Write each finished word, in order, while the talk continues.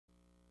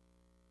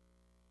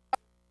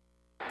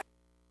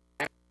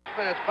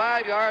It's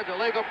 5 yards,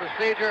 illegal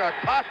procedure, a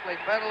costly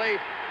penalty,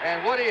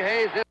 and Woody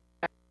Hayes is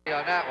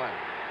on that one.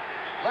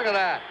 Look at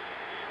that.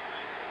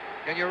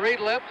 Can you read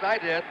lips? I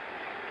did.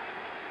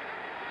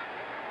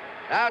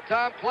 Now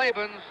Tom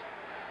Klebans,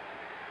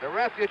 the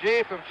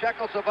refugee from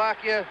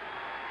Czechoslovakia,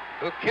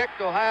 who kicked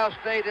Ohio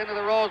State into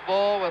the Rose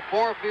Bowl with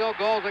 4 field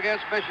goals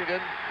against Michigan.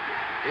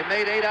 He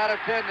made 8 out of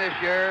 10 this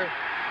year.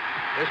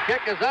 His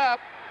kick is up,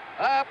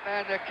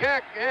 and the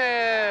kick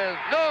is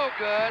no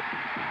good.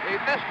 He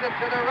missed it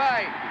to the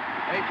right.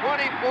 A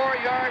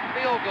 24-yard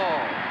field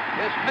goal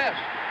is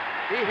missed.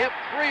 He hit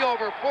 3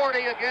 over 40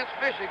 against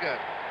Michigan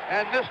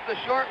and missed the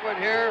short one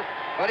here,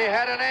 but he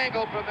had an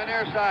angle from the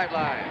near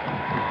sideline.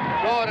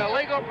 So an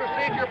illegal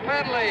procedure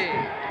penalty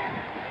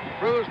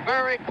proves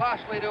very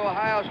costly to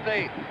Ohio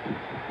State,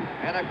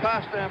 and it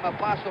cost them a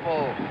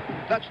possible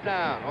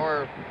touchdown,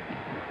 or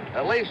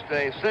at least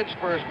a cinch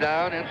first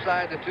down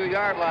inside the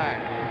 2-yard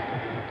line.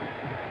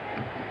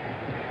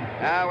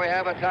 Now we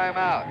have a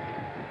timeout,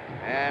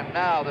 and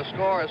now the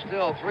score is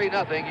still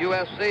 3-0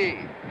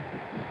 USC.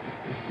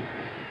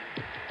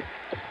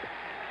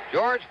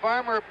 George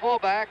Farmer at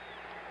fullback.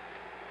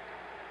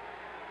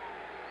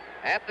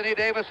 Anthony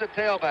Davis at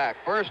tailback.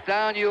 First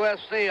down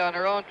USC on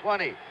their own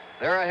 20.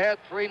 They're ahead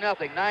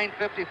 3-0.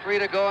 9:53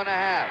 to go in the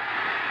half.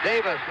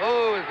 Davis,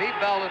 as he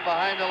belted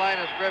behind the line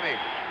of scrimmage.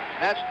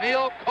 That's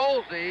Neil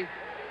Colsey,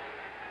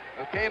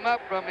 who came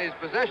up from his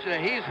position,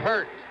 and he's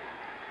hurt.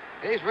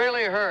 He's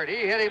really hurt.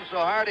 He hit him so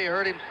hard he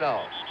hurt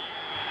himself.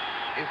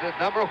 He's at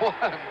number 1.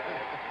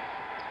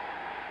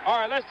 All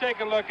right, let's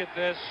take a look at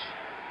this.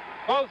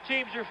 Both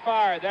teams are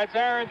fired. That's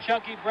Aaron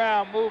Chunky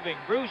Brown moving.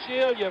 Bruce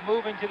Elia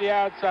moving to the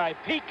outside.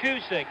 Pete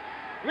Cusick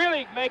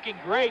really making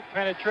great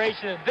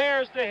penetration, and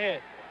there's the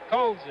hit.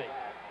 Colsey.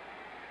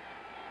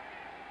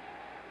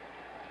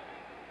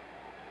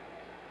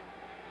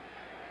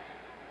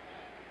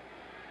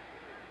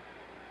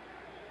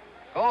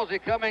 Colsey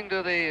coming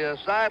to the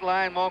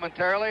sideline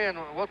momentarily, and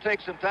we'll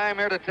take some time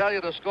here to tell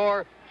you the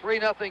score.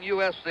 3-0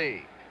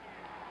 USC.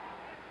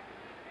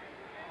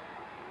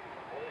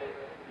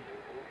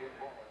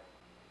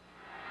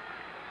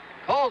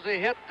 Colsey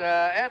hit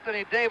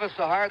Anthony Davis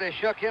so hard they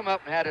shook him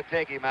up and had to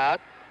take him out.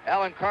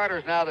 Alan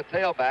Carter's now the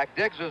tailback.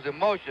 Diggs was in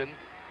motion.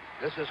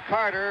 This is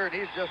Carter, and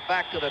he's just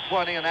back to the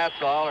 20, and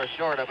that's all, or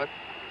short of it.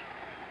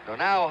 So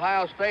now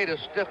Ohio State is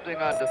stiffening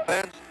on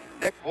defense.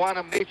 Nick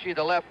Buonamici,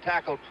 the left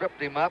tackle, tripped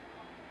him up.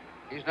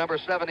 He's number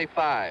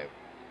 75.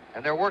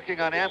 And they're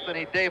working on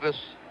Anthony Davis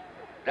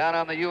down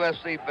on the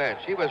USC bench.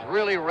 He was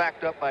really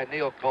racked up by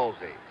Neil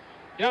Colsey.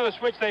 You know, the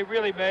switch they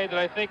really made that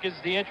I think is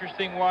the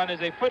interesting one is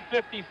they put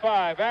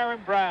 55,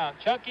 Aaron Brown,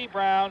 Chunky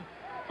Brown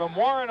from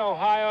Warren,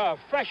 Ohio, a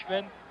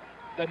freshman,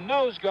 the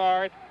nose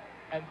guard,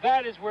 and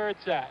that is where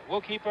it's at. We'll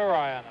keep our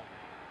eye on him.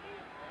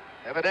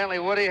 Evidently,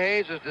 Woody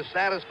Hayes is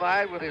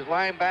dissatisfied with his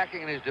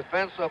linebacking and his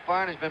defense so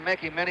far, and he's been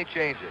making many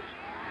changes.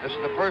 This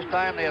is the first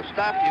time they have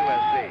stopped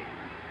USC.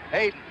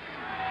 Hayden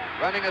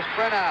running a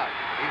sprint out.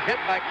 He's hit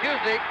by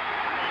Cusick.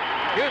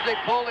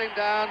 Cusick pulled him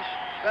down.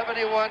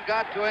 71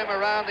 got to him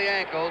around the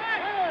ankles.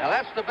 Now,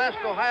 that's the best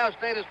Ohio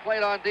State has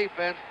played on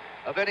defense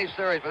of any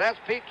series, but that's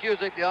Pete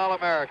Cusick, the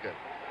All-American.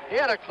 He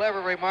had a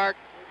clever remark.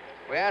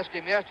 We asked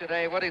him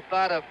yesterday what he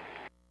thought of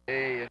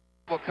the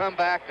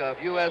comeback of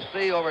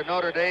USC over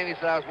Notre Dame. He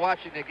said, I was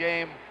watching the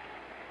game.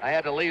 I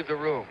had to leave the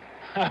room.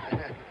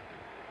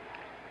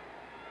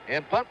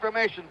 In punt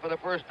formation for the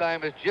first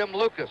time is Jim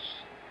Lucas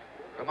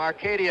from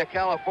Arcadia,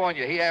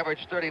 California. He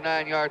averaged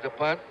 39 yards a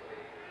punt.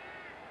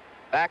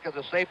 Back as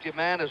a safety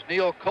man is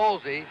Neil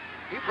Colsey.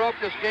 He broke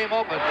this game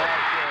open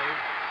last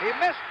year. He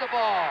missed the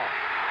ball.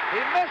 He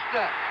missed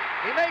it.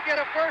 He may get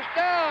a first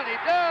down. He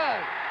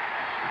does.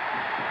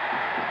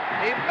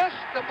 He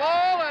missed the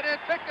ball and then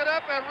picked it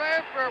up and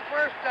ran for a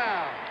first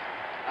down.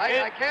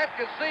 I can't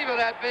conceive of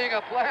that being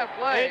a planned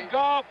play. In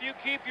golf, you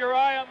keep your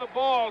eye on the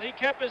ball. He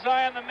kept his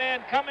eye on the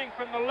man coming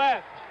from the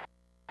left.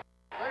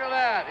 Look at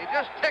that. He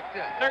just ticked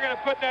it. They're going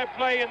to put that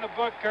play in the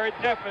book, Kurt,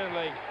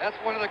 definitely. That's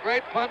one of the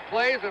great punt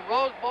plays in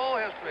Rose Bowl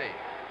history.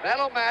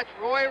 That'll match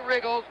Roy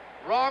Riggle's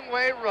wrong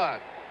way run.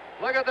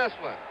 Look at this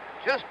one.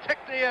 Just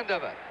ticked the end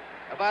of it.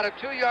 About a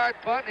 2-yard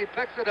punt, and he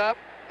picks it up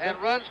and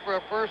runs for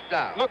a first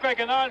down. Looked like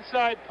an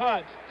onside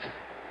punt.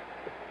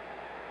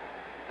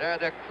 There,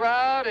 the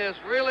crowd is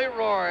really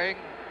roaring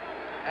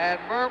and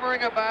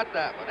murmuring about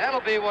that one.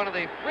 That'll be one of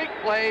the freak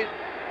plays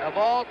of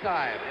all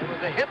time. It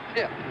was a hip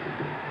tip.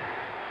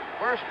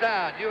 First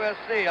down,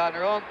 USC on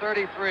their own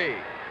 33.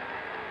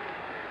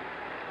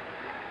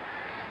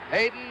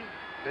 Hayden,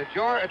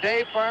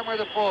 Dave Farmer,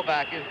 the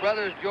fullback. His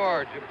brother's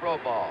George in pro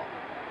ball.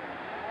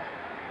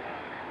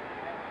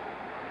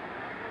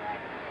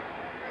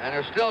 And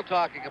they're still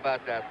talking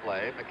about that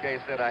play. McKay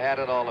said, I had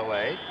it all the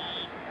way.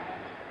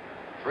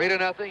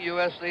 3-0,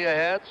 USC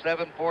ahead.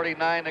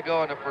 7:49 to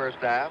go in the first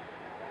half.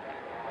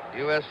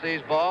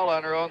 USC's ball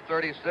on their own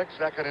 36,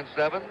 2nd and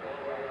 7.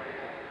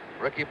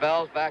 Ricky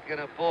Bell's back in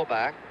at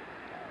fullback.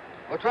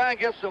 We'll try and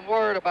get some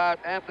word about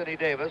Anthony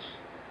Davis.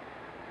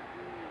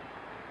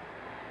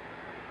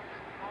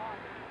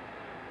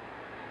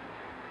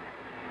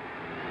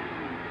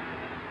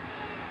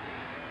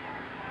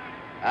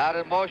 Out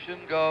in motion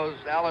goes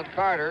Alan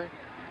Carter.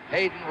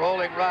 Hayden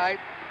rolling right,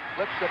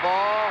 flips the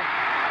ball,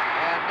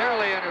 and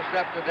nearly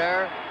intercepted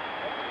there.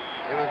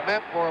 It was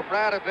meant for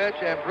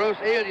Bradovich, and Bruce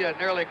Elia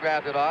nearly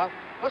grabbed it off.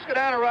 Let's go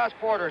down to Ross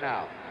Porter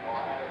now.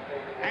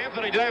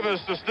 Anthony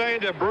Davis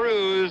sustained a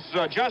bruise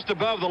just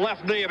above the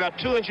left knee, about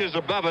 2 inches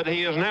above it.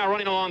 He is now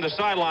running along the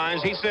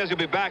sidelines. He says he'll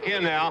be back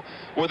in now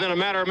within a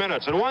matter of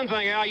minutes. And one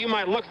thing, Al, you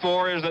might look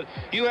for is that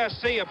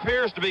USC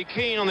appears to be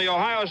keen on the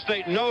Ohio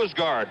State nose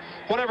guard.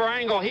 Whatever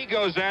angle he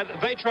goes at,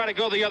 they try to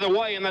go the other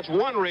way, and that's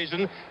one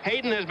reason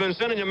Hayden has been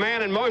sending a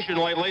man in motion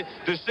lately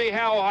to see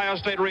how Ohio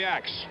State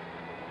reacts.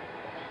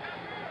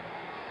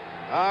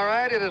 All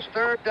right, it is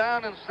 3rd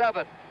down and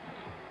 7.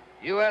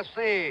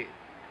 USC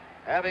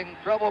having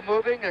trouble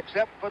moving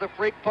except for the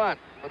freak punt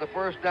for the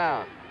 1st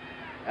down.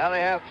 Now they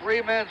have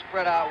 3 men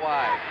spread out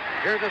wide.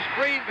 Here's a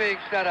screen being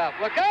set up.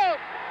 Look out!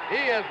 He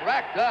is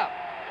racked up.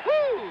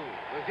 Woo!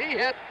 Was he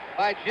hit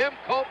by Jim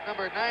Cope,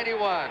 number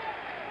 91.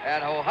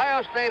 And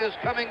Ohio State is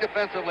coming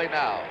defensively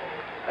now.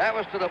 That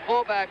was to the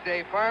fullback,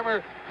 Dave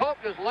Farmer. Cope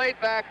just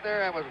laid back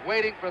there and was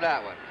waiting for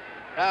that one.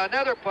 Now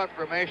another punt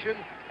formation,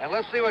 and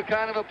let's see what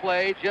kind of a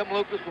play Jim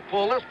Lucas will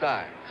pull this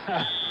time.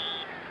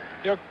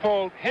 You're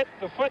pulled, hit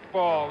the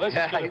football. This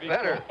is going to be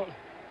better. Cold.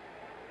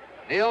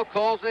 Neil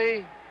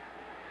Colsey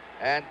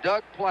and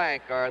Doug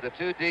Plank are the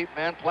 2 deep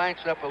men.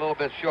 Plank's up a little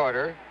bit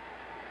shorter.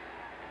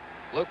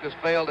 Lucas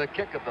failed to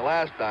kick it the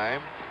last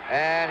time.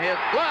 And his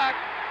block,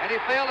 and he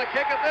failed to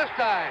kick it this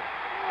time.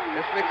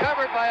 It's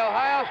recovered by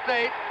Ohio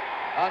State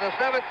on the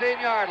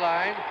 17-yard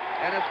line,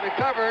 and it's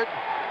recovered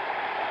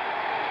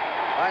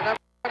by number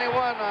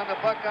 21 on the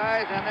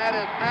Buckeyes, and that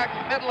is Max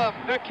Midlam.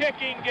 The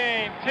kicking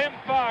game. Tim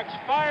Fox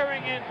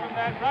firing in from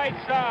that right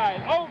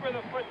side over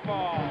the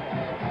football.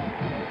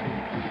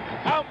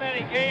 How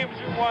many games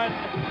are won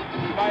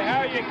by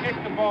how you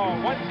kick the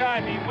ball? One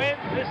time he wins,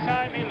 this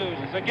time he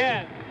loses.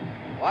 Again.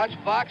 Watch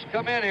Fox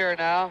come in here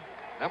now.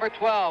 Number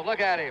 12, look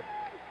at him.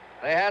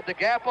 They had the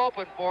gap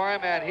open for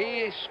him, and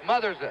he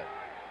smothers it.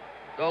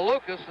 So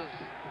Lucas has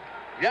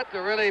yet to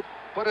really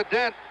put a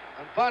dent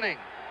on punting.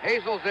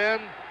 Hazel's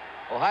in.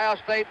 Ohio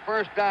State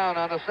 1st down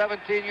on the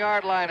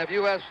 17-yard line of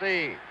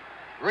USC.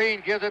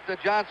 Green gives it to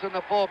Johnson,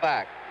 the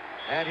fullback.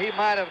 And he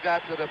might have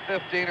got to the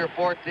 15 or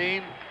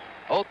 14.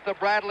 Otha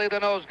Bradley, the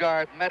nose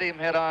guard, met him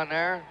head on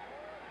there.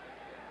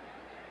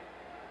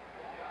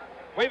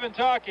 We've been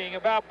talking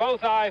about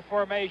both I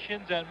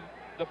formations and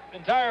the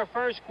entire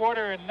 1st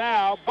quarter, and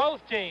now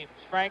both teams,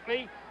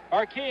 frankly,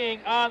 are keying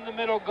on the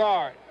middle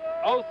guard.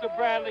 Otha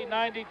Bradley,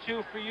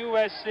 92 for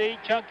USC.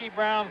 Chunky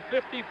Brown,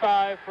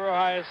 55 for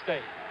Ohio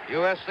State.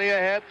 USC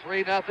ahead,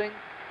 3-0.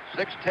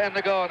 6:10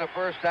 to go in the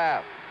 1st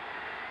half.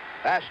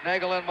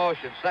 Bashnagel in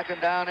motion, 2nd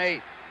down,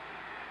 8.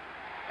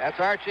 That's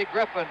Archie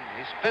Griffin.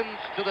 He spins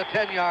to the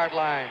 10-yard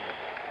line.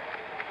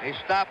 He's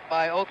stopped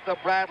by Otha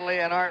Bradley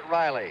and Art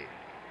Riley.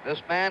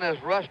 This man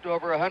has rushed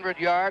over 100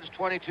 yards,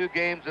 22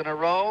 games in a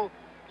row.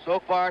 So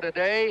far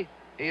today,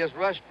 he has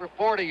rushed for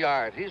 40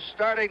 yards. He's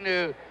starting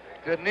to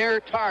near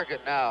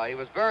target now. He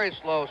was very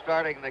slow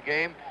starting the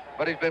game,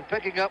 but he's been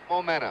picking up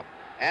momentum.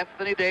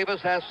 Anthony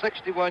Davis has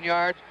 61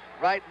 yards.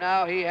 Right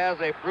now he has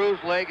a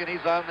bruised leg, and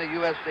he's on the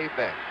USC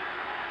bench.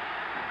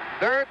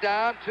 3rd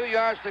down, 2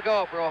 yards to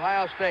go for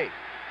Ohio State.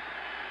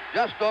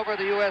 Just over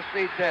the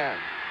USC 10.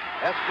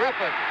 That's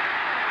Griffin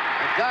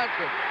and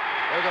Johnson.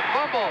 There's a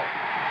fumble.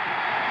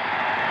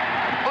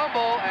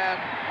 And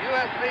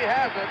USC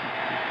has it.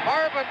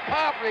 Marvin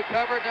Pop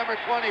recovered, number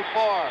 24.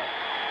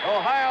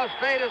 Ohio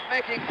State is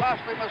making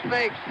costly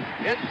mistakes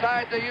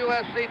inside the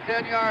USC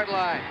 10-yard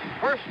line.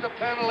 First a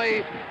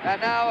penalty, and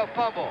now a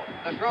fumble.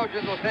 The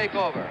Trojans will take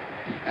over.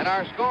 And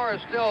our score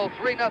is still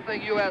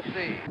 3-0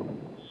 USC.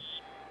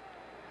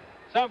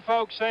 Some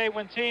folks say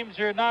when teams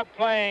are not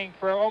playing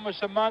for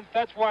almost a month,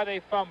 that's why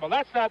they fumble.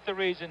 That's not the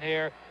reason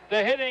here.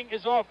 The hitting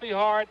is awfully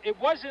hard. It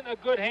wasn't a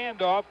good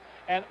handoff,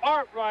 and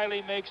Art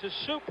Riley makes a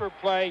super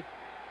play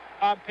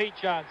on Pete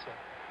Johnson.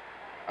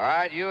 All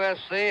right,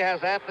 USC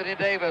has Anthony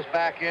Davis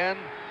back in.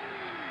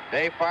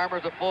 Dave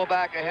Farmer's the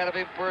fullback ahead of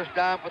him. 1st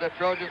down for the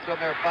Trojans from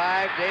their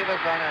 5. Davis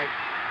on a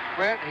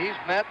sprint. He's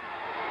met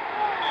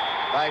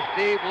by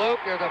Steve Luke.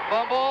 There's a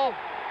fumble,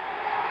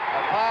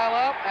 a pile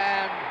up,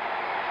 and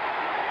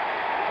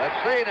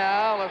let's see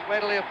now. Let's wait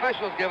till the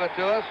officials give it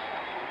to us.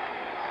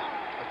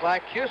 Looks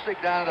like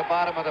Cusick down at the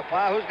bottom of the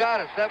pile. Who's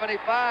got it?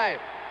 75.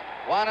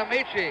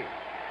 Wanamichi.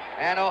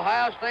 And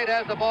Ohio State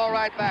has the ball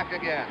right back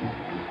again.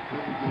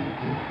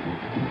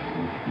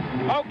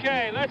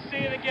 Okay, let's see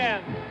it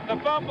again. The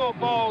fumble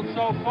ball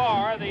so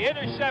far, the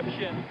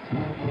interception.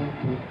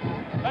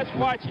 Let's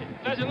watch it.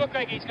 Doesn't look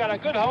like he's got a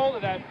good hold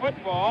of that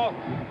football.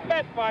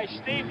 Met by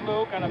Steve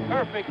Luke on a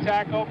perfect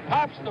tackle.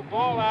 Pops the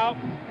ball out.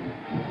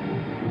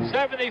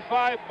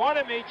 75,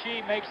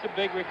 Bonamici makes the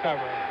big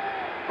recovery.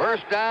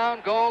 1st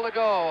down, goal to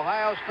go.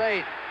 Ohio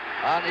State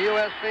on the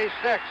USC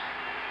 6.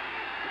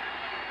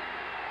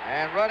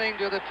 And running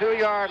to the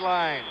 2-yard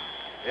line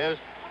is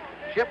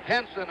Chip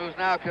Henson, who's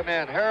now come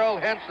in.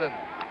 Harold Henson,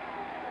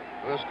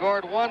 who has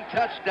scored 1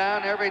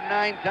 touchdown every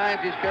 9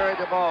 times he's carried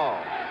the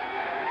ball.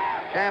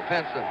 Champ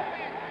Henson.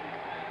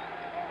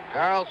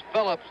 Charles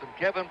Phillips and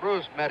Kevin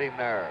Bruce met him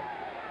there.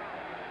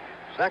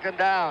 Second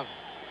down.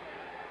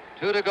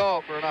 2 to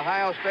go for an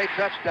Ohio State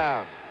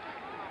touchdown.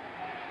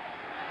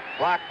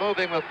 Clock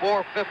moving with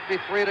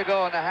 4:53 to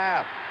go in the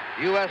half.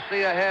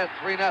 USC ahead,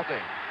 3-0.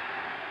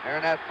 They're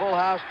in that full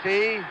house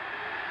tee.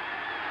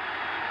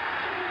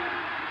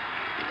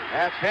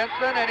 That's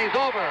Henson, and he's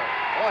over.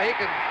 Oh, he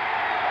can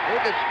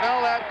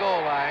smell that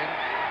goal line.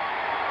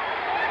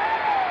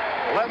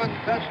 11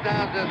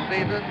 touchdowns this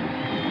season.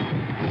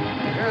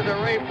 Here's a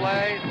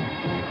replay.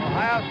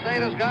 Ohio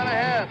State has gone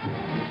ahead.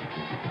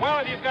 Well,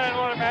 if you've got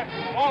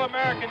an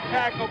All-American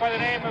tackle by the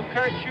name of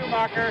Kurt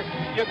Schumacher,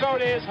 you go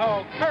to his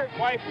home. Kurt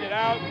wiped it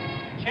out.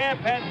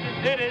 Champ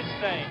Henson did his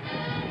thing.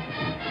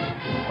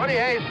 Woody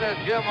Hayes says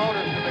Jim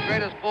Otis is the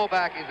greatest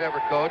fullback he's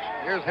ever coached.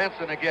 Here's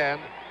Henson again.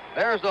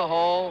 There's the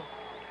hole.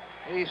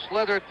 He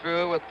slithered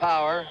through with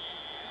power.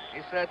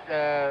 He said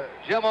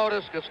Jim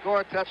Otis could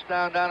score a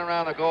touchdown down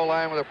around the goal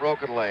line with a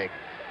broken leg.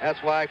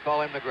 That's why I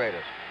call him the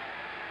greatest.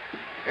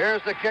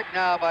 Here's the kick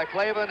now by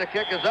Clavin. The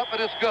kick is up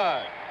and it's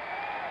good.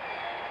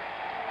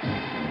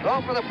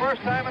 So for the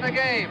first time in the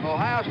game,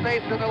 Ohio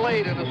State's in the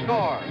lead in the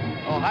score.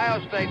 Ohio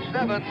State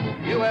 7,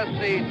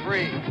 USC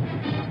 3.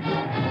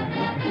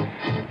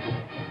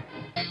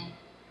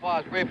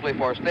 Pause briefly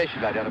for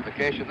station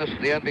identification. This is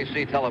the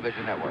NBC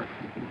television network.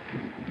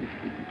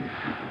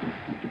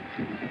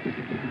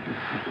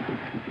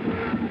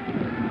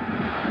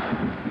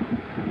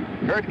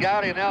 Kurt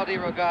Gowdy and L.D.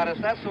 Rogatis,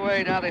 that's the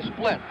way now they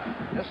split.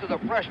 This is a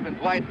freshman,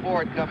 Dwight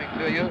Ford, coming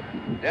to you.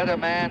 The other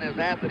man is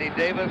Anthony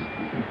Davis.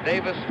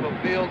 Davis will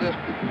field this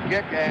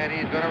kick, and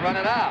he's going to run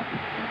it out.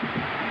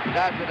 He's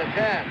out to the 10,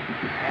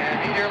 and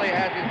he nearly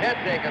has his head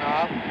taken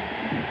off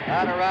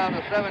out around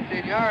the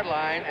 17-yard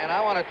line. And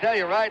I want to tell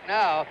you right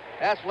now,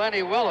 that's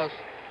Leonard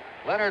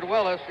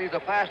Willis. He's the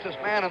fastest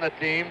man on the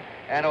team,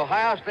 and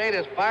Ohio State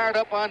is fired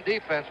up on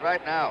defense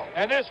right now.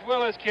 And this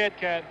Willis kid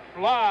can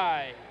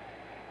fly.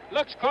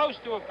 Looks close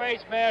to a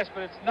face mask,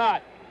 but it's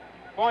not.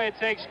 Boy, it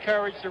takes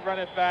courage to run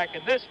it back,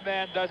 and this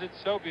man does it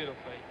so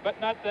beautifully, but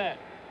not then.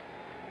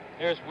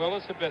 There's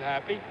Willis, a bit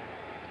happy.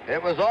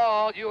 It was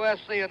all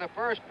USC in the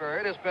first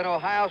period. It's been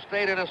Ohio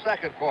State in the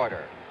second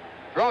quarter.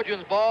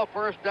 Trojans ball,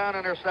 first down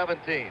on their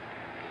 17.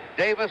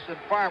 Davis and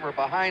Farmer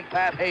behind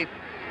Pat Hayden.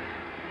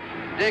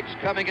 Diggs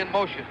coming in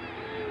motion.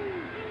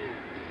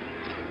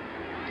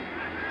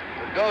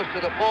 It goes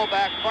to the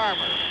fullback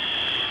Farmer,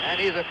 and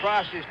he's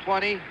across his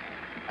 20,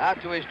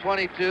 out to his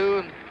 22,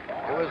 and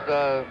it was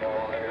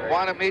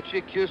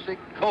Wanamichi, Cusick,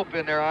 Cope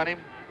in there on him.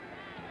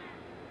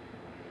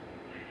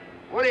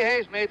 Woody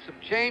Hayes made some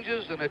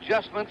changes and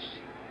adjustments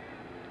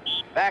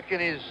back in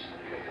his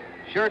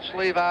shirt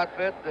sleeve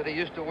outfit that he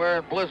used to wear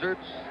in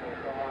blizzards.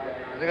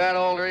 As he got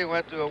older, he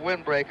went to a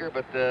windbreaker,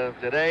 but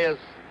today, as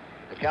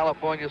the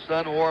California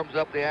sun warms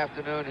up the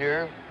afternoon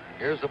here,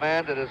 here's the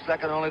man that is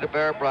second only to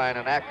Bear Bryant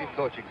in active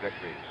coaching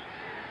victories.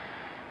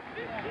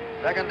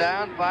 Second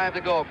down, 5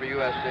 to go for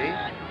USC.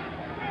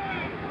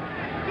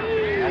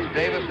 That's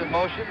Davis in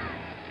motion.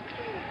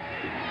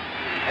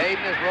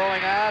 Hayden is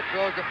rolling out,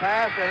 throws the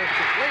pass, and it's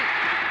complete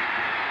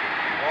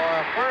for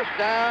a first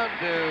down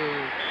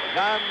to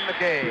John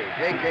McKay,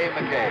 J.K.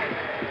 McKay.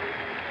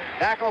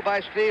 Tackled by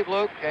Steve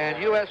Luke, and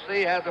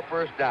USC has a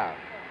first down.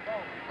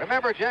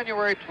 Remember,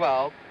 January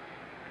 12th,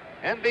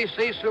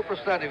 NBC Super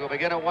Sunday will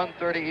begin at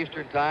 1:30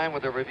 Eastern Time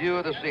with a review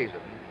of the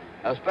season.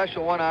 A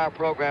special one-hour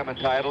program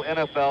entitled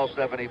NFL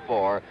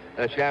 74,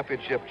 the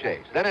championship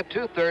chase. Then at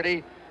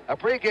 2:30, a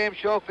pregame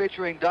show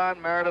featuring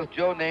Don Meredith,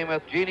 Joe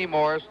Namath, Jeannie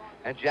Morris,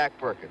 and Jack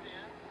Perkins.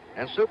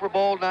 And Super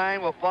Bowl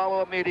IX will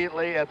follow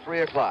immediately at 3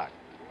 o'clock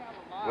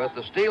with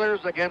the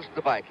Steelers against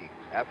the Vikings.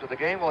 After the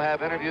game, we'll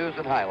have interviews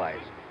and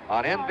highlights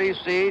on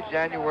NBC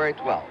January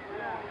 12th.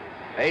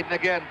 Hayden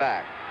again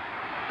back.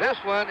 This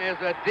one is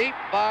a deep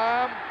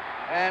bomb,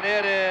 and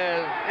it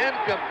is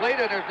incomplete,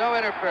 and there's no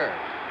interference.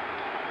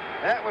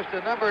 That was to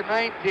number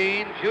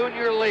 19,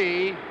 Junior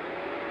Lee,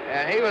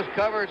 and he was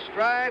covered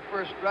stride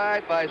for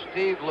stride by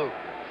Steve Luke.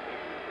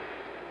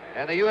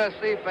 And the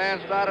USC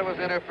fans thought it was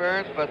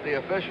interference, but the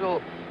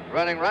official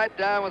running right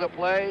down with a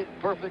play,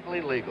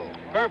 perfectly legal.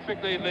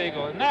 Perfectly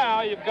legal. And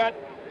now you've got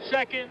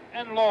second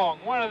and long.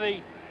 One of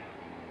the,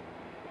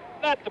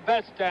 not the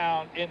best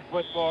down in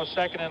football,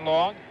 second and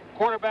long.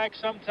 Quarterbacks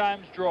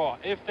sometimes draw.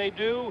 If they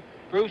do,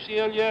 Bruce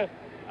Ilya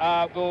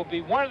will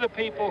be one of the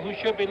people who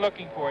should be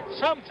looking for it.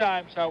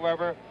 Sometimes,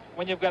 however,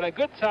 when you've got a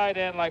good tight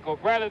end like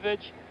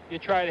Obradovich, you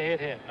try to hit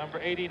him, number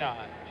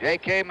 89.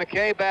 J.K.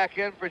 McKay back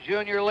in for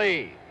Junior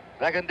Lee.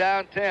 Second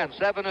down 10,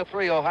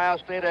 7-3, Ohio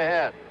State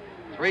ahead.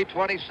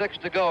 3:26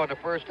 to go in the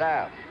first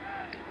half.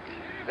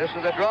 This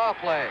is a draw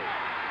play.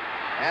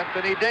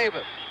 Anthony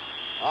Davis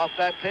off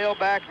that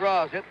tailback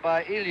draw is hit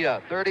by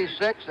Ilya,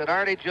 36, and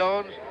Arnie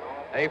Jones,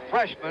 a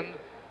freshman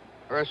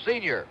or a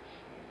senior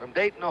from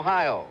Dayton,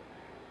 Ohio.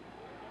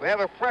 We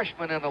have a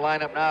freshman in the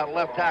lineup now at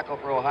left tackle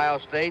for Ohio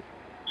State,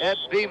 Ed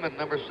Beeman,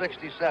 number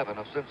 67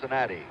 of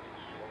Cincinnati.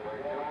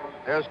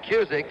 There's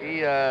Cusick.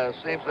 He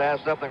seems to have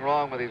something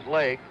wrong with his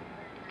leg.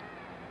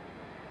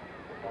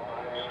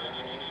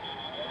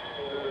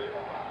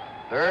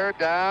 Third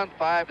down,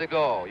 5 to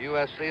go.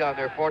 USC on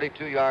their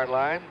 42-yard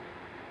line.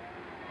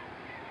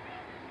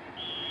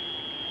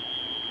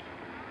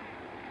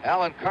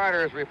 Alan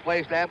Carter has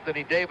replaced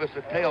Anthony Davis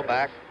at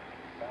tailback.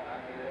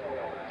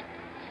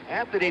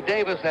 Anthony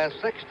Davis has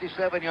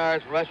 67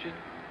 yards rushing.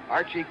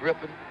 Archie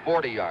Griffin,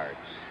 40 yards.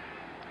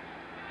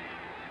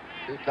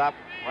 Two top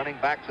running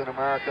backs in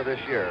America this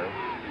year.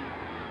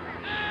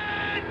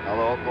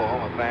 Although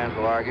Oklahoma fans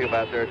will argue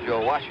about their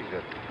Joe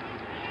Washington.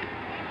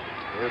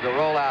 Here's a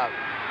rollout.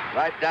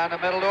 Right down the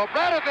middle to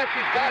Obradovic.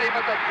 He's got him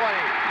at the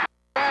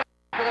 20.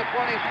 To the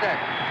 26.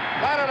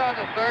 Got it on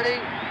the 30.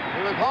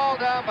 He was hauled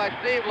down by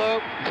Steve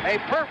Luke. A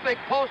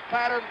perfect post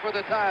pattern for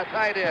the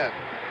tight end.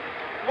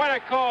 What a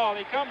call.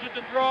 He comes with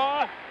the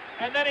draw,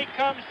 and then he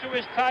comes to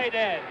his tight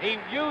end. He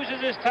uses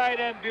his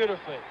tight end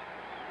beautifully.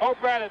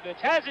 Obradovic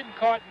hasn't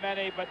caught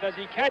many, but does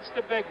he catch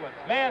the big ones?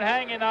 Man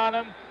hanging on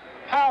him.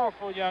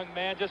 Powerful young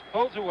man, just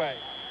pulls away.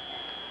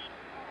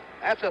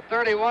 That's a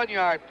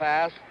 31-yard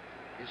pass.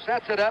 He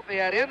sets it up. He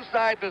had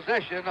inside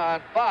position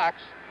on Fox,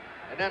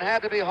 and then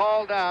had to be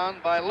hauled down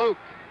by Luke.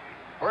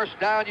 First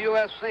down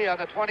USC on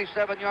the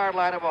 27-yard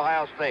line of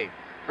Ohio State.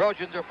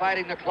 Trojans are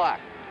fighting the clock.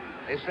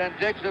 They send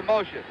Diggs in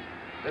motion.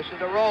 This is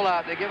the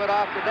rollout. They give it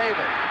off to Davis.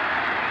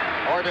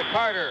 Or to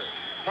Carter.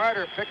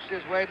 Carter picks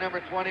his way,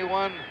 number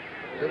 21,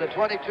 to the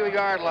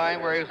 22-yard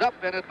line, where he was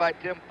upended by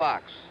Tim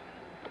Fox.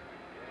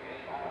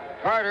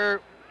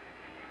 Carter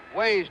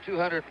weighs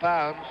 200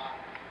 pounds.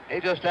 He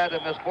just had the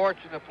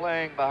misfortune of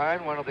playing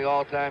behind one of the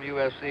all-time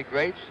USC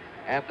greats,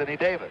 Anthony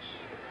Davis.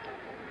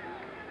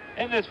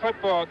 In this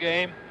football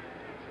game,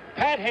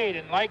 Pat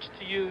Hayden likes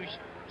to use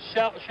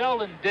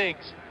Sheldon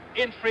Diggs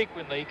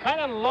infrequently. He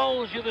kind of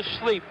lulls you to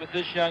sleep with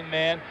this young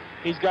man.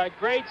 He's got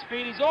great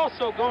speed. He's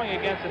also going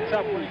against a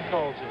tough one in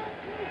Colsey.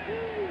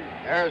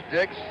 There's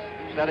Diggs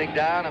setting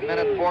down,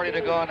 1:40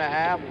 to go in the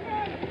half.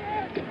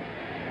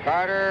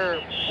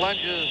 Carter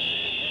plunges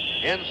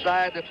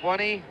inside the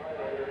 20.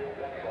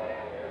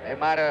 They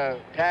might have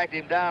tagged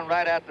him down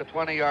right at the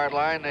 20-yard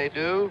line. They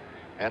do.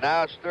 And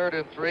now it's 3rd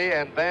and 3,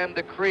 and Van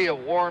DeCree of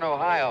Warren,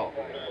 Ohio,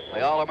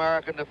 the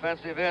All-American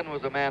defensive end,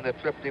 was the man that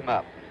tripped him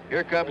up.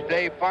 Here comes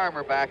Dave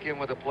Farmer back in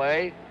with the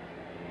play.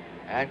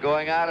 And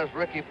going out is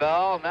Ricky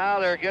Bell. Now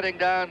they're getting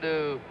down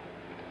to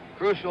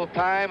crucial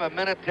time,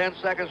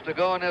 1:10 to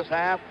go in this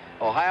half.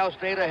 Ohio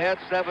State ahead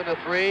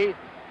 7-3.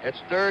 It's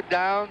 3rd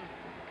down,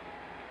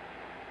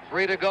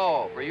 3 to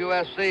go for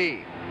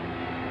USC.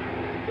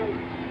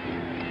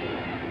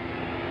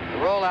 The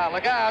rollout,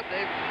 look out.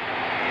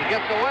 He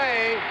gets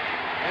away,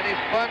 and he's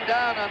spun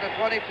down on the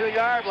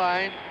 22-yard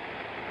line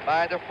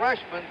by the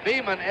freshman,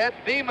 Beeman. Ed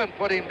Beeman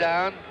put him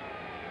down.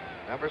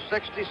 Number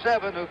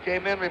 67, who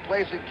came in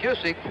replacing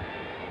Cusick.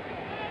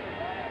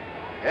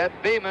 Ed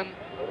Beeman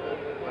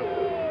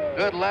with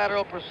good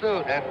lateral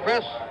pursuit. And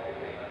Chris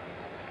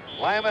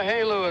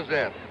Limahalu is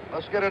in.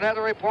 Let's get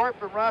another report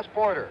from Ross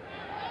Porter.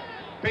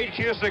 Pete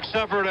Cusick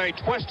suffered a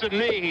twisted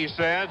knee, he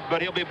said,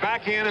 but he'll be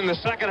back in the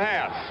second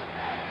half.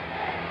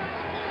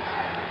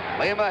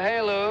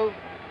 Limahalu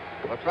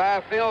will try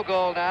a field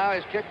goal now.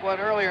 He's kicked one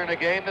earlier in the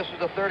game. This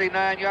is a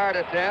 39-yard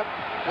attempt.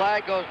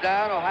 Flag goes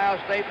down. Ohio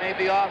State may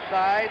be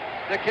offside.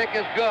 The kick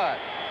is good.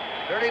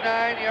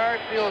 39-yard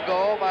field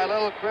goal by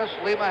little Chris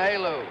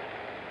Limahalu.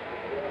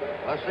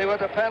 Let's see what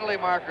the penalty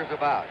marker's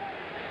about.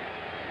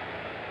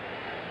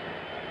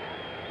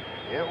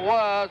 It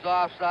was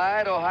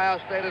offside. Ohio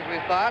State, as we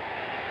thought.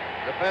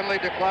 The penalty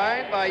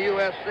declined by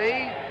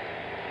USC.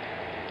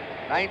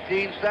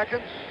 19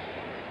 seconds.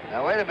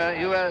 Now, wait a minute.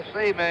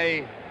 USC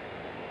may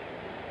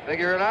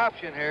figure an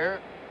option here.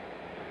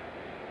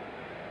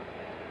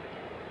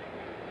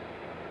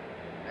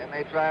 They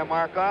may try and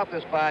mark off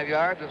this 5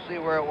 yards and see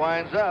where it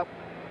winds up.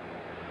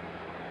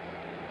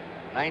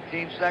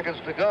 19 seconds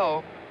to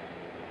go.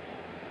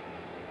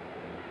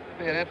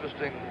 Be an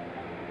interesting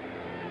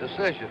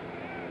decision.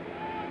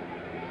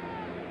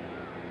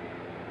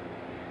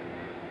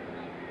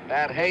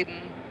 Pat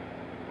Hayden,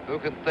 who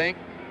can think,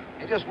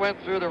 he just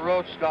went through the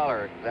Rhodes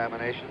Scholar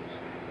examinations.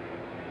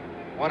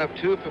 One of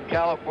 2 from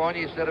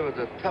California. He said it was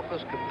the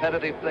toughest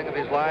competitive thing of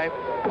his life.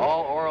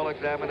 All oral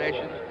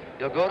examinations.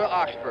 He'll go to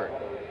Oxford,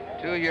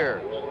 2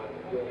 years.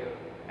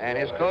 And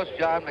his coach,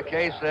 John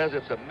McKay, says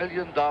it's $1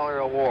 million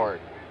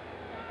award.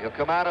 He'll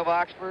come out of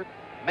Oxford,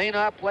 may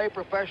not play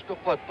professional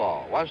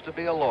football, wants to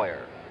be a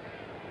lawyer.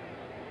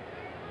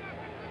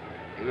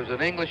 He was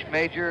an English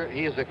major.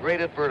 He is a great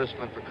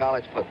advertisement for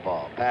college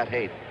football, Pat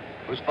Hayden,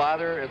 whose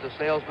father is a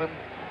salesman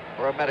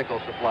for a medical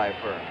supply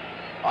firm.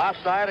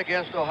 Offside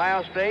against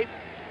Ohio State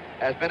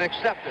has been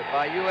accepted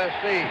by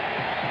USC.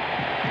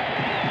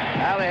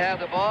 Now they have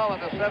the ball on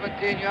the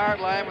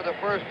 17-yard line with a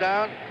first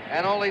down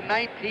and only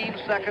 19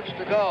 seconds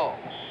to go.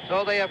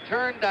 So they have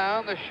turned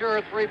down the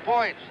sure 3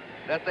 points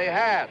that they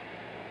had.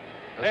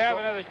 They'll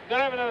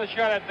have another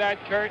shot at that,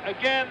 Kurt.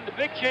 Again, the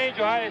big change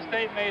Ohio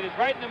State made is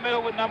right in the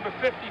middle with number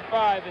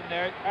 55 in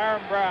there,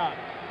 Aaron Brown.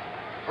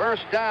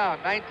 First down,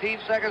 19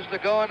 seconds to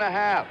go in the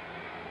half.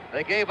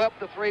 They gave up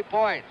the 3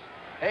 points.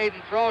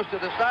 Hayden throws to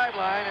the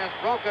sideline and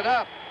it's broken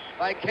up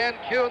by Ken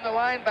Kuhn, the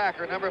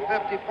linebacker, number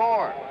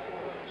 54.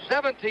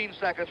 17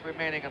 seconds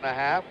remaining in the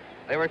half.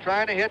 They were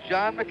trying to hit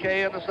John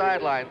McKay in the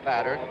sideline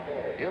pattern.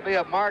 He'll be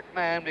a marked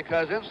man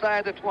because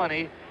inside the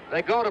 20,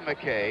 they go to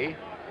McKay,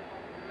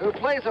 who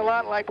plays a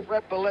lot like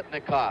Fred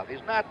Biletnikoff.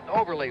 He's not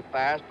overly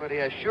fast, but he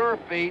has sure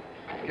feet,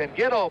 can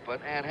get open,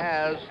 and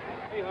has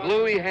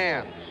gluey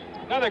hands.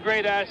 Another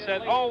great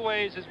asset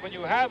always is when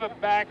you have a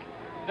back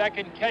that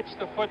can catch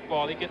the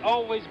football. He can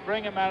always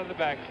bring him out of the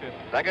backfield.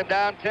 Second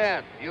down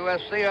 10.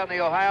 USC on the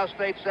Ohio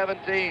State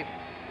 17.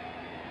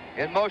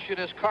 In motion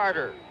is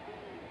Carter.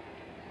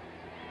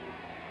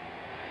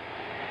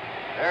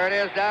 There it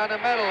is down the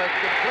middle. It's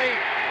complete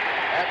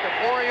at the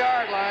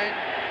 4-yard line.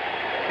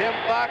 Tim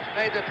Fox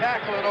made the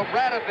tackle, and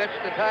Obradovich,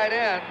 the tight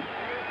end.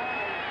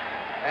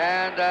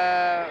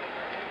 And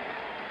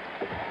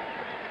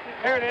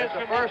here it is.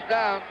 It's a first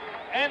down.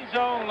 End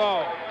zone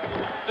low.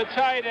 The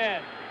tight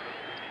end.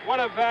 What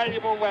a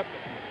valuable weapon.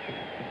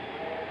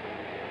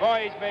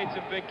 Boy, he's made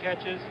some big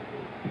catches.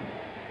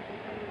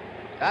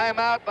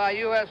 Timeout by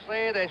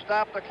USC. They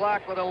stopped the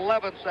clock with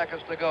 11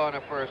 seconds to go in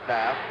the first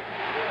half.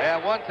 They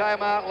have one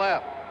timeout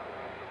left.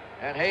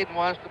 And Hayden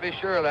wants to be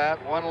sure of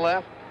that. One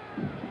left.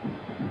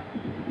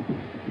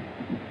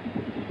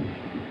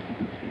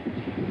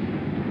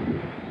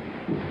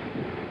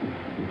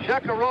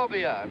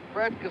 Shekarovia and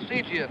Fred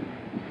Kasijian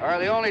are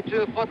the only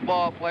two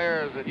football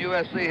players in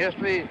USC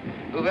history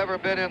who've ever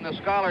been in the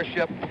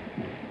scholarship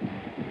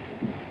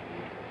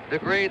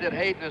degree that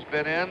Hayden has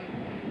been in.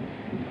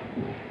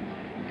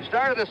 He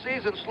started the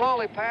season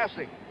slowly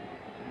passing,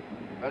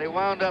 but he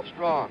wound up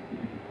strong.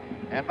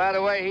 And by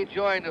the way, he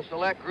joined a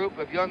select group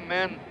of young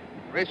men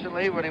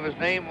recently when he was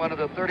named one of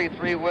the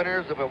 33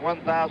 winners of a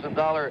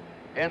 $1,000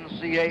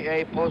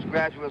 NCAA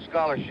postgraduate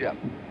scholarship.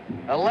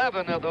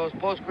 11 of those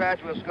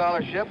postgraduate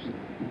scholarships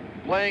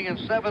playing in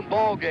 7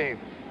 bowl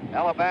games.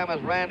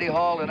 Alabama's Randy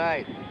Hall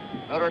tonight.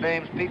 Notre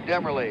Dame's Pete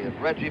Demerly and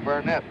Reggie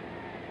Burnett.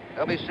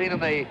 They'll be seen in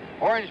the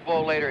Orange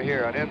Bowl later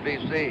here on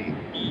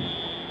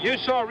NBC. You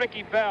saw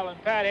Ricky Bell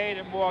and Pat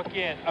Hayden walk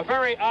in. A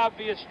very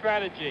obvious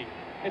strategy.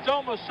 It's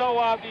almost so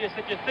obvious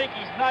that you think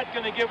he's not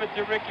going to give it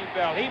to Ricky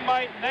Bell. He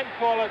might and then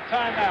call a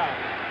timeout.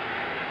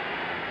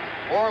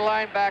 4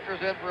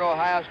 linebackers in for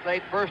Ohio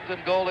State. First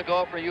and goal to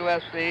go for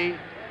USC.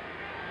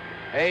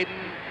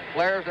 Hayden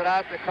flares it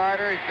out to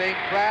Carter. He's being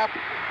trapped.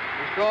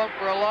 He's going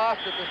for a loss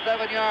at the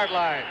 7-yard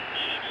line.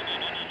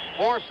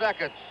 4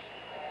 seconds.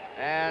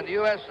 And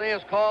USC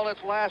has called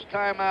its last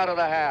timeout of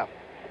the half.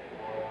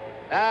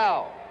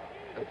 Now,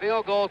 the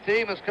field goal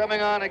team is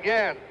coming on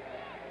again.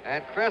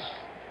 And Chris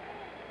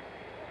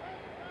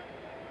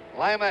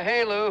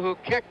Limahalu, who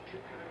kicked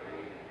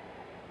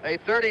a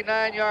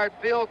 39-yard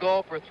field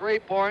goal for 3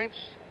 points,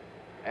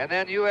 and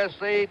then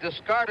USC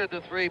discarded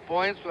the 3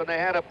 points when they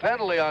had a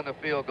penalty on the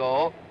field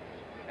goal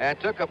and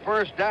took a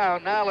first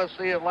down. Now let's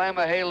see if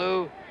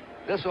Limahalu,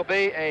 this will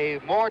be a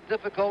more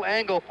difficult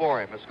angle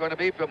for him. It's going to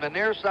be from the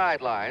near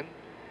sideline,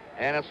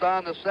 and it's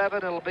on the 7.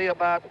 It'll be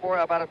about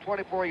a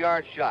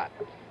 24-yard shot.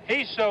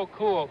 He's so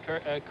cool,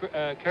 Kurt.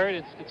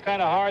 It's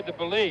kind of hard to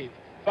believe.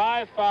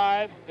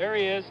 5'5", there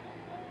he is,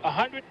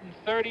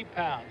 130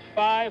 pounds.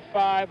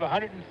 5'5",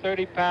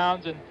 130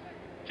 pounds, and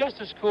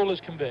just as cool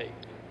as can be.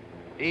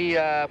 He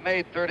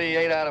made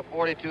 38 out of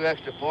 42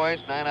 extra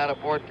points, 9 out of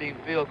 14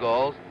 field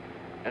goals,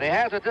 and he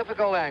has a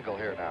difficult angle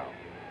here now.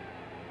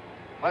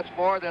 Much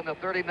more than the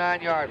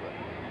 39-yard one.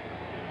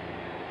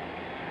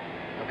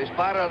 He'll be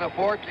spotted on the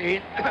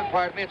 14.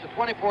 Pardon me, it's a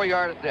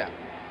 24-yard attempt.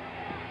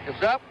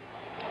 It's up,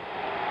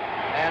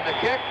 and the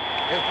kick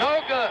is no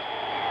good.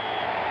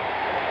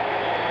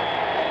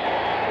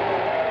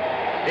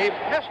 He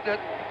missed it,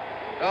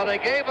 so they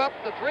gave up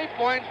the 3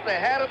 points they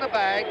had in the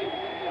bag.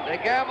 They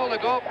gambled to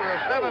go for a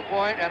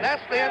 7-point, and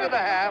that's the end of the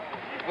half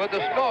with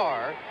the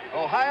score,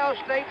 Ohio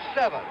State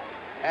 7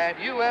 and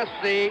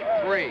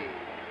USC 3.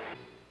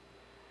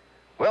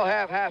 We'll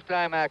have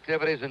halftime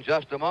activities in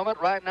just a moment.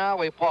 Right now,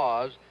 we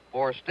pause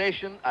for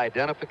station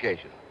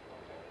identification.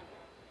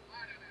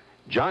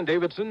 John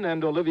Davidson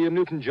and Olivia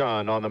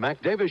Newton-John on the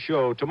Mac Davis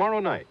Show tomorrow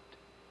night.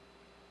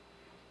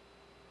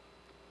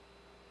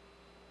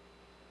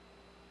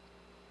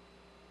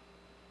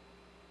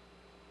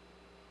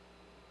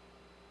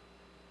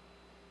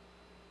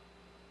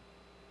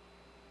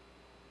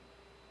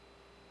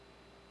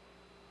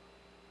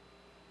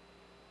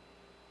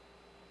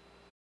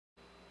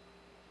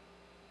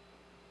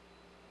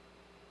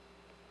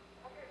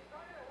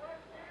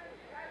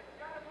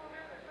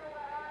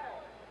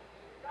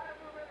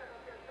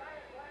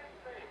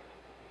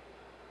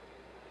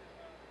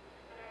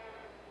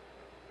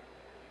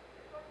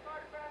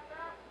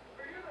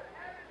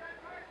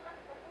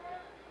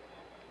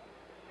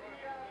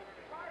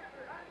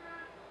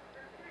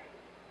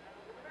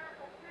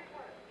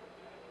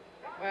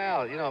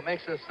 Well, you know, it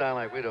makes us sound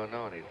like we don't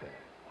know anything.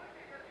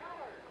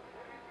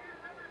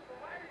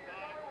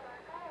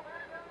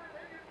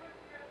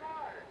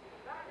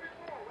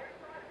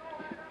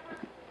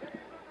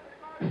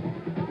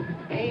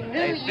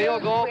 A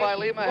field goal by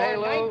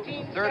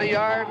Limahalu, 30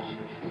 yards,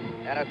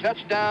 and a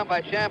touchdown by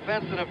Champ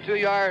Benson of 2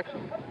 yards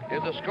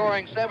is a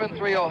scoring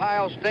 7-3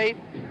 Ohio State.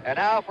 And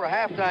now for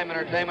halftime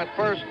entertainment,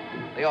 first,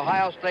 the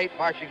Ohio State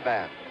Marching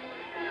Band.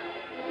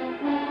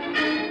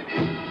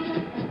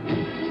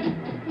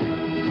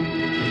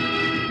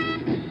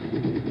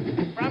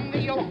 From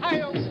the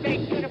Ohio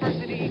State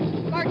University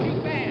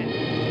Marching Band.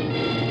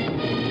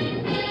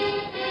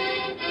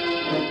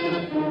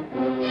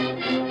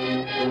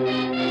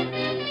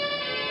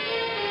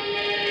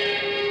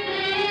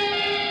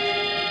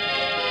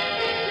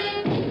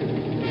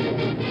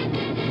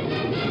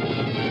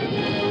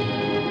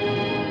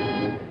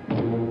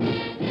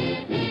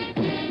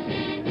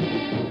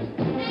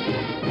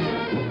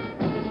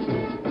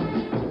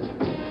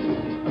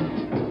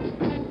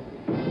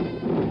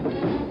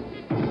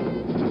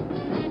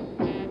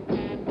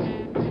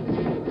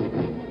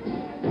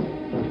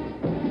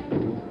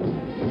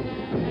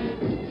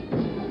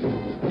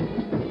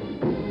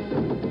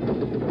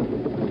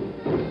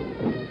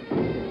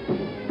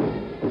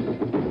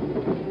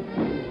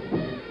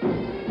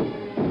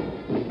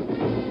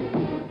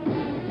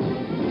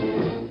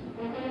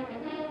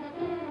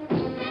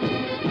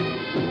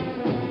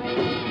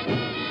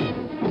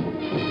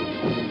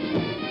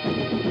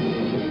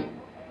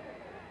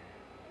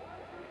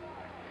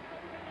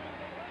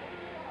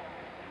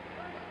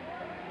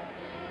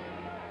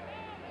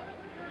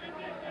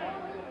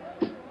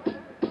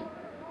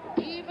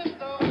 Even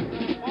though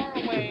you're far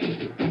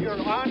away, you're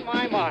on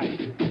my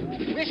mind,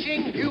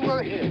 wishing you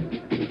were here.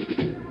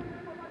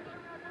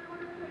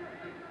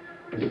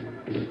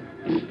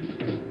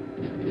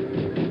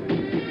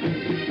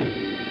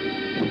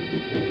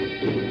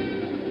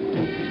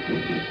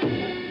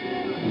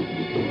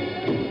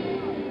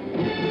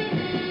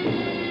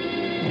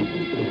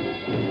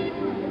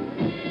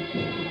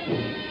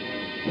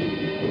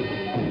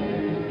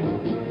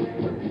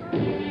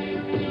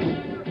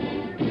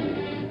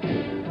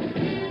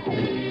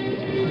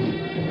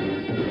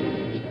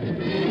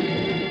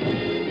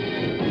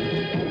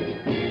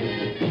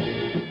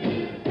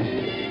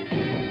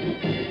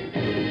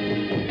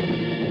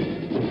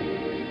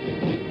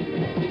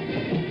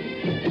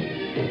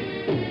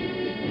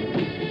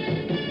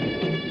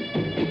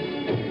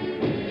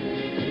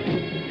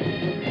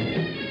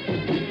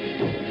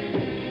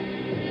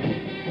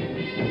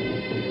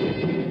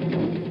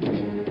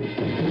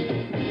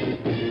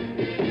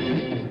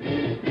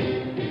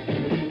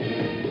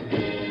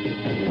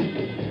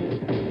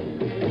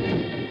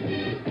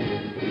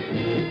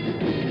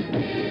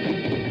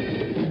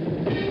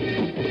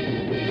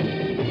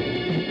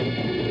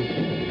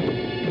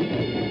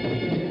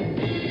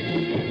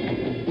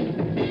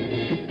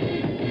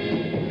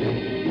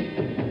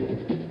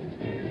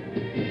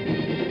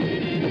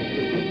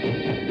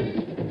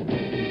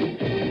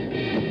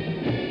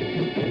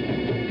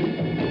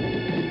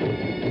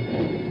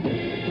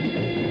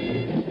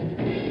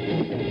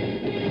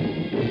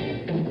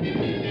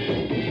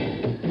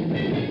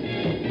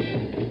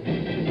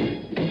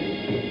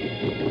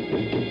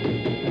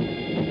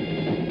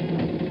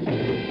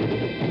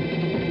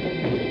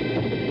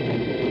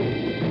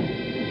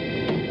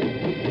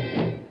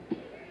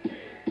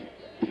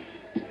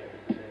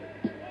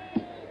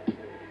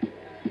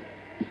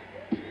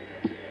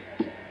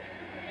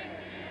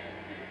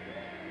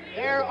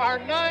 There are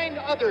 9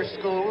 other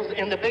schools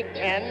in the Big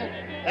Ten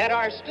that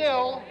are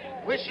still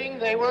wishing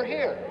they were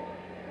here.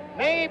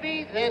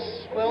 Maybe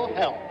this will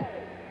help.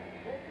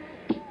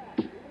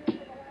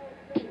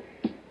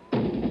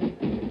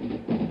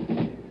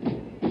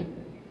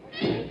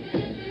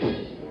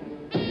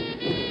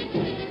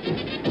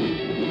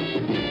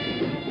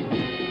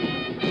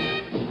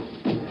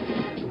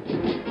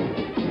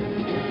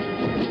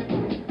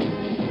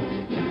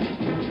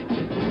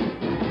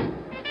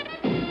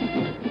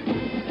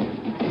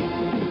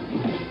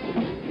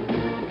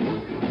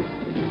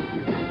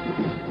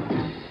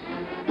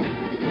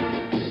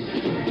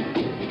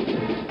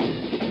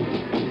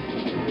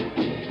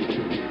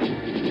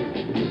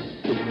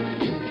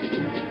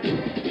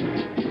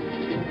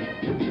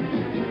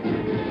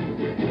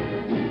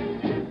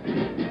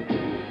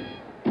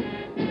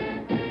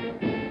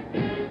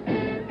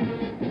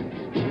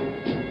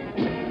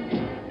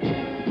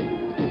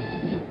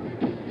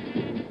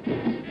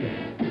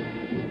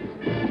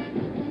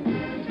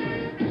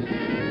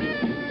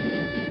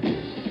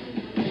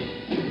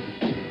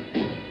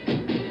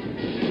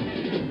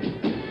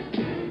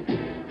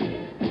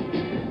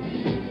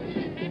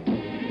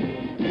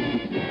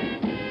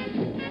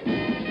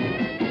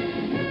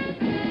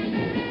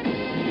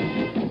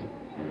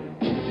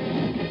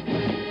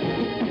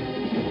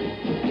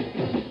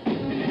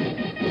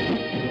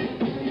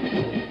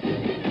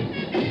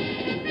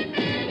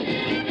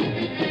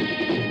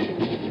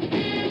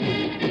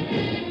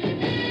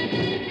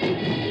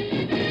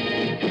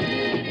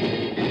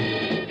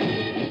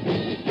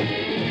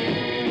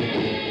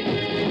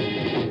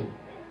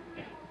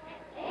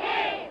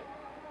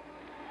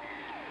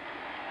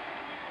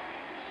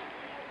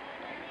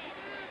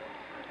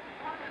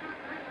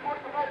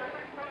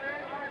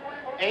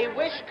 A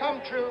wish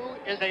come true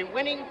is a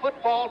winning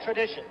football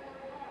tradition.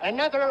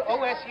 Another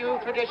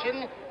OSU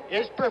tradition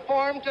is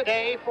performed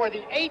today for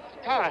the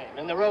 8th time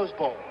in the Rose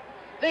Bowl.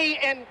 The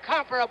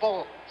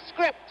incomparable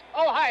Script,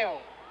 Ohio.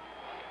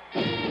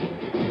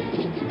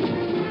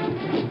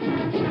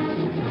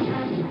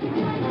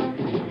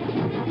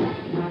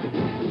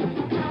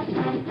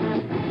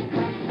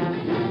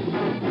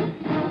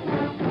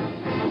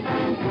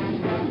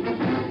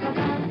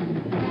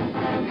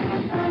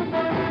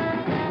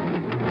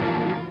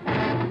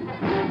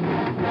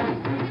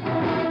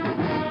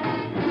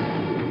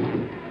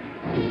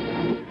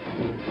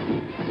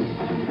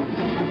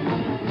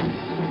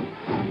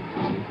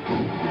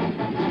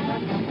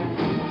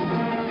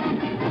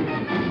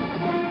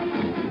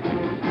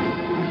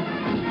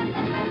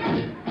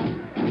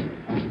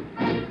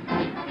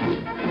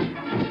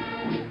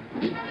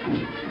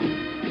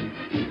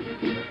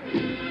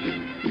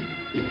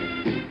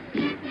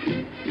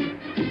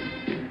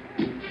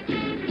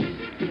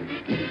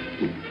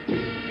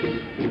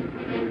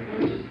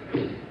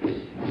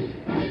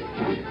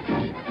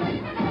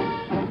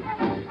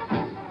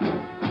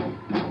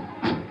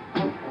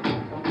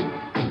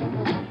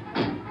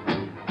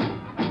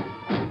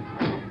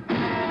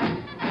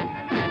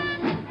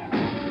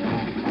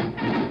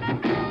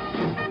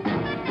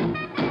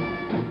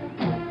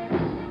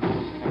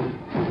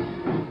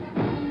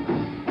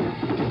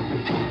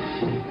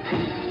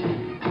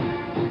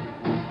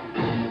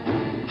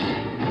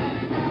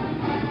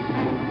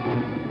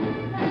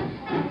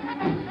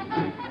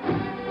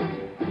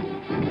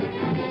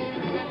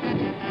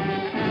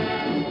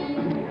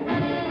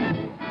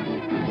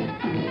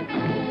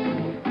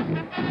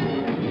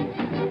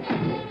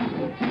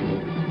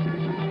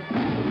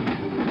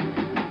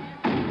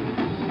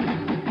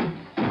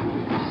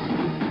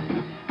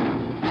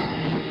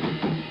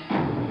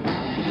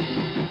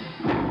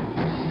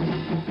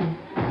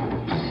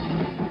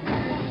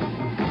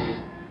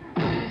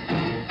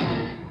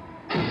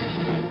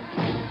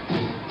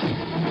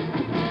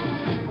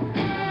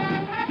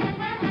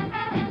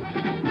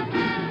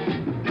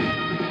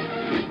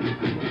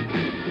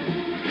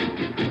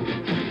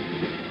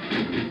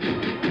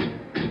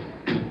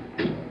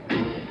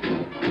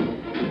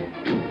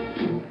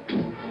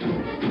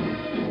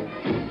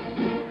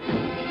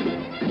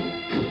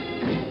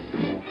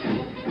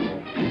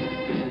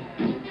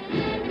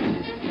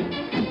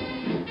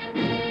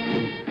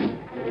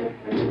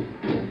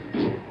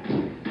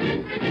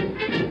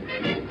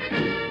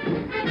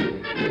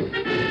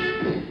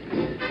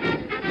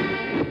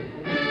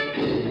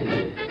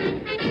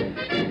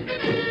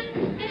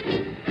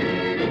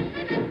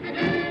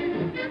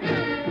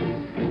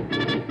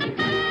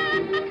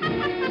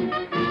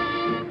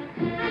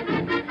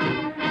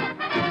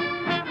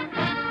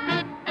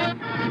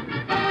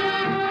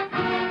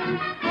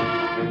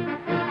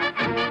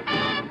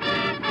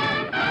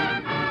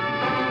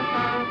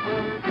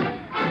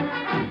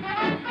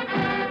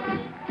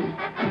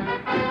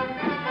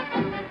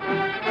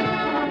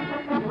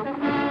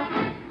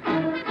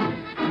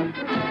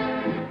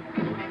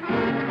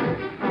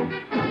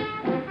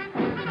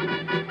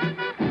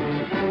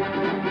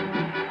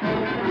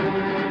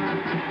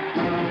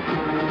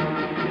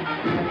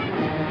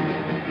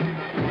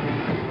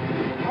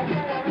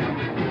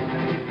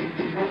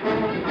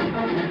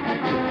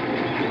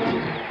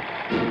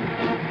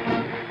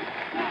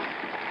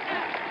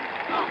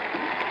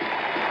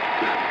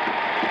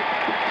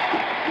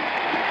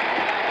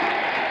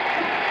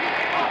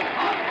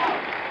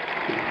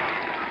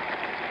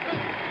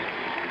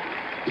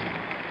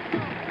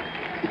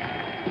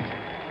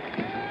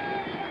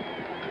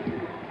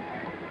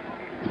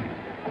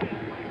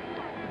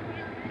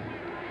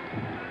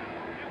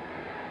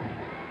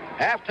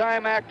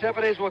 Halftime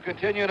activities will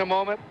continue in a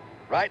moment.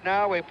 Right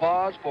now, we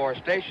pause for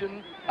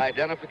station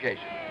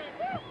identification.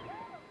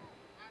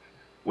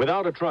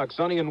 Without a truck,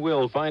 Sonny and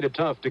Will find it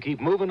tough to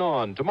keep moving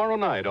on tomorrow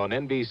night on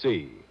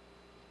NBC.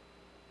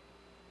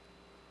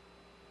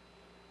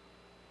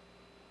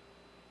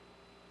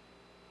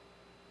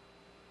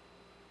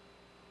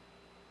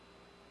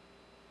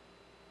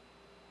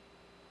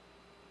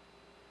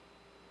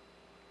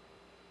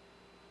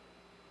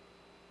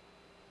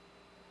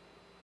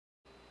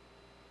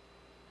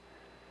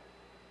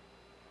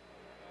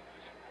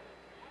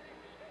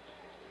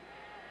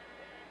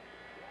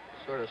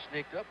 Sort of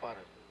sneaked up on us.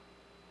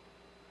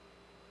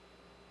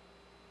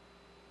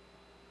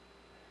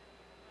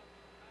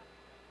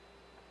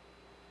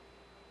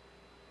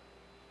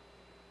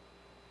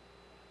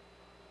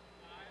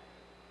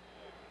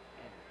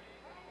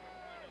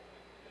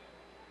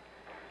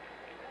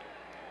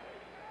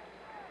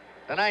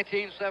 The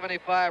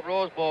 1975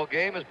 Rose Bowl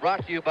game is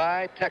brought to you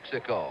by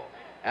Texaco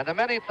and the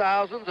many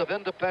thousands of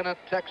independent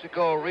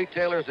Texaco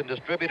retailers and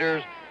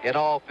distributors in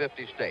all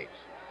 50 states.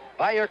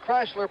 By your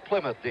Chrysler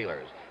Plymouth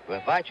dealers, who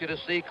invite you to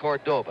see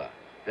Cordoba,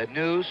 the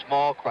new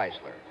small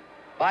Chrysler.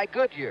 By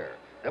Goodyear,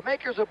 the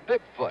makers of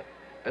Bigfoot,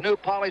 the new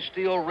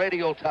polysteel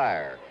radial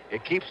tire.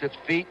 It keeps its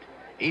feet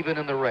even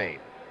in the rain.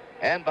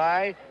 And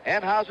by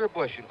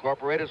Anheuser-Busch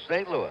Incorporated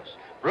St. Louis,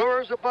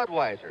 brewers of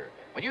Budweiser.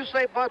 When you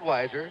say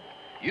Budweiser,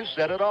 you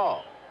said it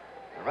all.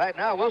 And right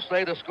now, we'll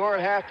say the score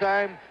at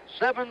halftime,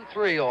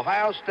 7-3,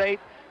 Ohio State.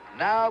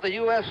 Now the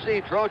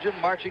USC Trojan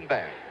Marching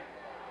Band.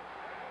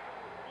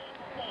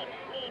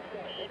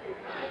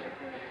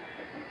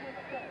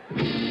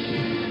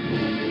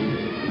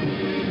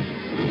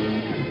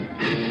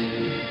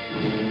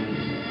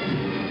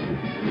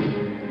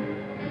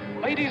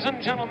 Ladies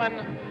and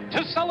gentlemen,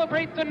 to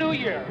celebrate the new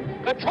year,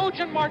 the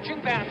Trojan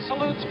Marching Band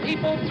salutes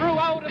people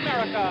throughout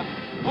America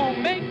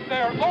who make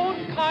their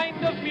own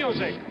kind of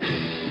music.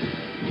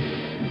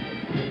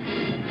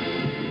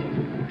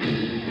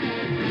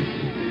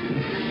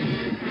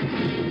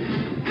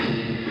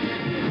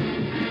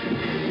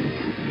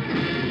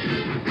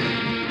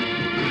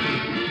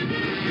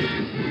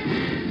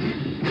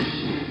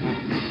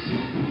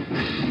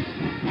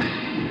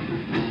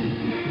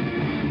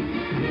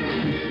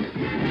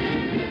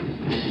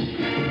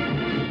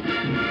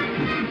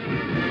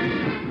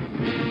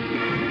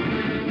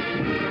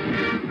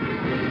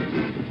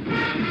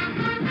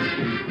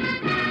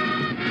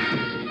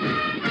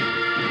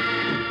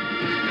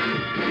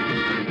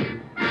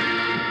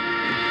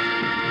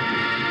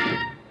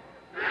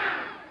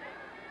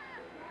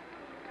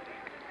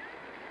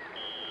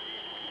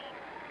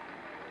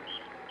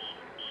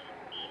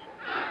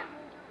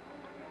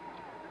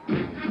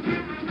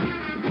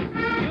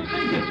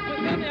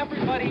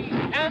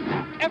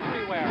 And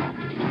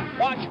everywhere.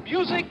 Watch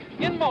Music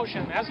in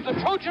Motion as the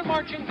Trojan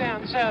Marching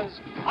Band says,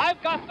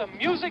 I've got the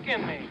music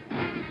in me.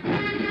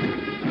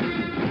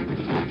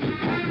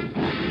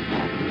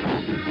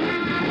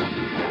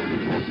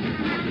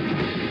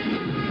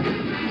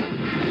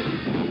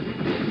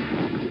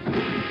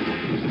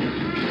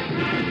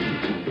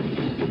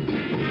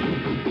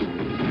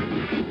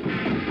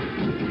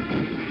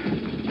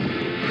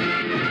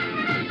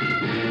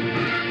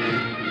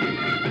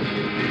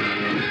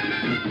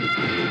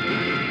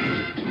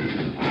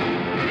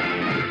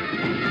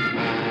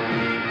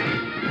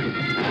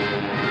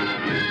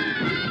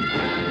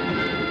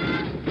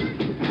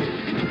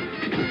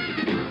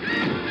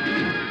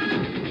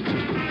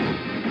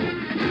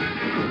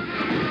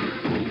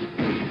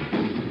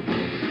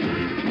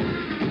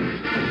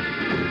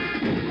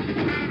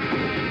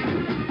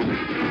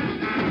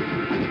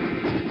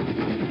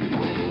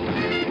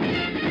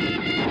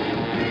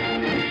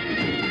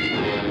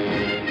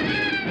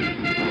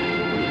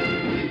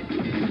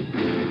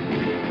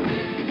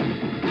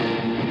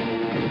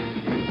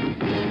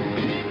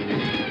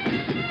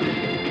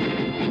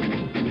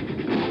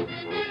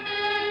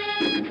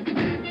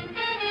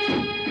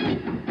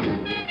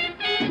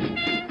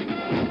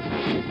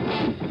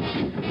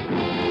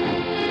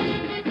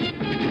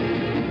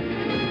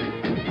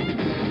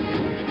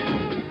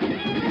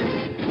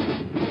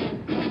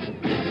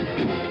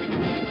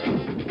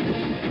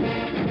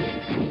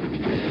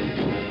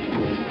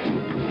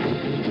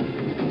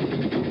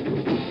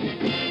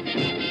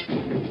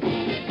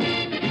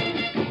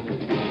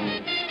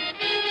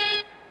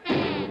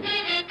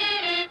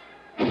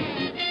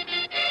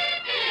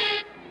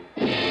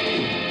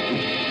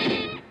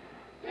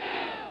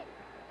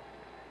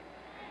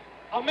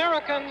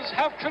 Americans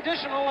have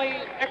traditionally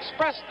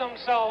expressed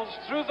themselves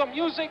through the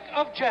music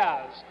of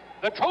jazz.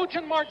 The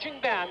Trojan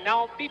Marching Band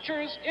now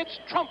features its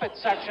trumpet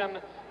section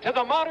to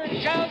the modern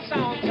jazz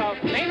sounds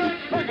of Maynard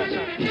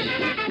Ferguson.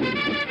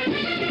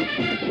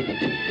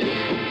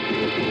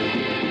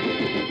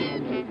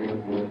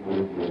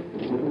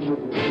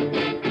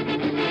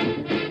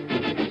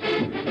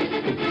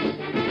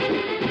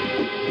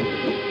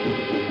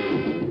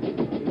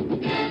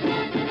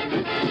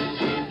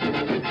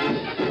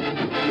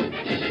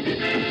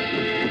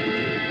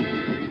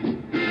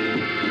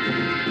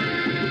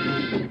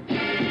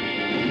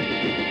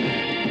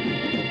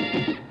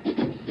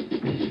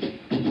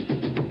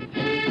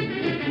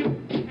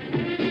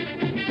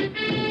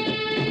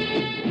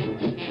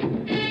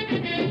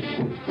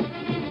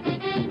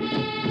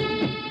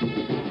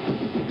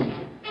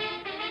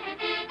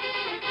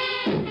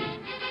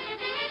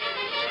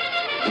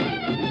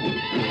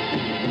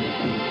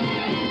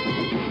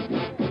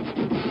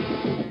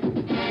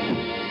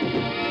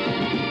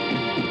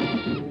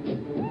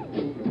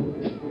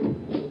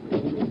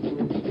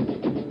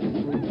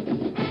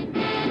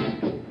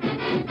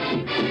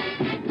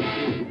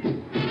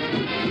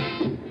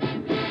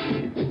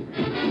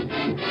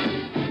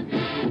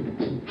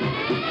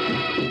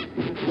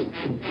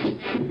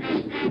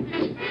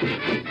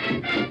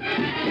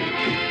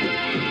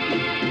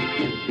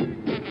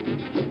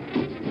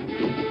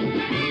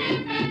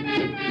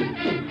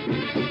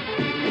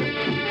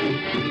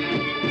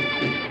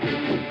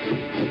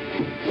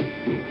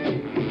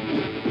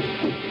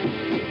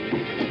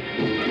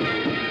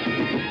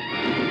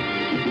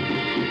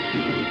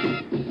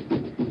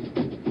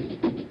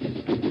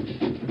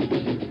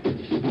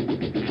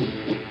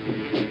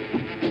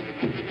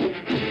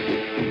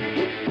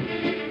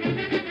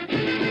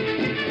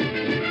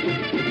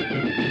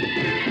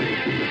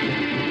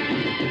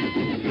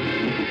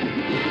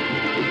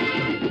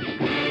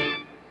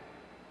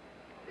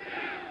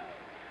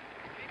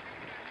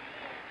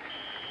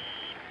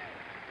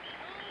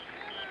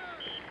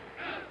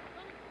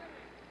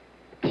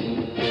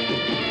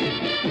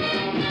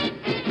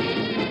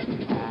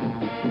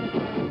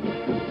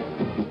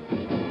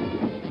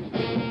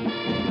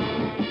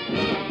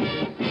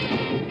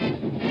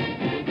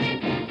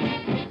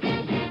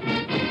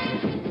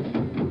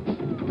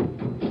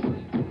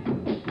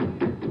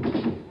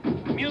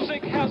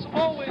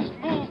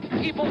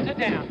 people to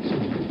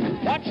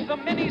dance. Watch the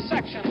mini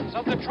sections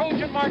of the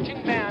Trojan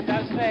Marching Band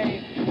as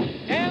they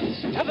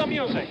dance to the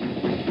music.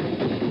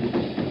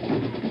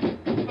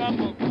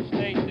 Fumble for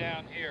State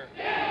down here.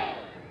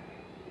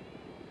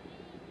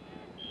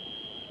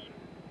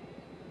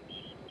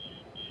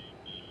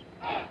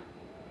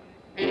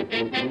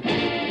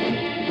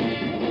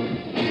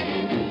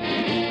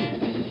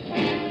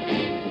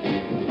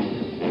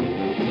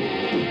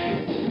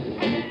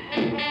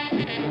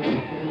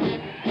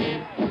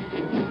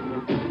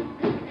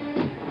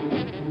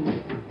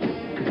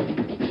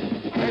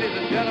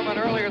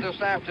 This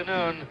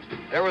afternoon,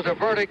 there was a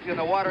verdict in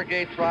the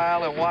Watergate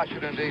trial in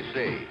Washington,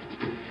 D.C.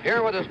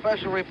 Here with a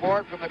special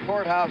report from the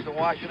courthouse in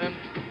Washington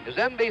is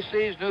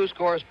NBC's news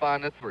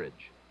correspondent, Bridge.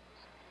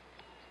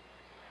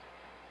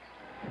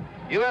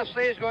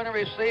 USC is going to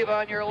receive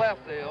on your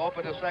left. They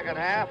open the second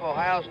half.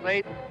 Ohio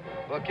State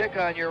will kick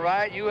on your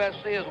right.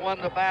 USC has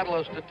won the battle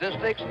of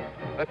statistics,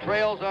 but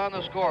trails on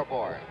the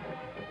scoreboard.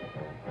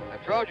 The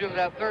Trojans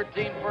have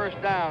 13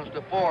 first downs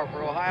to 4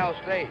 for Ohio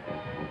State.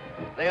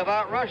 They have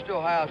outrushed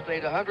Ohio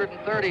State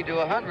 130 to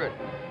 100.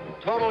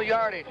 Total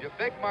yardage, a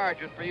big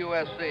margin for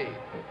USC,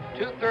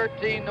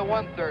 213 to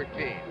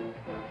 113.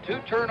 2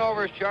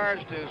 turnovers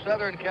charged to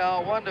Southern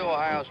Cal, 1 to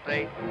Ohio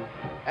State.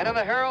 And in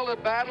the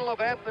heralded battle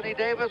of Anthony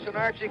Davis and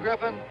Archie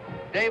Griffin,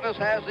 Davis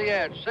has the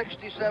edge,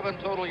 67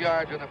 total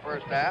yards in the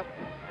first half.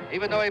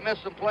 Even though he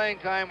missed some playing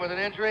time with an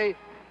injury,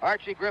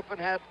 Archie Griffin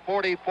had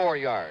 44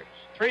 yards.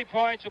 3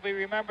 points will be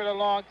remembered a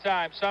long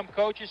time. Some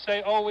coaches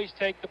say always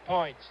take the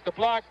points. The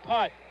block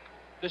punt.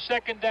 The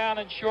second down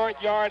and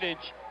short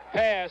yardage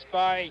pass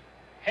by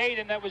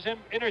Hayden that was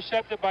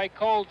intercepted by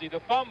Colsey. The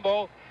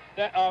fumble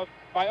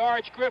by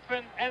Arch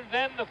Griffin, and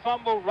then the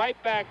fumble right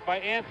back by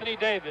Anthony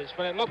Davis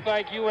when it looked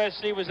like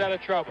USC was out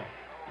of trouble.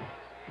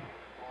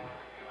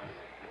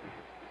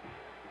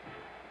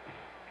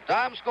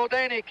 Tom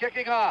Scoldani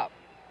kicking off.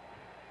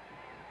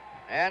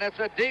 And it's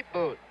a deep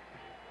boot.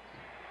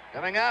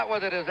 Coming out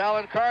with it is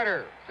Alan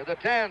Carter to the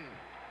 10.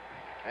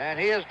 And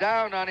he is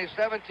down on his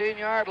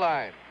 17-yard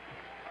line.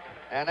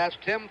 And that's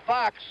Tim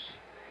Fox,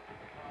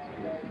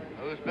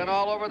 who's been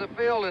all over the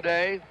field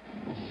today.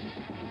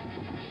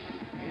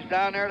 He's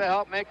down there to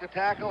help make the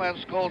tackle, and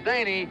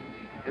Scoldani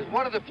is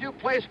one of the few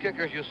place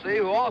kickers you see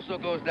who also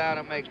goes down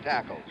and makes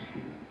tackles.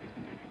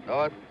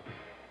 So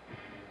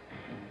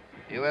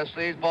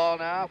USC's ball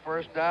now,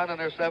 first down on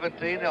their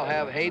 17. They'll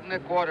have Hayden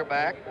at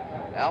quarterback.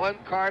 Alan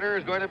Carter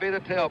is going to be the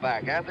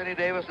tailback. Anthony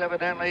Davis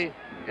evidently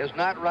is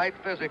not right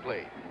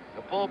physically.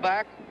 The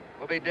fullback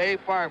will be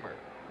Dave Farmer.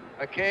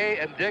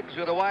 McKay and Diggs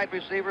are the wide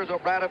receivers,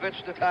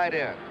 Obradovich the tight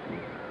end.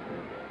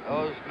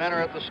 Those men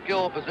are at the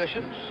skill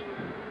positions.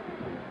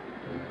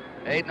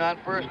 Hayden on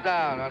first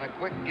down on a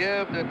quick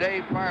give to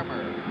Dave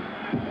Farmer.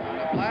 On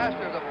the blast,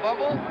 there's a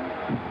fumble.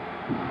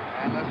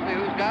 And let's see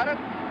who's got it.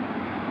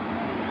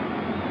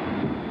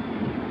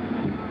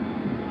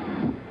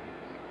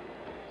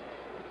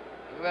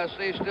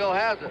 USC still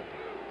has it.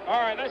 All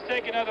right, let's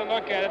take another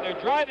look at it.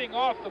 They're driving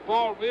off the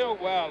ball real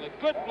well. A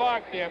good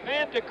block there.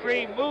 Van de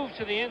Cree moves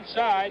to the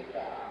inside,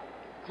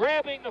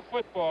 grabbing the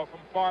football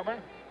from Farmer.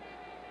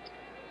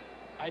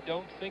 I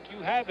don't think you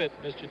have it,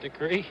 Mr.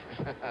 Decree.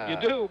 You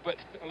do, but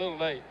a little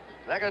late.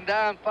 Second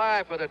down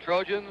 5 for the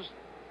Trojans.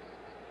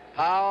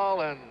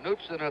 Powell and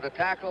Knutson are the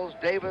tackles.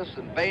 Davis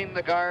and Bain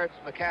the guards.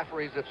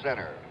 McCaffrey's at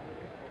center.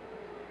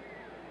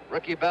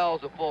 Ricky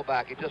Bell's the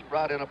fullback. He just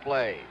brought in a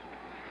play.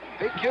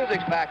 Pete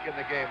Cusick's back in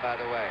the game, by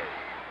the way.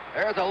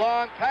 There's a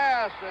long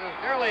pass that is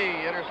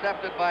nearly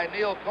intercepted by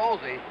Neil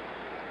Colsey.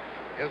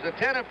 It was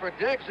intended for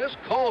Diggs. This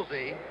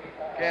Colsey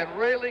can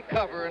really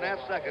cover in that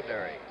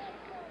secondary.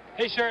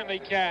 He certainly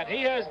can.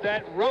 He has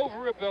that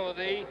rover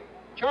ability.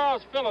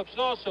 Charles Phillips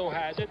also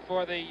has it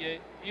for the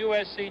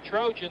USC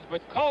Trojans,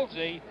 but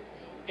Colsey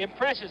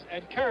impresses,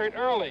 and Kurt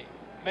Early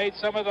made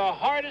some of the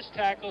hardest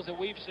tackles that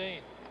we've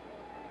seen.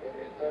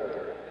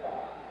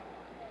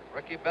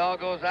 Ricky Bell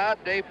goes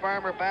out. Dave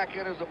Farmer back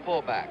in as a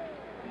fullback.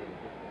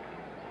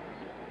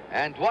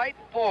 And Dwight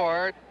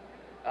Ford,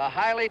 a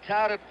highly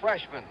touted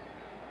freshman,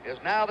 is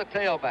now the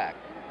tailback.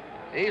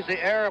 He's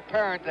the heir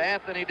apparent to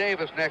Anthony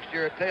Davis next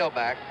year at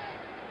tailback.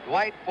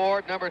 Dwight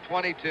Ford, number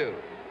 22.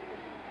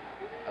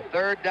 A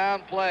third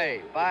down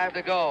play, 5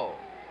 to go.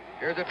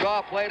 Here's a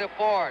draw play to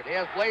Ford. He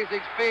has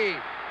blazing speed.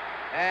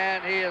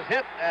 And he is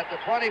hit at the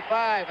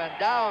 25 and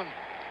down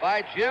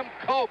by Jim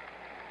Cope,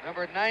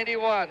 number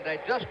 91. They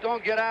just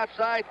don't get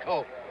outside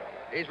Cope.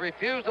 He's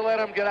refused to let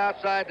him get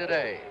outside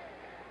today.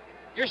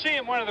 You're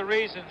seeing one of the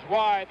reasons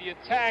why the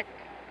attack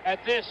at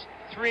this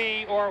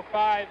 3 or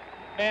 5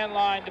 man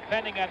line,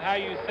 depending on how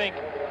you think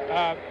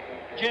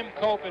Jim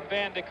Cope and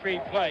Van de Cree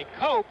play.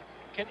 Cope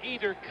can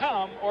either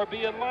come or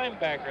be a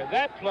linebacker.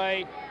 That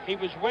play, he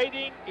was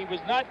waiting, he was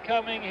not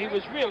coming, he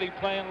was really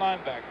playing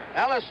linebacker.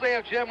 Now let's see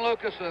if Jim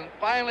Lucasen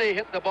finally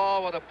hit the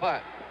ball with a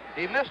punt.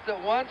 He missed it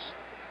once,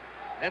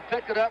 then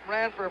picked it up and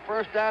ran for a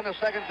first down. The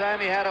second time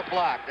he had it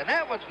blocked. And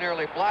that one's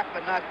nearly blocked,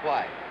 but not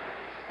quite.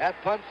 That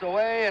punt's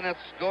away, and it's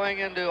going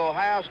into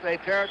Ohio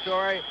State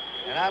territory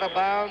and out of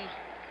bounds.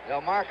 They'll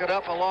mark it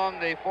up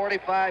along the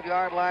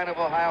 45-yard line of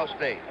Ohio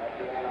State.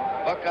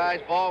 Buckeyes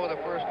ball with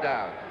a first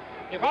down.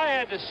 If I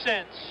had to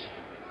sense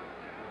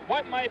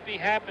what might be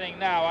happening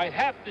now, I'd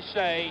have to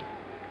say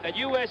that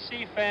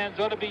USC fans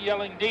ought to be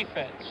yelling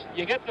defense.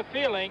 You get the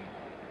feeling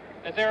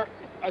that they're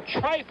a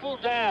trifle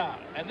down,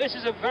 and this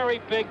is a very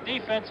big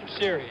defensive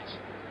series.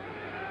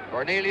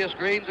 Cornelius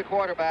Green's the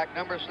quarterback,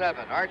 number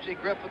 7. Archie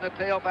Griffin, the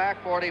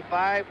tailback,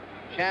 45.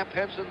 Champ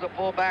Henson, the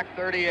fullback,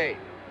 38.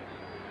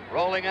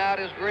 Rolling out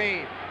is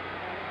Green.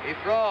 He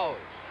throws.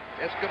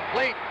 It's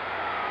complete.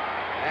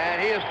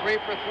 And he is 3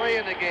 for 3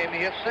 in the game. He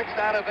hit 6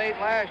 out of 8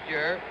 last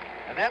year.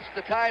 And that's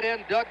the tight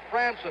end, Doug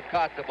France, that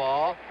caught the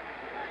ball.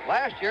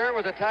 Last year it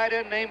was a tight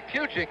end named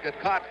Pugic that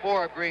caught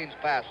 4 of Green's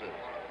passes.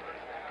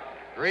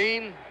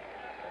 Green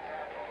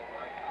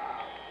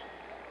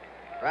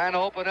trying to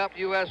open up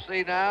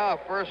USC now. A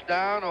first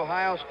down,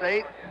 Ohio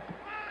State.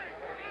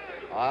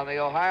 On the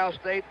Ohio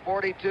State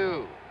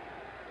 42.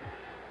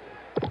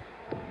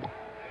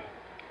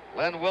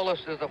 Len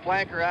Willis is the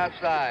flanker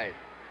outside.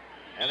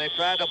 And they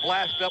tried to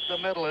blast up the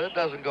middle, and it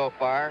doesn't go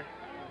far.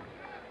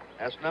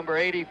 That's number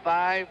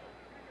 85,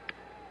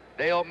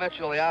 Dale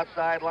Mitchell, the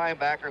outside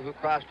linebacker, who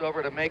crossed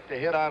over to make the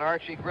hit on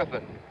Archie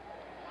Griffin.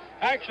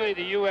 Actually,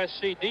 the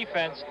USC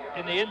defense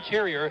in the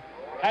interior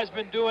has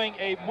been doing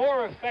a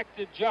more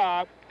effective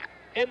job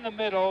in the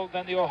middle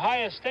than the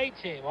Ohio State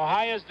team.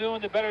 Ohio's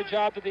doing the better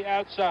job to the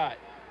outside.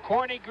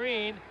 Corny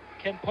Green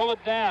can pull it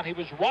down. He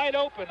was wide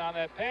open on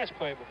that pass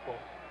play before.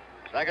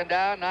 Second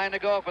down, 9 to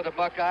go for the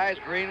Buckeyes.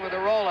 Green with a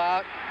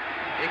rollout.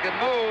 He can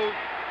move.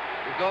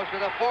 He goes to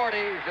the 40.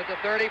 He's at the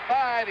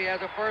 35. He has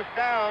a first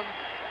down.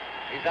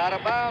 He's out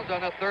of bounds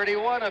on the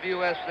 31 of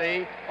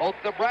USC.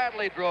 Otha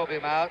Bradley drove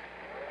him out.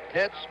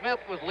 Ted Smith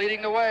was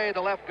leading the way,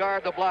 the left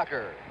guard, the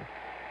blocker.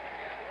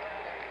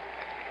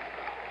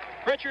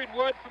 Richard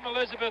Wood from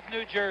Elizabeth,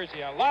 New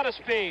Jersey. A lot of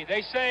speed.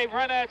 They say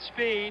run at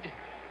speed,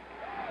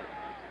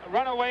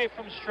 run away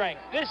from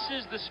strength. This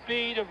is the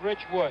speed of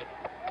Rich Wood.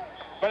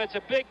 But it's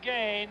a big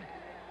gain,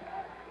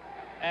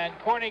 and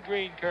Corny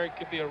Green, Kurt,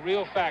 could be a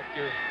real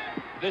factor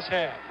this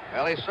half.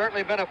 Well, he's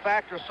certainly been a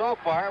factor so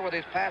far with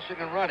his passing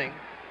and running.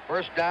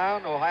 First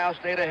down, Ohio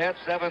State ahead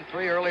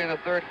 7-3 early in the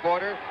third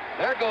quarter.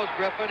 There goes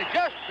Griffin. He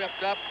just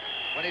tripped up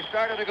when he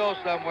started to go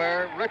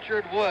somewhere.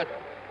 Richard Wood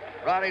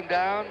brought him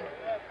down.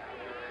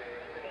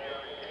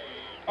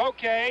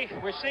 Okay,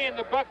 we're seeing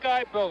the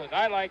Buckeye Bullet.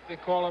 I like to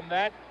call him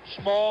that.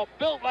 Small,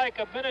 built like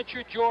a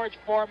miniature George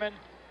Foreman,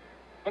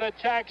 but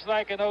attacks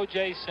like an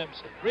O.J.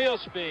 Simpson. Real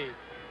speed.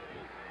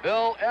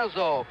 Bill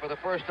Ezzo for the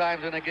first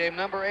time in the game.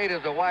 Number 8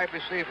 is a wide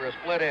receiver, a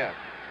split end.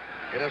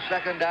 It is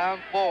second down,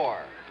 4.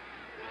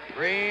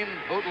 Green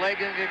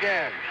bootlegging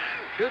again.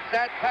 Shoots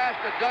that pass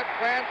to Doug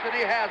France, and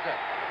he has it.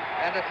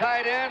 And the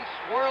tight end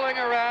swirling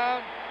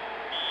around.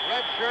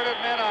 Red-shirted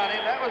men on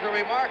him. That was a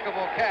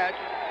remarkable catch.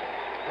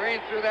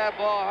 Green threw that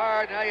ball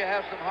hard. Now you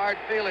have some hard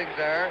feelings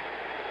there.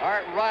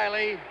 Art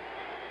Riley,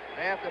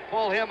 they have to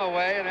pull him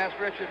away, and that's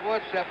Richard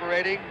Wood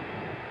separating.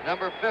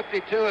 Number 52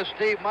 is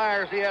Steve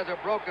Myers. He has a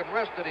broken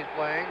wrist that he's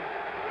playing.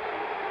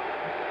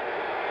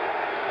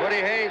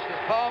 Woody Hayes has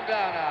calmed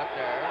down out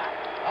there.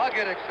 I'll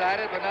get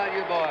excited, but not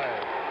you boys.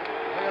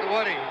 Look at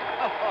Woody.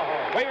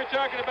 We were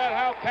talking about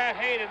how Pat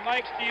Hayden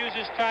likes to use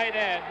his tight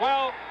end.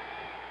 Well,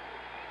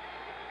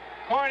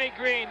 Corny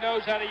Green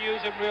knows how to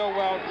use him real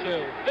well,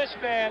 too. This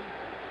man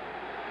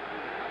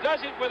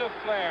does it with a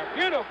flair.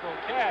 Beautiful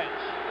catch.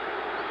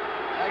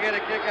 I get a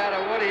kick out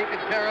of Woody. He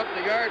can tear up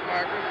the yard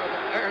markers, but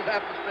the players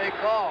have to stay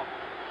calm.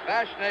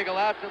 Baschnagel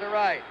out to the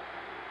right.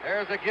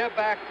 There's a give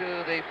back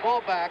to the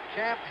fullback,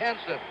 Champ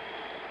Henson.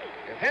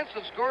 If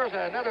Henson scores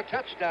another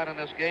touchdown in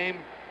this game,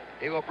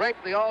 he will break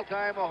the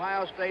all-time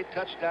Ohio State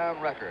touchdown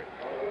record.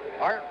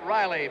 Art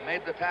Riley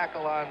made the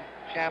tackle on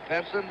Champ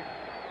Henson,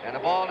 and the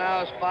ball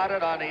now is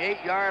spotted on the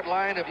 8-yard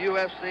line of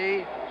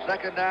USC.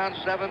 Second down,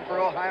 7 for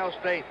Ohio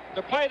State.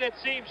 The play that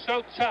seems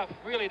so tough,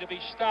 really, to be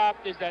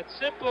stopped is that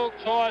simple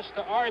toss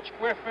to Arch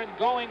Griffin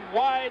going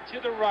wide to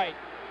the right.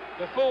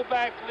 The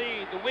fullback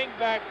lead, the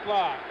wingback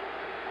block.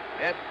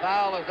 Ed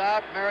Powell is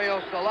out. Mario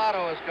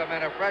Salato has come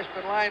in, a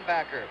freshman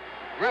linebacker.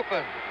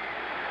 Griffin.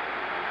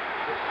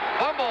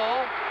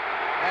 Fumble,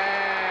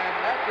 and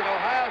that's an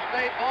Ohio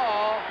State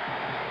ball.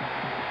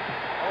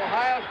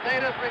 Ohio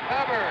State has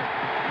recovered.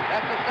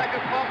 That's the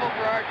second fumble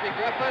for Archie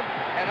Griffin,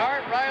 and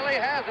Art Riley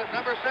has it,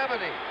 number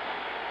 70.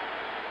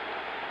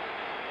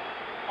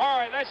 All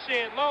right, let's see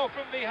it. Low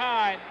from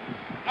behind.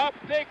 A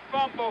big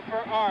fumble for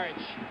Arch.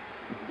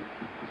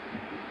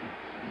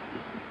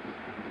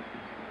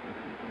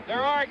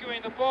 They're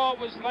arguing. The ball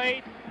was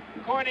late.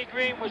 Corny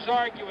Green was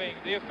arguing.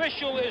 The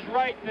official is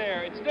right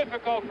there. It's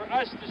difficult for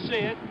us to see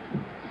it.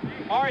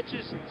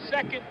 Arch's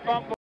second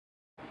fumble.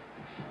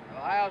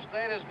 Ohio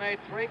State has made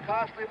 3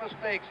 costly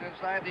mistakes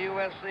inside the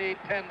USC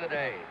 10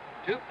 today.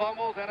 2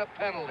 fumbles and a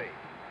penalty.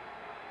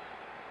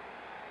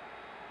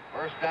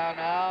 First down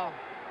now.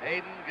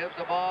 Hayden gives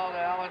the ball to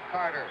Alan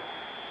Carter.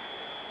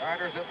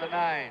 Carter's at the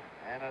 9.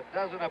 And it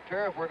doesn't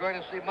appear if we're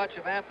going to see much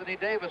of Anthony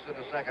Davis in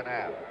the second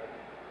half.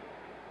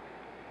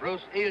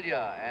 Bruce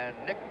Ilya and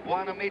Nick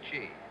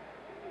Buonamici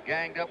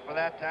ganged up for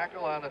that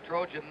tackle on the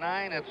Trojan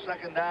 9. It's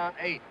 2nd down,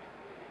 8.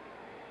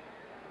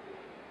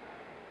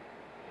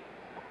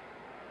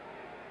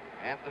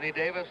 Anthony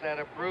Davis had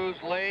a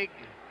bruised leg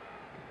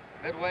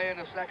midway in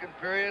the 2nd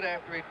period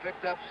after he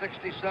picked up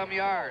 60-some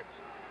yards.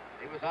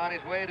 He was on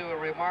his way to a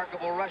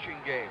remarkable rushing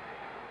game.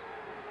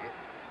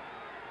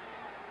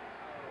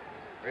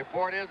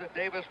 Report is that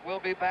Davis will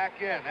be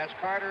back in. That's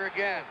Carter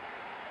again.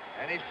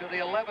 And he's to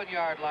the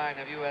 11-yard line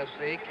of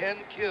USC. Ken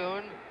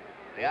Kuhn,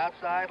 the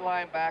outside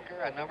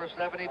linebacker, and number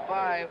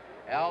 75,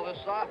 Al, the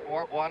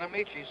sophomore,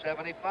 Buonamici,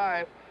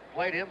 75,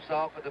 played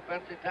himself a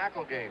defensive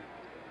tackle game.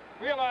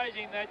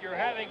 Realizing that you're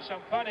having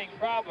some punting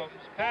problems,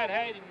 Pat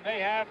Hayden may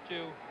have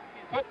to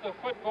put the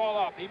football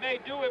up. He may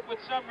do it with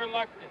some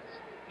reluctance.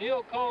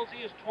 Neil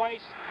Colsey has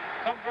twice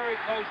come very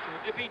close to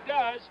it. If he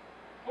does,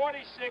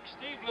 46,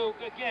 Steve Luke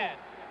again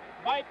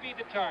might be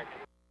the target.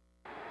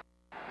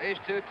 These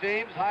two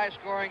teams,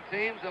 high-scoring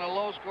teams in a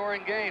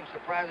low-scoring game,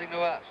 surprising to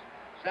us.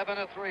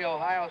 7-3,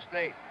 Ohio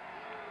State.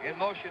 In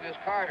motion is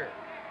Carter.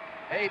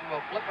 Hayden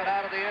will flip it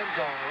out of the end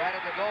zone, right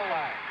at the goal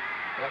line.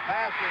 The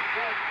pass is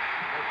good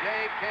for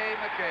J.K.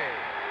 McKay.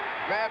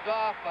 Grabbed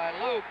off by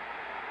Luke,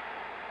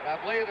 but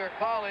I believe they're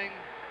calling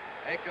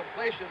a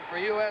completion for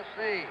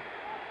USC.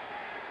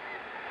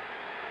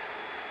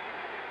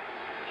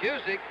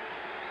 Cusick.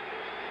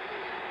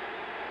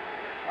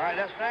 All right,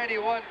 that's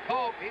 91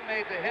 Cope. He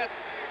made the hit,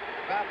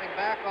 dropping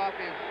back off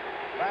his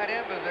right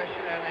end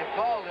position, and they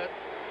called it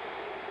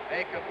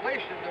a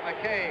completion to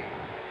McKay.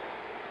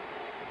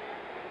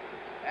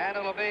 And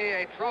it'll be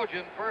a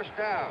Trojan 1st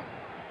down.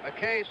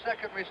 McKay's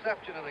 2nd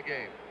reception of the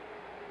game.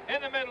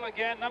 In the middle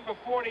again, number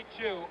 42,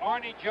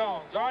 Arnie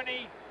Jones.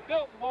 Arnie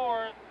built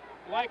more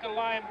like a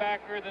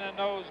linebacker than a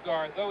nose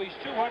guard. Though he's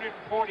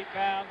 240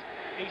 pounds,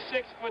 he's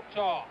 6 foot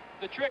tall.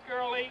 The trick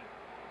early,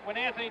 when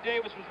Anthony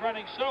Davis was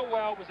running so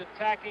well, was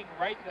attacking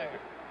right there.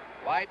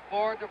 White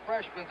Ford, the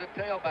freshman's at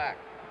tailback.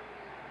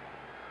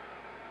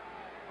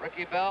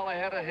 Ricky Bell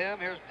ahead of him.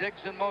 Here's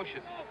Diggs in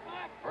motion.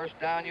 1st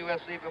down,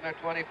 USC from their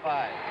 25.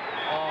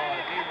 Oh,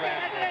 he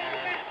ran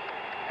there.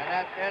 And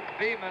that's Ed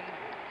Beeman.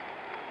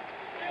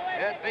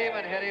 Ed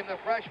Beeman hit him, the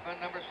freshman,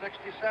 number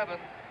 67.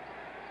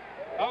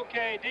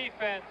 Okay,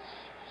 defense,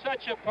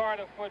 such a part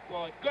of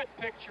football. A good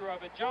picture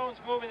of it. Jones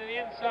moving to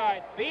the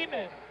inside.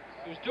 Beeman,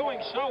 who's doing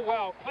so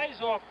well,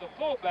 plays off the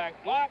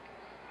fullback block,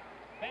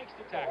 makes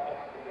the tackle.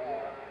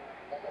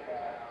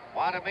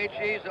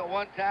 Buonamici's at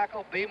one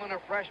tackle. Beeman, a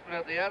freshman,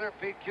 at the other.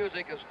 Pete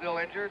Cusick is still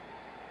injured.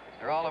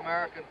 Their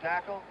All-American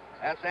tackle.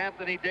 That's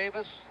Anthony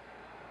Davis.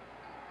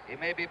 He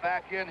may be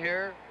back in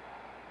here.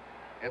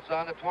 It's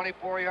on the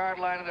 24-yard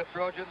line of the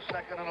Trojans.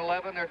 2nd and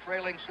 11. They're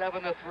trailing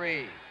 7-3.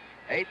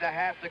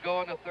 8.5 to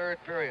go in the 3rd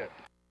period.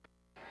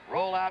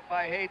 Roll out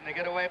by Hayden to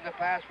get away from the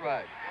pass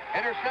rush.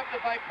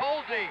 Intercepted by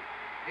Colsey.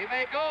 He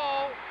may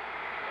go.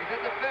 He's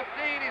at the 15.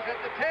 He's at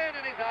the 10,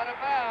 and he's out of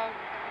bounds.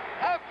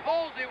 How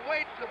Colsey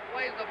waits and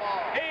plays the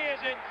ball. He is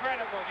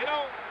incredible. You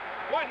know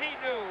what he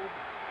knew?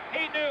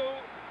 He knew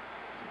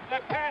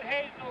that Pat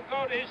Hayden will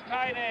go to his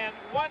tight end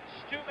once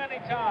too many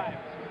times.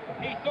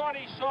 He thought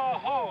he saw a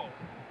hole,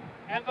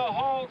 and the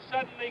hole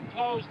suddenly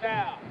closed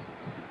down.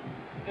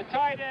 The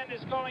tight end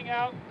is going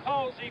out.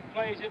 Colsey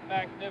plays it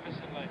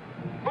magnificently.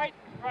 Right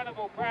in front of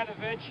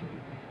Obradovich.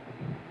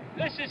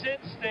 This is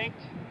instinct,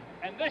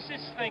 and this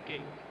is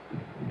thinking.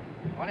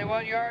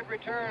 21-yard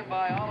return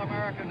by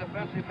All-American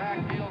defensive back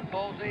Neil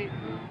Colsey.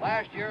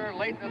 Last year,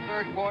 late in the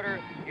 3rd quarter,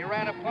 he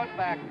ran a punt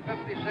back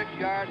 56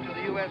 yards to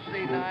the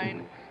USC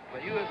 9,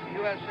 but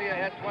USC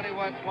ahead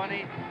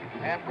 21-20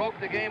 and broke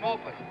the game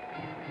open.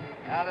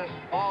 Now this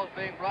ball is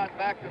being brought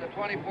back to the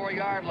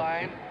 24-yard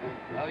line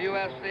of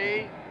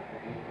USC.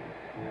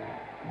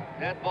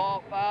 Dead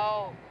ball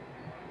foul.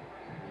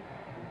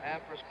 And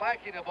for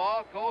spiking the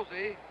ball,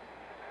 Colsey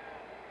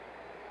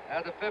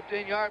has a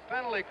 15-yard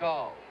penalty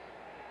call.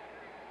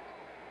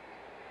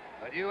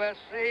 But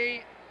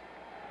USC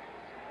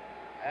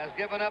has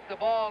given up the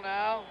ball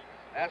now.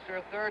 That's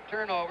their 3rd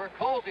turnover.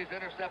 Colsey's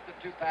intercepted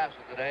 2 passes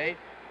today.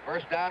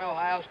 1st down,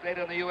 Ohio State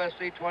on the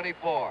USC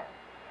 24.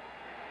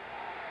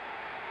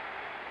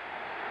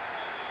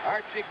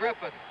 Archie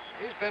Griffin.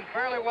 He's been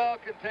fairly well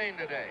contained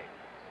today.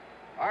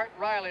 Art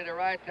Riley, the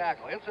right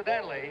tackle.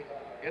 Incidentally,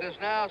 it is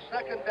now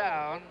 2nd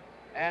down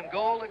and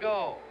goal to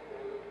go.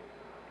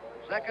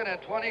 2nd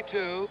and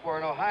 22 for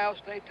an Ohio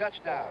State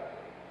touchdown.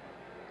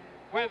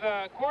 With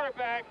a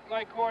quarterback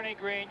like Corny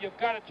Green, you've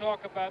got to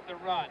talk about the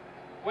run.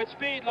 With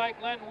speed like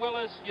Len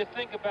Willis, you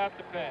think about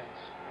the pass.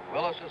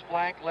 Willis is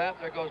flank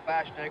left. There goes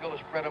Bashnagel to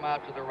spread him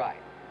out to the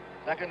right.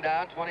 2nd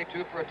down,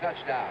 22 for a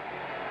touchdown.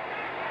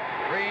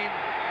 Green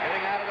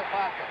getting out of the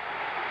pocket.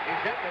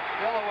 He's hitting it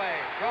still away.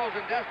 Throws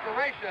in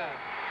desperation.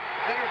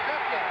 It's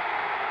intercepted.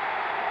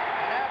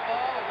 And that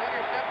ball is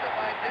intercepted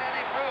by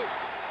Danny Bruce.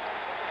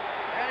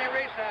 Danny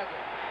Reese has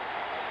it.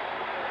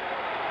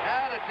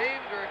 Now the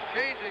teams are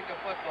exchanging the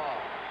football.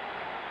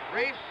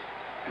 Reese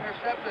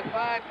intercepted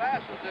 5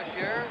 passes this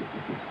year.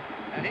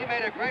 And he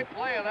made a great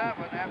play of that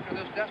one after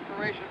this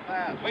desperation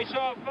pass. We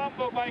saw a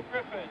fumble by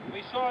Griffin.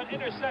 We saw an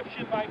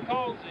interception by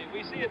Colsey.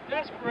 We see a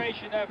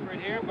desperation effort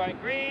here by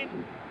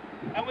Green,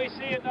 and we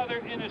see another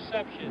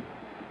interception.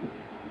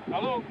 A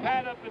little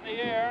pat up in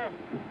the air.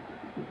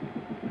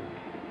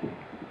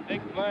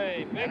 Big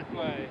play, big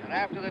play. And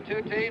after the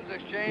two teams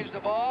exchanged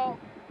the ball,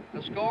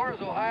 the score is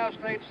Ohio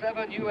State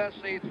 7,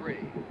 USC 3.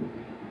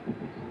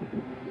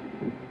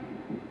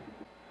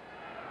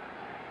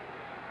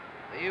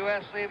 The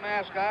USC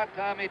mascot,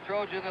 Tommy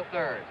Trojan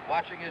III,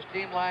 watching his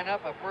team line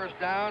up a first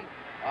down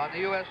on the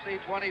USC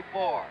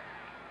 24.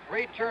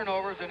 3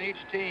 turnovers in each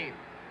team.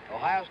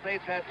 Ohio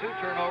State's had 2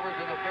 turnovers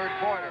in the third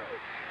quarter.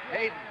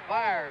 Hayden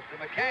fires to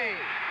McKay,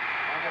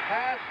 and the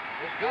pass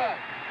is good.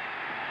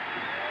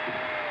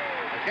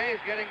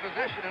 McKay's getting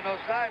position in those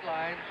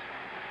sidelines.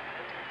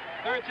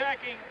 They're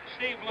attacking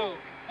Steve Luke.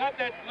 Not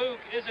that Luke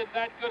isn't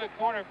that good a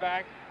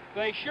cornerback.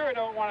 They sure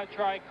don't want to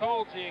try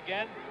Colsey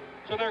again.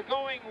 So they're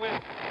going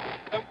with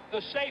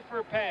the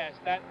safer pass,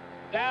 that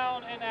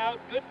down and out,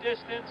 good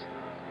distance,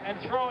 and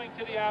throwing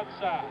to the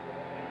outside.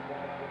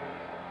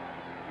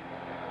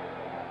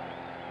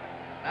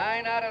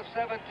 9 out of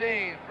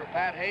 17 for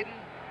Pat Hayden.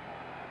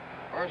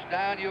 First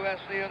down,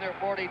 USC on their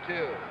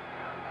 42.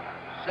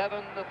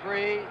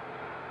 7-3,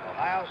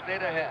 Ohio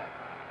State ahead.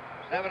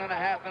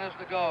 7.5 minutes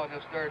to go in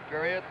this third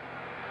period.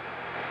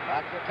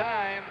 Lots of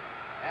time,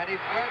 and he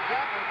threads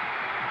that one.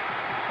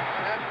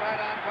 And that's right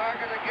on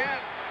target again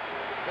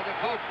to the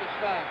coach's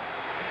son,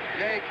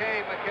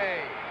 J.K.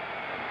 McKay.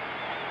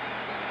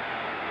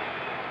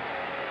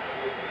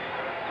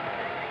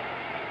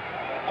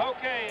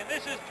 Okay, and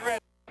this is dreadful.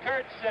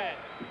 Kurt said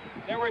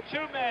there were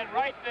 2 men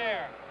right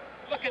there.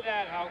 Look at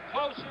that, how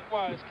close it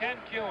was. Ken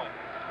Kewen.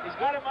 He's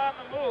got him on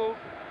the move.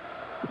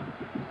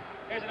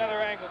 Here's another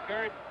angle,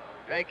 Kurt.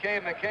 J.K.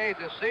 McKay's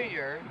a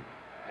senior,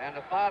 and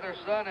the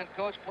father-son and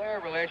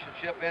coach-player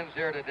relationship ends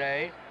here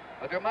today.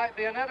 But there might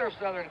be another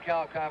Southern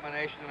Cal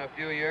combination in a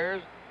few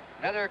years.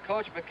 Another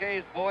Coach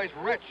McKay's boys,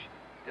 Rich,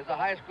 is a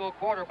high school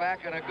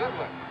quarterback and a good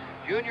one.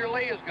 Junior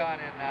Lee has gone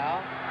in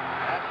now.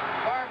 That's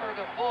Farmer,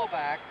 the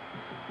fullback,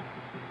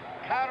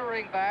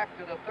 countering back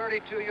to the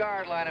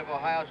 32-yard line of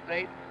Ohio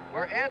State,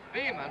 where Ed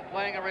Beeman,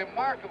 playing a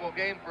remarkable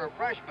game for a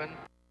freshman.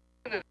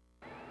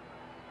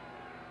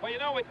 Well, you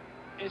know what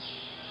is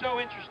so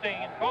interesting,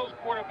 and both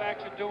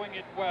quarterbacks are doing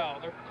it well.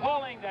 They're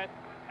calling that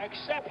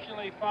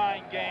exceptionally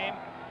fine game.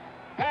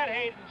 Pat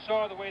Hayden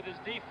saw the way this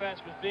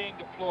defense was being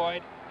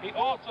deployed. He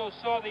also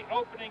saw the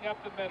opening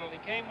up the middle. He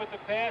came with the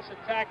pass,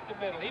 attacked the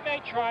middle. He may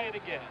try it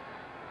again.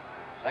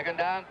 Second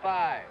down,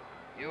 5.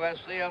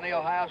 USC on the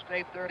Ohio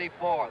State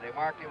 34. They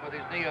marked him with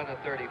his knee on the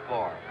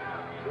 34.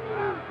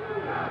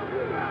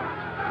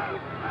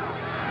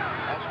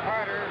 That's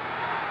Carter.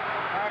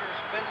 Carter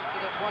spins to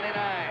the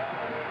 29.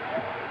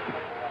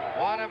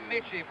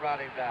 Wanamichi brought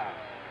him down.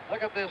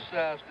 Look at this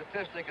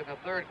statistic in the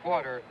third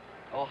quarter.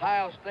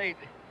 Ohio State,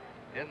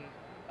 in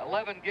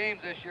 11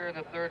 games this year in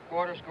the third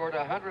quarter, scored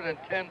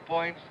 110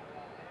 points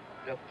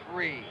to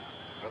 3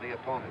 for the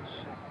opponents.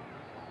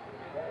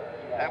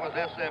 That was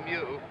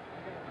SMU.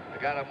 They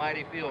got a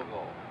mighty field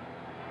goal.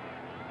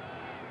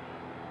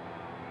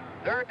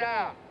 Third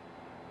down.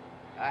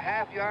 A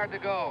half-yard to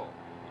go.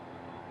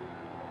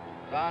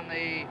 It's on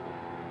the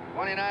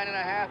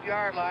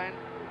 29.5-yard line.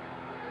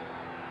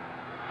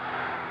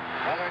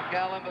 Southern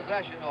Cal in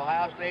possession.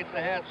 Ohio State's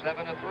ahead,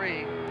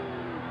 7-3.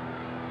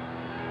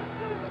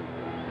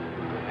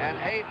 And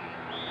Hayden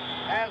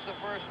has the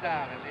first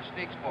down as he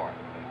sneaks for it.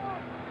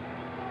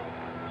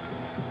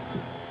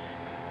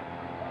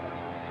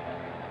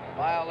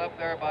 Filed up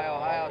there by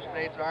Ohio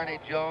State's Arnie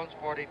Jones,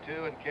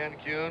 42, and Ken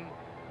Kewen.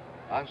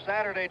 On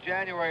Saturday,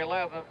 January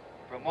 11th,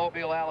 from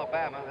Mobile,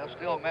 Alabama. They'll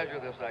still measure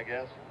this, I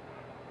guess.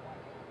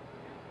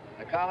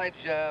 The college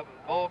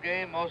bowl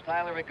game, most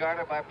highly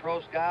regarded by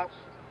pro scouts.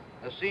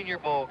 The Senior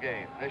Bowl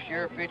game, this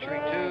year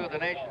featuring 2 of the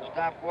nation's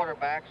top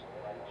quarterbacks,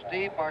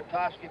 Steve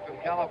Bartoski from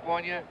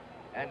California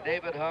and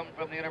David Hum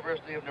from the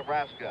University of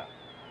Nebraska.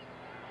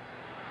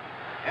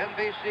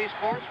 NBC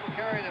Sports will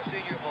carry the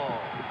Senior Bowl.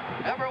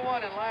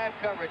 #1 in live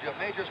coverage of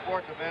major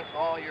sports events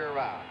all year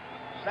round.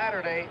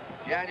 Saturday,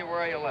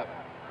 January 11th.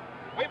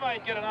 We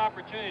might get an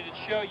opportunity to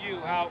show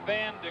you how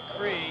Van de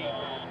Cree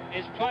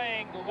is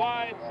playing the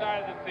wide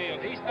side of the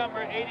field. He's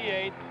number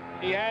 88.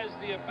 He has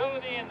the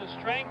ability and the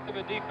strength of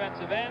a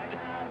defensive end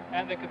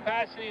and the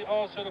capacity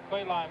also to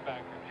play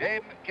linebacker.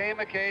 J.K.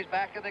 McKay's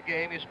back in the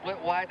game. He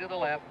split wide to the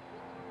left.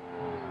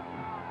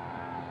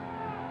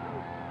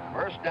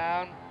 First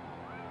down.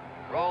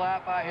 Roll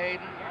out by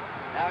Hayden.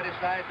 Now he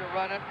decides to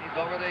run it. He's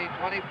over the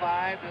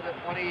 25 to the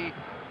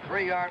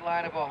 23-yard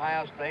line of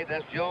Ohio State.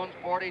 That's Jones,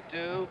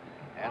 42.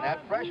 And that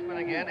freshman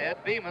again,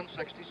 Ed Beeman,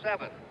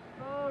 67.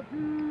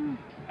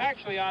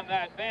 Actually, on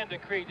that, Van de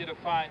Cree did a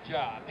fine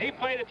job. He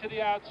played it to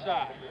the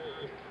outside.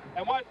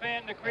 And what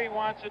Van de Cree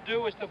wants to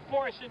do is to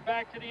force it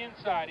back to the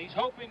inside. He's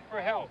hoping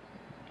for help.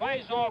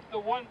 Plays off the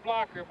one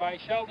blocker by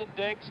Sheldon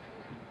Diggs.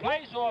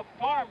 Plays off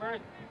Farmer,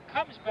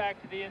 comes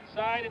back to the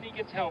inside, and he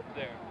gets help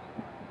there.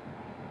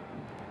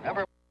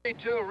 Number 3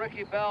 52,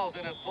 Ricky Bell's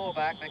in at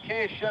fullback.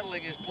 McKay's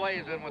shuttling his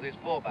plays in with his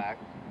fullback.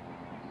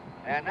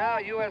 And now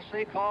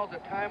USC calls a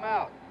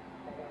timeout.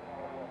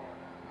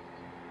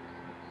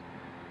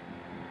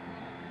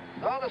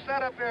 So the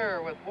setup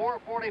here with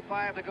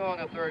 4:45 to go in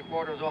the third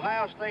quarter is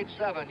Ohio State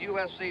 7,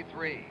 USC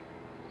 3.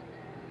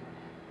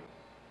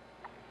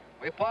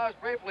 We pause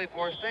briefly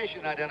for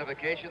station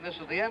identification. This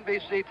is the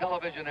NBC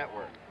television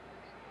network.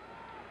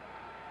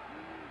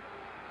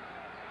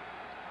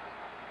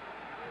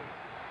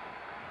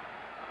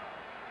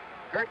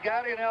 Kurt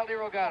Gowdy and L.D.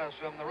 Rogatis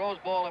from the Rose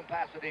Bowl in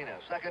Pasadena.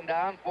 Second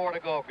down, 4 to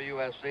go for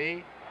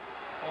USC.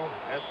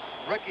 As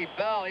Ricky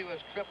Bell, he was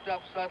tripped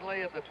up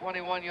suddenly at the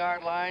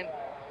 21-yard line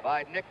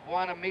by Nick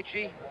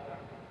Buonamici.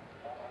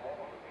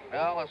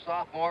 Bell, a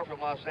sophomore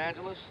from Los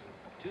Angeles,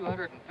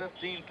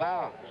 215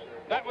 pounds.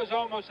 That was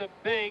almost a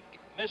big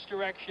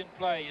misdirection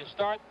play. You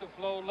start the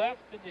flow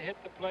left and you hit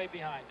the play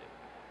behind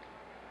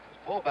it. His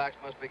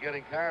fullbacks must be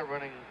getting tired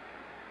running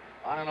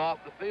on and off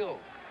the field.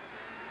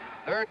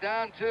 Third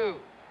down, 2.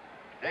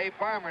 Dave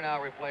Farmer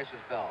now replaces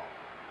Bell.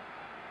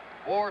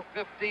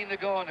 4:15 to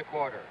go in the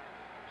quarter.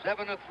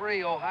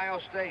 7-3, Ohio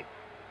State.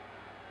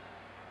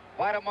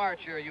 Quite a march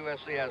here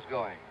USC has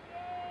going.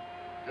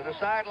 To the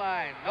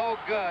sideline, no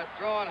good.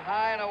 Throwing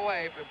high and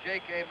away from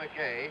J.K.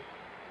 McKay.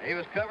 He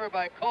was covered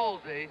by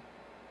Colsey,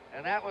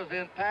 and that was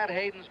in Pat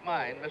Hayden's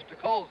mind, Mr.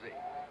 Colsey.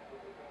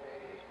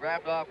 He's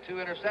grabbed off 2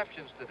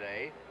 interceptions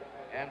today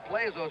and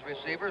plays those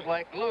receivers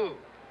like glue.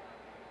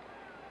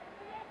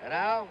 And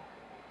now,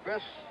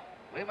 Chris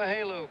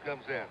Limahelu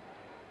comes in.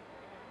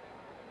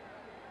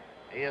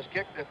 He has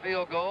kicked a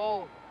field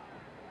goal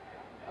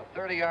of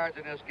 30 yards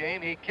in this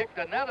game. He kicked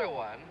another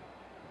one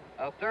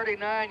of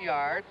 39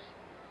 yards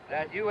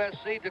that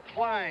USC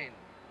declined.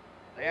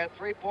 They had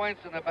 3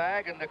 points in the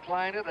bag and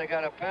declined it. They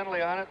got a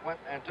penalty on it, went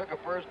and took a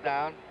first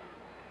down.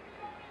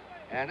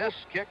 And this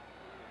kick,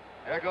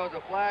 there goes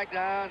the flag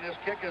down. This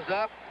kick is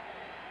up.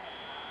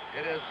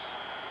 It is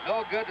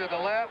no good to the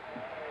left,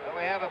 but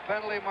we have a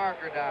penalty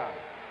marker down.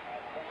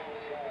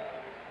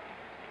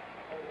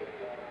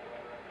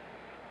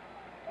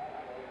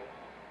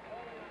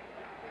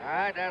 All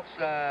right,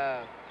 that's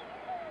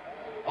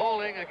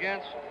holding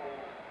against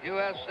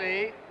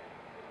USC.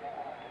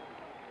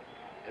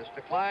 It's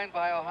declined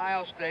by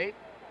Ohio State.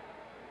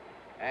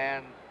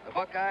 And the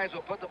Buckeyes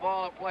will put the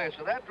ball in play.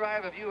 So that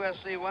drive of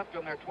USC went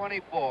from their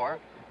 24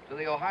 to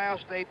the Ohio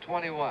State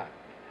 21.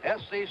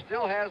 SC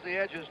still has the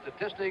edge in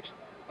statistics,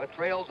 but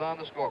trails on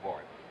the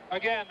scoreboard.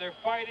 Again, they're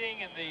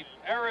fighting, and the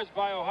errors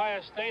by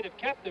Ohio State have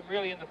kept them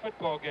really in the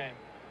football game.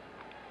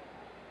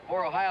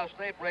 Before Ohio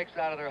State breaks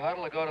out of their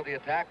huddle to go to the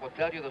attack, we'll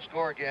tell you the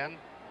score again.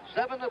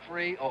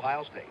 7-3,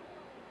 Ohio State.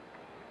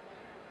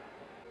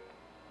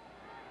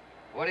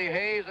 Woody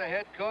Hayes, a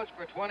head coach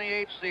for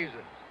 28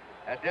 seasons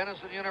at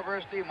Denison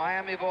University,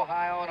 Miami of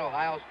Ohio, and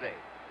Ohio State.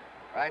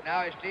 Right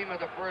now, his team has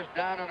the first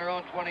down on their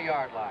own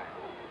 20-yard line.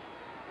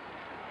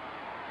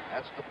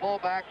 That's the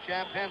fullback,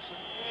 Champ Henson.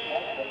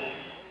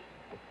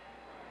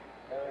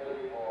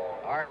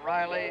 Art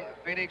Riley,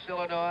 Phoenix,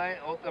 Illinois.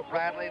 Otha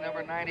Bradley,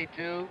 number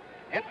 92.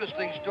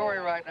 Interesting story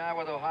right now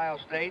with Ohio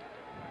State.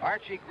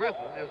 Archie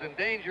Griffin is in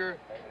danger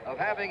of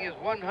having his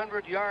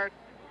 100-yard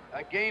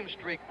game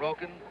streak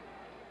broken.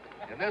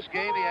 In this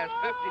game, he has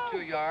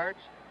 52 yards.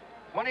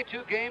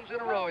 22 games in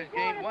a row, he's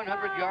gained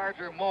 100 yards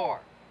or more.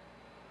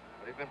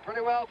 But he's been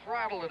pretty well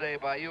throttled today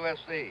by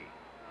USC.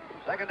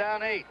 Second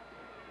down, 8.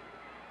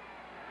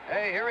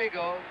 Hey, here he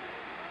goes.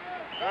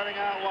 Starting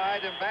out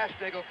wide, and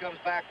Bashnagel comes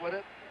back with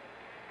it.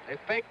 They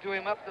faked to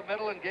him up the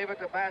middle and gave it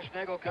to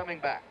Bashnagel coming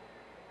back.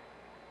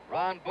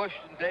 Ron Bush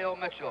and Dale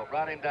Mitchell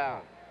brought him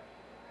down.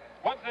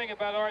 One thing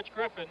about Arch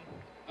Griffin,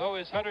 though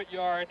his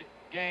 100-yard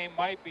game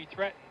might be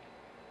threatened,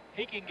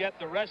 he can get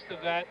the rest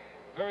of that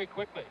very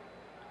quickly.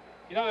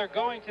 You know, they're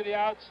going to the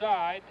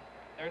outside.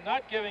 They're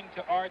not giving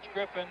to Arch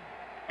Griffin,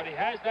 but he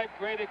has that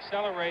great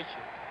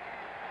acceleration.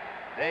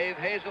 Dave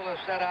Hazel is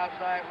set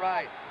outside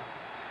right.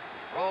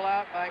 Roll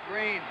out by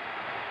Green.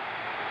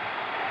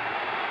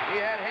 He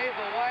had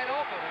Hazel wide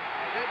open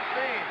and didn't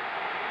see him.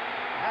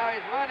 Now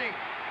he's running,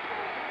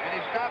 and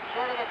he stopped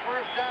short of a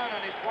first down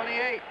on his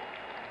 28.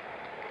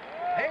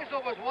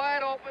 Hazel was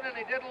wide open, and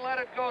he didn't let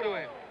it go to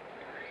him.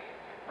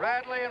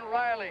 Bradley and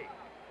Riley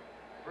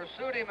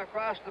pursued him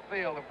across the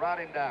field and brought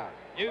him down.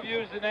 You've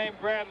used the name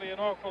Bradley an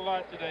awful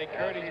lot today,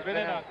 Kurt. Yes, he's been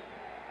in a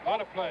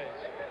lot of plays.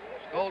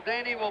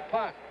 Goldani will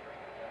punt.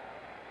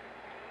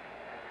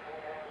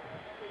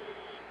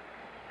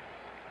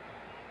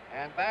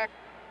 And back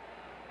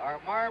are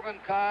Marvin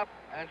Cobb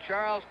and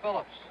Charles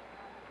Phillips.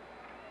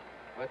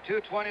 With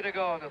 2:20 to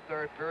go in the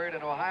third period,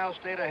 and Ohio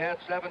State ahead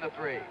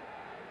 7-3.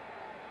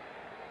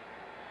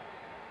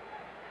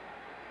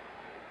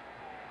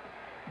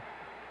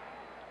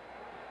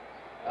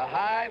 A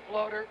high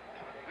floater,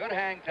 good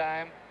hang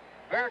time,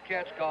 fair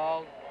catch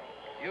called.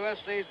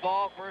 USC's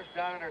ball, first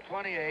down in their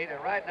 28,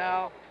 and right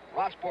now,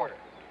 Ross Porter.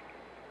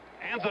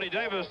 Anthony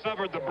Davis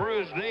suffered the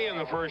bruised knee in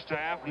the first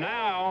half.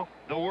 Now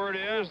the word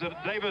is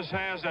that Davis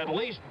has at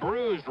least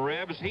bruised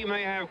ribs. He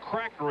may have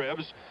cracked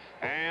ribs,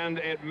 and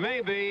it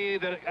may be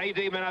that AD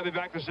may not be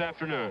back this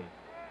afternoon.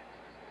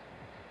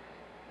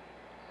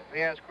 If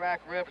he has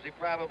cracked ribs, he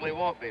probably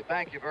won't be.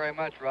 Thank you very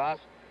much, Ross.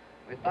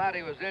 We thought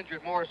he was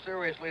injured more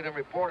seriously than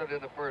reported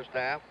in the first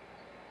half.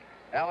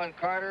 Alan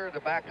Carter, the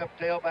backup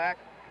tailback,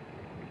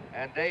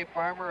 and Dave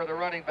Farmer are the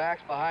running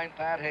backs behind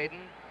Pat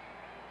Hayden.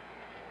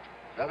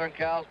 Southern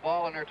Cal's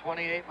ball in their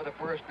 28 with a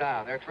first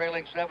down. They're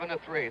trailing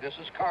 7-3. This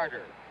is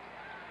Carter.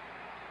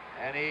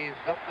 And he's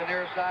up the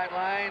near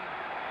sideline,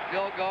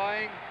 still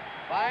going.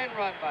 Fine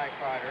run by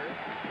Carter.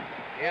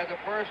 He has a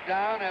first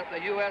down at the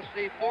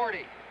USC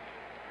 40.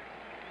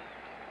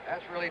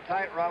 That's really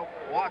tightrope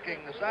walking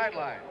the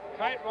sideline.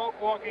 Tightrope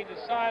walking the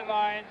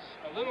sidelines,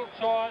 a little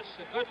toss,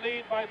 a good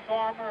lead by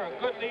Farmer, a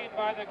good lead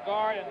by the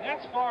guard, and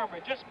that's Farmer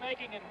just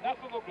making enough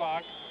of a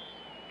block.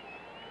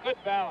 Good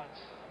balance.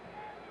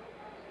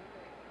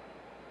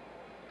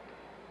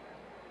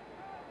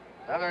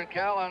 Southern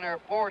Cal on their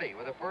 40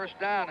 with a first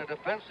down. A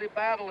defensive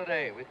battle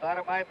today. We thought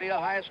it might be a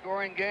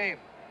high-scoring game.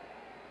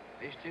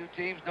 These two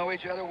teams know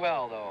each other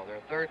well, though. Their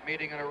third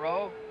meeting in a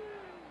row.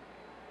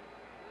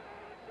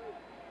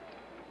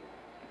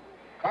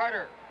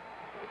 Carter.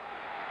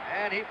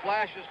 And he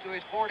flashes to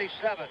his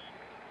 47.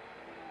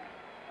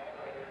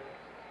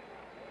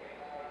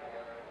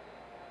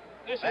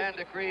 Van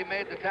de Cree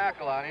made the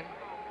tackle on him.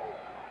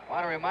 I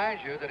want to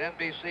remind you that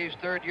NBC's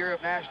third year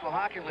of National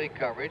Hockey League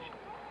coverage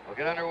will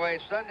get underway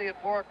Sunday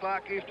at 4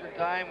 o'clock Eastern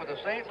Time with the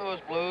St.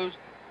 Louis Blues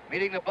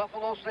meeting the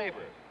Buffalo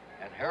Sabres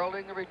and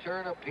heralding the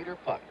return of Peter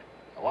Puck,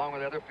 along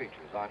with other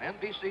features on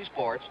NBC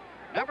Sports,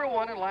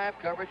 #1 in live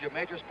coverage of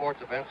major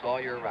sports events all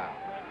year round.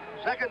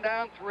 Second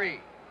down, 3.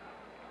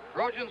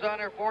 Trojans on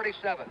their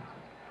 47.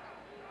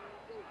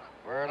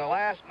 We're in the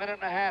last minute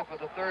and a half of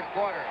the third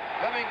quarter.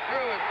 Coming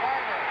through is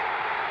Farmer.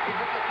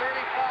 He's at the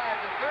 35,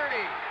 the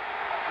 30.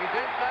 He's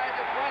inside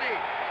the 20.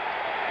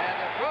 And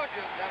the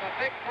Trojans have a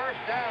big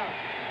first down.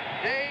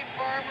 Dave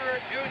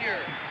Farmer, Jr.,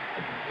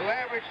 who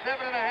averaged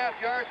 7.5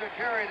 yards a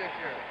carry this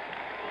year.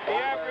 The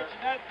average,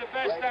 not the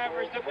best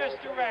average, the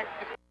misdirect.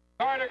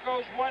 Carter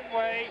goes one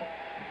way.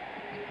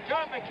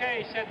 John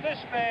McKay said this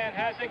man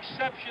has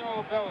exceptional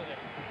ability.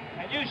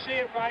 And you see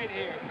it right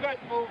here. Good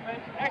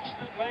movement,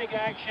 excellent leg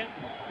action,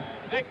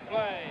 big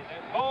play.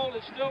 The hole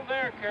is still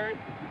there, Kurt,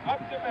 up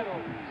the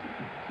middle.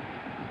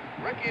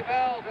 Ricky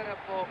Bell's in at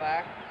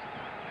fullback.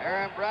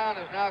 Aaron Brown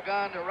has now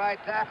gone to right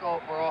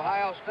tackle for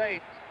Ohio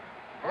State.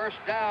 First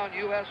down,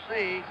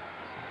 USC.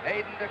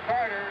 Hayden to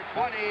Carter,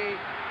 20. He's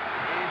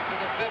to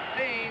the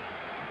 15.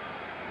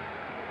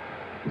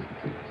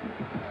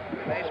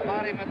 They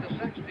spot him at the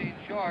 16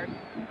 short.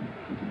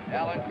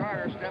 Alan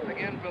Carter stepping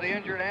in for the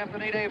injured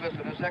Anthony Davis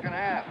in the second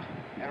half.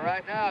 And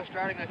right now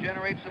starting to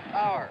generate some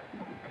power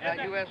from that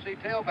USC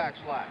tailback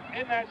slot.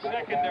 In that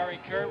secondary,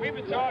 Kurt, we've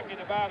been talking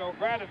about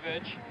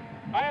Obradovich.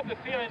 I have the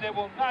feeling they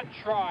will not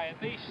try,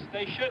 at least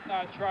they should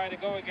not try to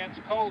go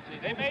against Colsey.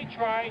 They may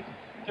try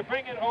to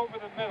bring it over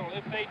the middle.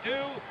 If they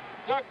do,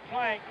 Doug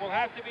Plank will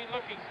have to be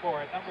looking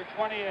for it, number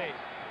 28.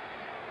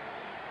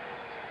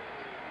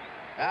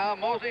 Now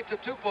Mosey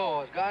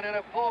Tatupo has gone in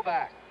at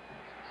fullback.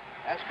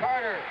 That's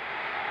Carter.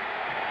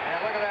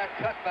 And look at that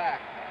cutback.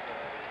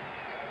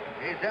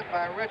 He's hit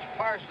by Rich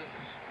Parsons,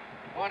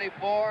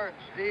 24, and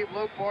Steve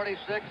Luke,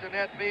 46, and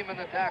Ed Beeman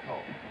the tackle.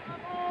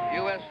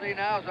 USC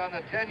now is on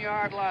the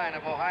 10-yard line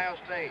of Ohio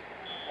State.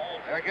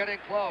 They're getting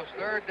close.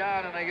 Third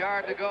down and a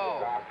yard to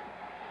go.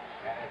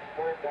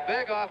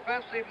 Big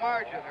offensive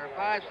margin. There are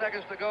 5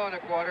 seconds to go in the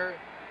quarter.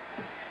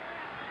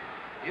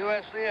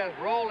 USC has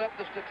rolled up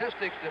the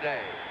statistics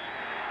today.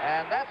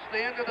 And that's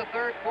the end of the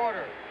third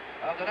quarter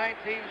of the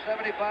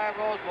 1975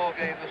 Rose Bowl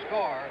game. The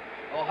score,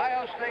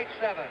 Ohio State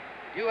 7,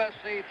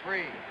 USC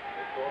 3.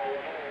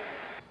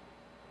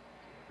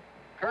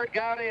 Kurt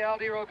Gowdy,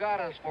 Aldi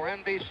Rogatis for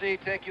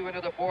NBC take you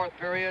into the fourth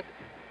period.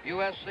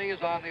 USC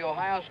is on the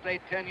Ohio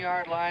State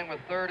 10-yard line with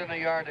third and a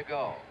yard to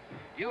go.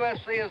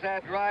 USC has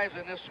had drives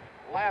in this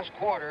last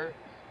quarter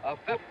of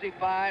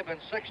 55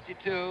 and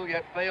 62,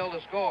 yet failed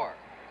to score.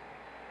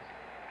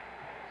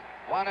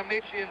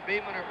 Wanamichi and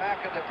Beeman are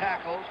back at the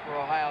tackles for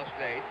Ohio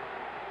State.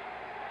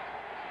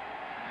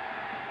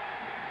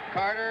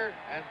 Carter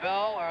and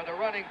Bell are the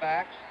running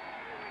backs.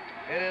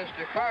 It is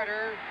to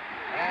Carter,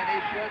 and he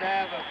should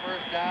have a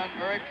first down,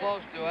 very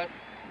close to it.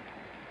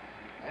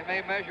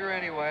 They may measure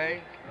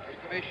anyway,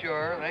 just to be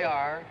sure. They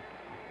are.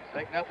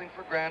 Take nothing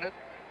for granted.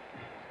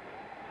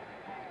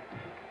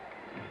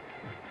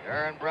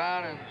 Aaron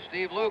Brown and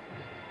Steve Luke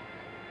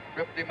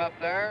tripped him up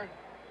there.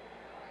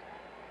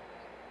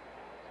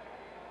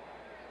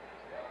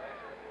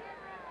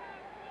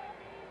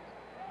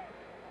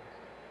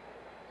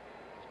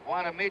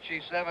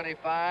 Wanamichi,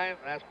 75.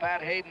 That's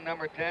Pat Hayden,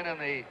 number 10, in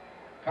the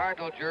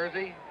Cardinal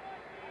jersey.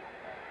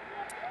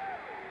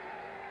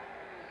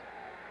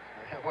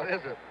 What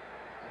is it?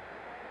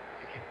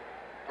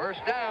 First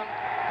down.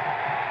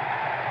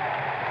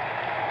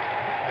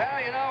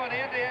 Well, you know, when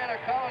the Indiana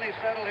colony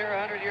settled here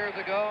 100 years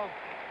ago,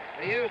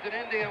 They used an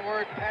Indian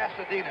word,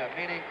 Pasadena,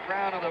 meaning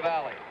crown of the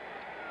valley.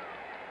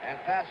 And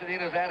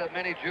Pasadena's added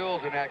many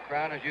jewels in that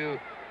crown as you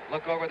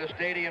look over the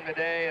stadium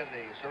today and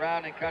the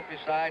surrounding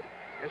countryside.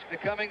 It's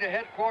becoming the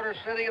headquarters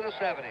city of the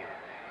 70s.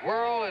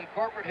 World and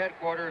corporate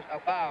headquarters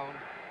abound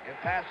in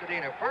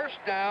Pasadena. First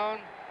down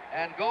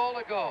and goal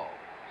to go.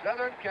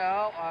 Southern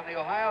Cal on the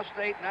Ohio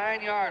State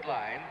 9-yard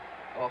line.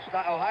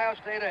 Ohio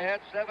State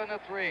ahead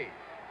 7-3.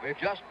 We've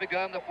just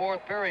begun the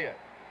fourth period.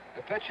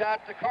 The pitch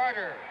out to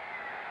Carter,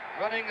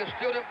 running the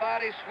student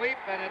body sweep,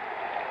 and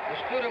the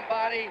student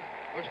body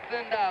was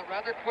thinned out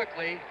rather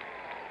quickly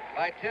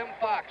by Tim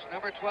Fox,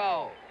 number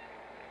 12,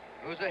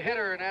 who's a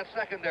hitter in that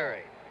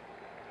secondary.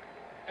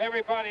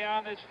 Everybody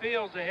on this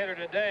field's a hitter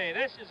today.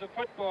 This is a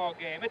football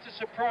game. It's a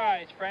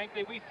surprise,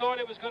 frankly. We thought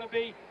it was going to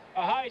be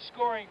a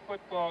high-scoring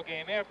football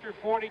game after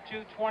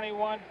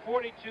 42-21,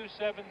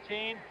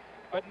 42-17.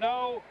 But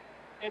no,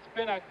 it's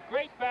been a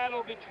great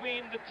battle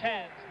between the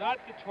 10s, not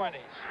the 20s.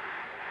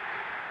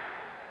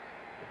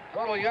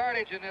 Total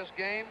yardage in this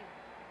game,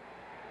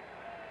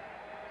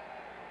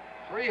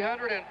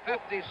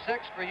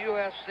 356 for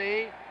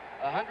USC,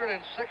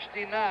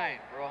 169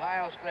 for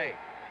Ohio State.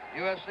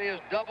 USC has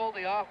doubled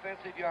the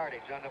offensive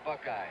yardage on the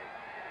Buckeyes.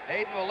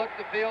 Hayden will look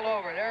the field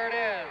over. There it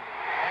is.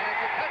 And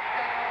it's a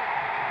touchdown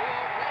to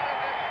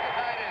Obradovich, the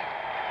tight end.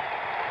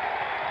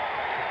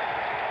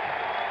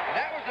 And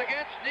that was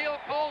against Neil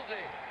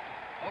Colsey.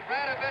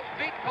 Obradovich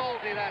beat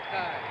Colsey that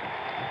time.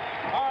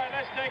 All right,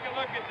 let's take a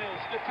look at this.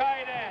 The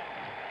tight end.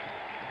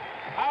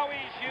 How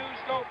he's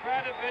used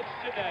Obradovich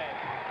today.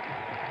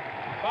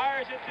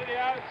 Fires it to the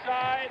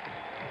outside.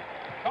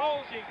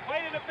 Colsey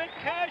played it a bit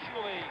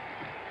casually,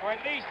 or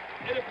at least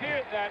it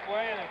appeared that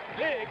way, and a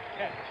big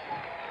catch.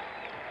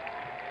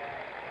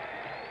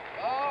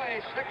 Oh, a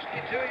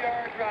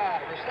 62-yard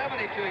drive, or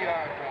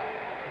 72-yard drive.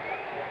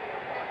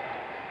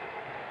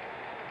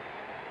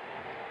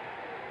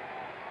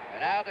 And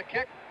now the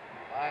kick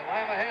by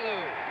Lamahelu.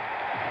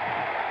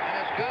 And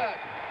it's good.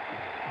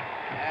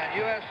 And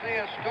USC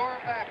has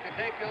stormed back to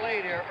take the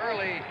lead here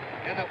early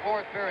in the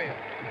fourth period.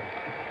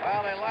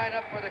 While they line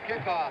up for the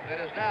kickoff, it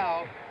is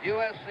now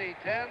USC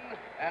 10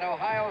 and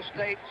Ohio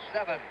State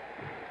 7.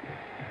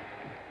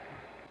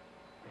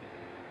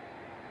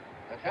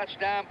 The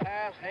touchdown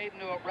pass, Hayden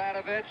to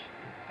Obradovich.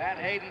 Pat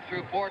Hayden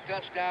threw 4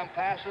 touchdown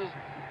passes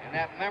in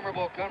that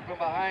memorable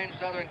come-from-behind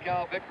Southern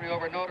Cal victory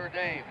over Notre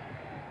Dame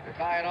to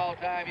tie an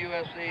all-time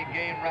USC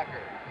game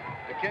record.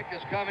 The kick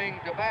is coming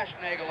to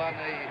Baschnagel on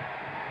the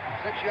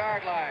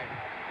 6-yard line.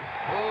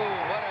 Ooh,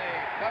 what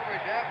a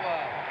coverage that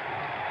was.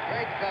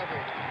 Great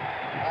coverage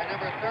by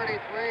number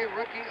 33,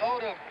 rookie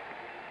Odom.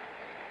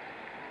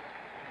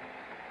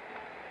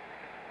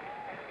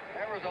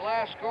 That was the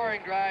last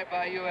scoring drive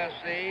by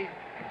USC.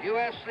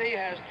 USC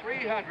has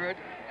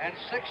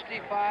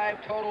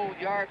 365 total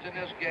yards in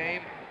this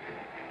game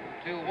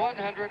to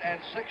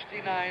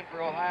 169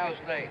 for Ohio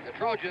State. The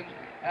Trojans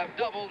have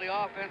doubled the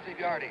offensive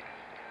yardage.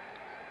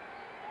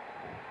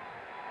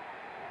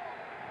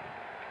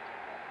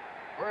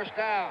 First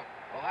down,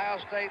 Ohio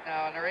State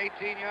now on their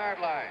 18-yard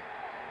line.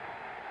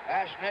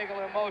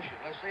 Baschnagel in motion.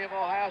 Let's see if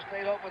Ohio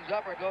State opens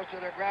up or goes to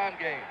their ground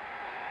game.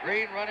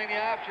 Green running the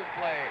option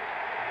play.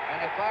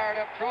 And the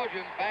fired-up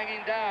Trojans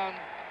banging down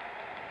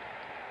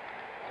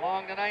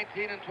along the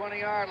 19 and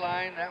 20-yard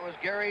line. That was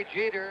Gary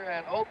Jeter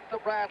and Oath to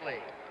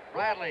Bradley.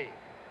 Bradley,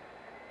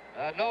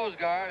 nose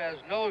guard, has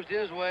nosed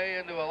his way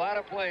into a lot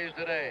of plays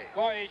today.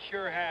 Boy, he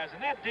sure has.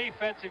 And that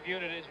defensive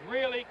unit has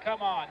really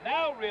come on.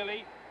 Now,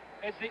 really,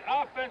 it's the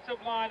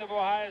offensive line of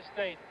Ohio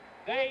State.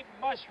 They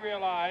must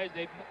realize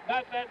they've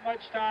not that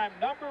much time.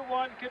 Number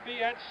 1 could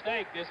be at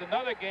stake. There's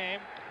another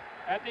game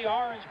at the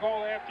Orange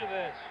Bowl after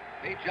this.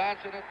 Pete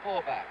Johnson at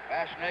fullback.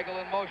 Baschnagel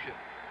in motion.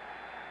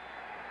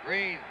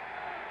 Green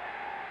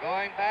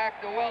going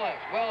back to Willis.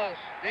 Willis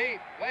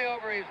deep, way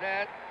over his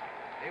head.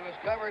 He was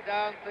covered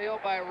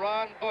downfield by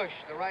Ron Bush,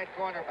 the right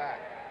cornerback,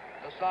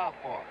 the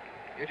sophomore.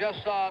 You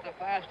just saw the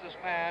fastest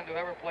man to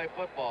ever play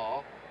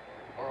football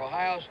for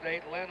Ohio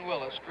State, Len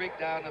Willis, streak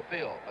down the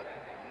field, but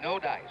no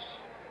dice.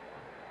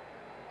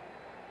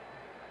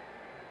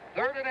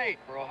 3rd and 8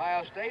 for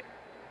Ohio State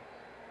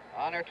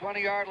on their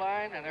 20-yard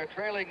line, and they're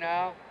trailing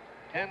now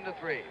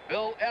 10-3.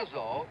 Bill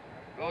Ezzo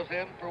goes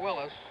in for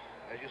Willis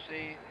as you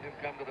see him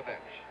come to the bench.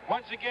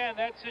 Once again,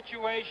 that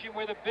situation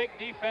where the big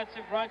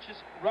defensive rush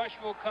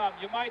will come.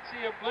 You might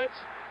see a blitz.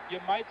 You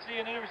might see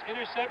an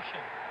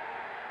interception.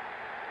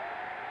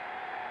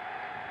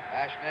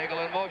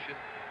 Baschnagel in motion.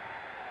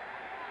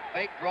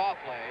 Fake draw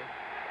play.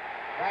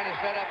 Trying to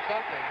set up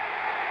something.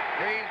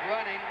 Green's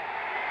running.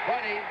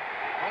 20,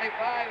 25.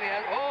 He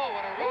has. Oh,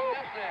 what a run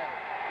this is.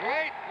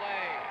 Great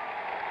play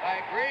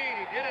by Green.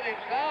 He did it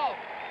himself.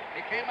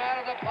 He came out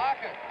of the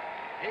pocket.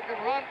 He can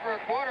run for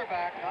a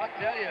quarterback, I'll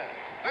tell you.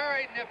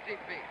 Very nifty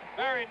feet.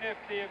 Very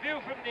nifty. A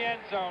view from the end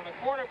zone. A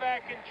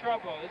quarterback in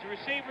trouble. His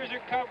receivers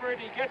are covered.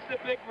 He gets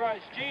the big rush.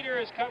 Jeter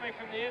is coming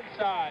from the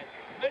inside.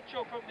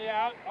 Mitchell from the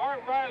out.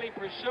 Art Riley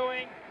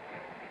pursuing.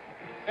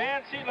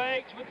 Fancy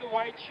legs with the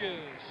white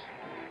shoes.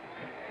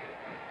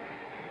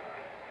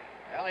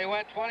 Well, he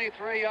went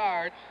 23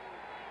 yards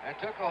and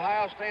took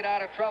Ohio State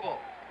out of trouble.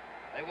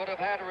 They would have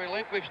had to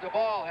relinquish the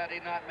ball had he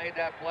not made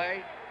that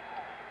play.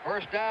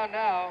 First down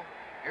now.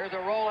 Here's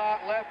a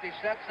rollout left. He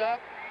sets up.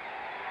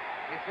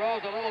 He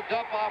throws a little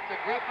dump off to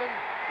Griffin.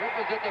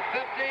 Griffin's at the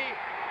 50.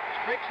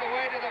 Streaks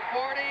away to the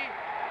 40.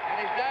 And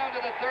he's down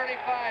to the 35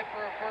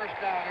 for a first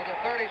down, or the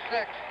 36.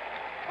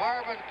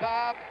 Marvin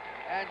Cobb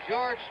and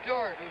George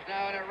Stewart, who's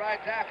now in at right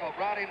tackle,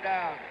 brought him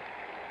down.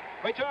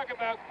 We talk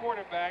about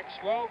quarterbacks.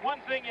 Well,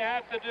 one thing you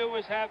have to do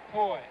is have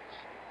poise.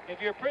 If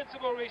your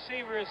principal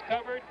receiver is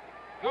covered,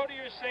 go to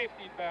your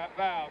safety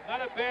valve.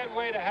 Not a bad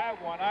way to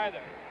have one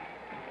either.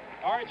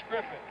 Arch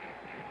Griffin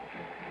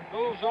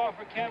moves off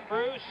for Ken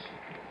Bruce.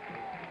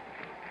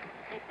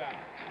 Good bounce.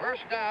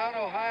 First down,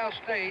 Ohio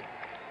State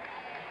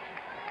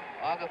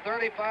on the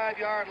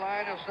 35-yard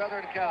line of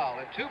Southern Cal.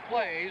 In 2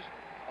 plays,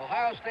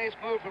 Ohio State's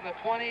moved from the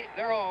 20,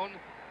 their own,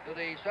 to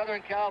the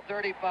Southern Cal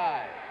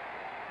 35.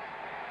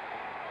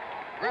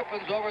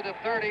 Griffin's over the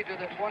 30 to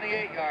the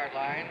 28-yard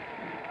line.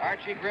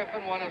 Archie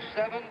Griffin, one of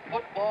 7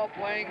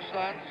 football-playing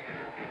sons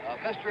of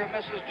Mr. and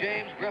Mrs.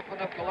 James Griffin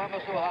of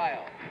Columbus,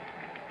 Ohio.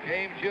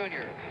 James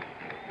Jr.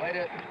 played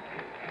at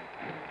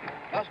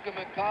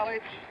Muscatine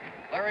College.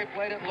 Larry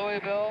played at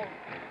Louisville.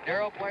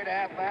 Darrell played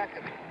halfback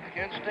at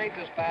Kent State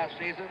this past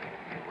season.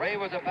 Ray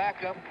was a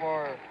backup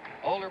for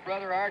older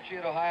brother Archie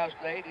at Ohio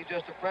State. He's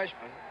just a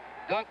freshman.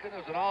 Duncan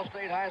is an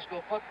all-state high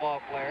school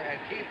football player, and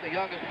Keith, the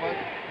youngest one,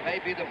 may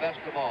be the best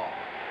of all.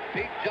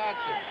 Pete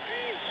Johnson,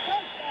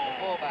 the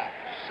fullback.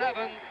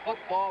 7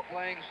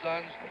 football-playing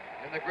sons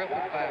in the Griffin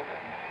family.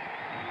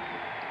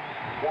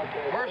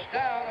 First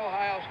down,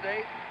 Ohio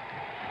State.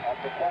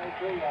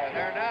 And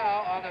they're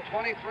now on the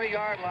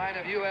 23-yard line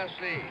of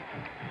USC.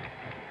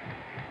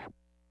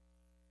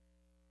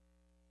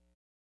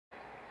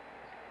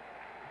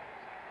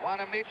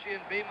 Wanamichi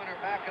and Beeman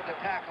are back at the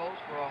tackles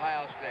for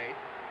Ohio State.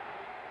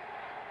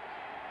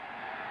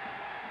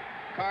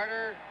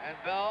 Carter and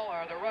Bell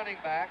are the running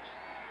backs.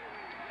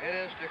 It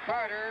is to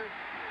Carter,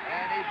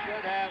 and he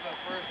should have a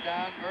first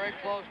down, very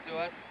close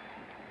to it.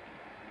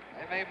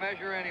 They may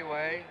measure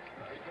anyway,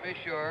 just to be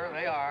sure.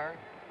 They are.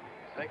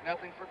 Take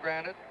nothing for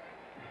granted.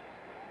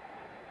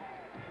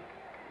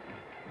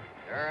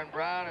 Aaron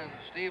Brown and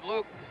Steve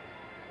Luke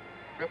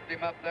tripped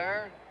him up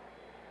there.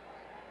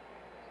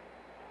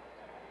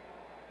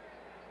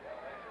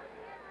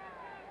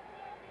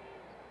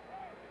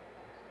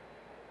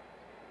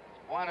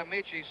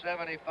 Wanamichi,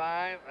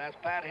 75. That's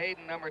Pat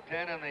Hayden, number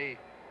 10, in the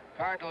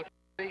Cardinal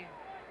jersey.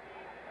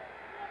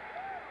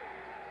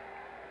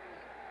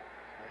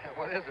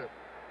 What is it?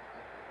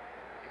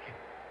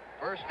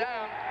 First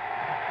down.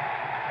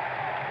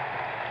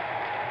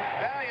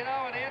 Well, you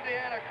know, when the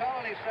Indiana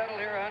colony settled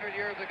here 100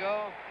 years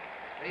ago,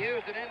 they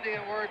used an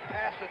Indian word,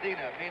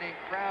 Pasadena, meaning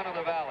crown of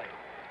the valley.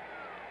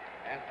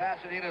 And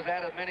Pasadena's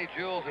added many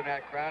jewels in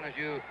that crown as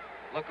you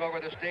look over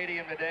the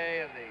stadium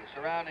today and the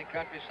surrounding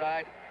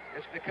countryside.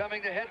 It's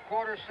becoming the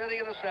headquarters city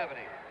of the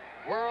 70s.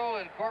 World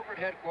and corporate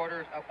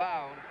headquarters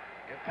abound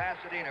in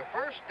Pasadena.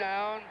 First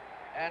down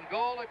and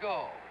goal to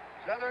go.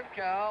 Southern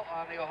Cal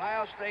on the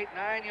Ohio State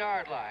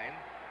 9-yard line.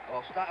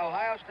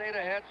 Ohio State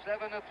ahead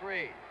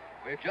 7-3.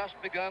 We've just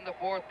begun the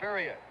 4th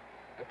period.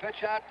 The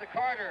pitch out to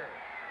Carter,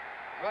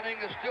 running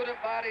the student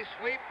body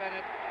sweep, and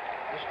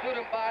the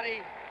student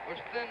body was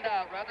thinned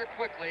out rather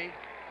quickly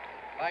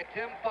by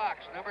Tim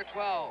Fox, number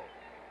 12,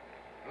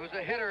 who's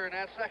a hitter in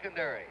that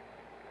secondary.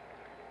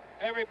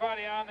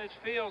 Everybody on this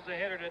field's a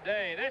hitter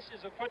today. This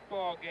is a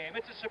football game.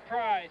 It's a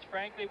surprise,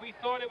 frankly. We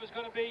thought it was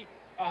going to be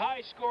a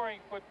high-scoring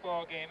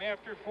football game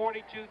after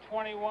 42-21,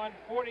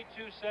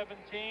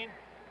 42-17.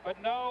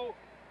 But no,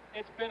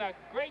 it's been a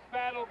great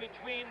battle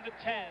between the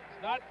 10s,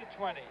 not the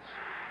 20s.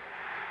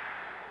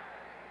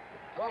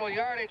 Total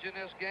yardage in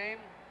this game,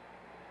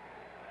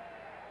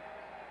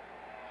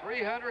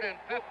 356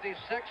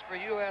 for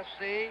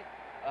USC,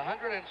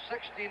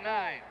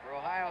 169 for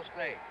Ohio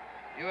State.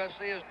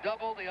 USC has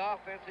doubled the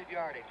offensive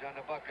yardage on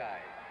the Buckeyes.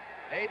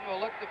 Hayden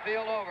will look the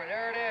field over.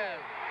 There it is.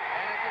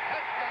 And it's a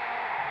touchdown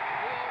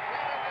to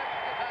Obradovich,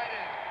 the tight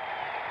end.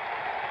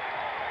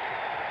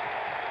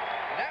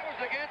 And that was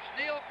against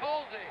Neil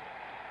Colsey.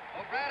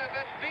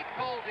 Obradovich beat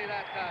Colsey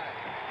that time.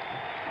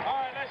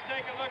 All right, let's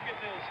take a look at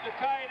this. The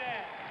tight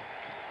end.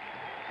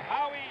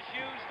 How he's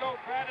used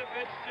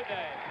Obradovich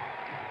today.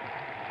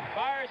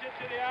 Fires it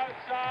to the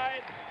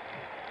outside.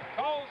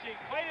 Colsey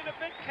played it a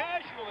bit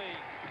casually.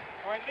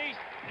 Or at least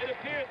it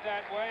appeared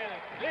that way, and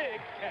a big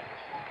catch.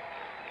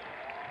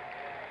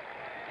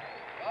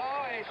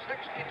 Oh, a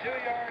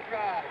 62-yard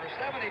drive, or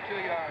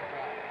 72-yard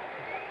drive.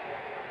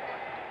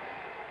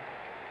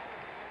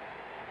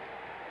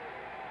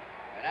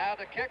 And now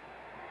the kick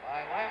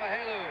by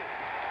Lamahelu.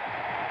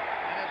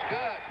 And it's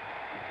good.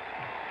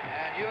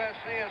 And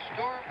USC has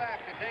stormed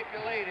back to take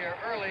the lead here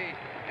early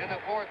in the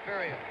 4th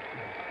period.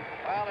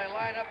 While they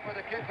line up for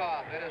the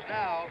kickoff, it is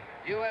now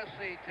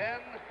USC 10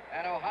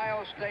 and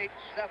Ohio State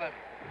 7.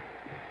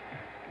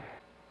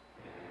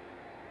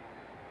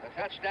 The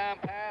touchdown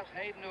pass,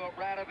 Hayden to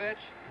Obradovich.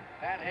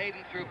 Pat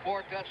Hayden threw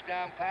 4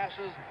 touchdown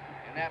passes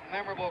in that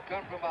memorable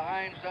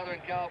come-from-behind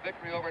Southern Cal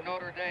victory over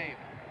Notre Dame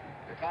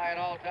to tie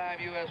an all-time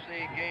USC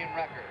game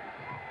record.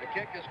 The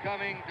kick is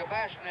coming to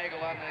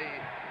Baschnagel on the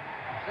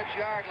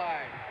 6-yard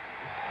line.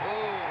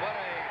 Ooh, what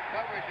a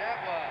coverage that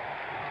was.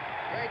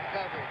 Great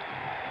coverage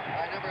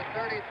by number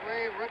 33,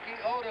 Ricky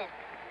Odom.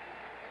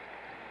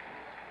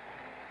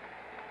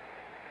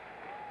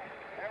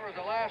 That was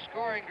the last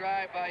scoring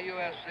drive by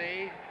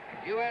USC.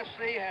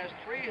 USC has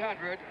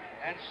 365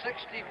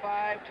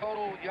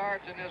 total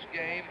yards in this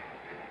game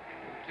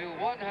to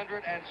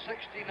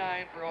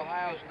 169 for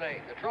Ohio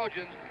State. The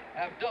Trojans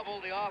have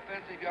doubled the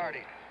offensive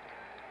yardage.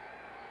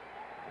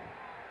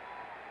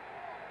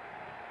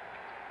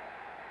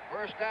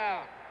 First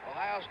down,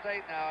 Ohio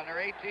State now on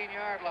their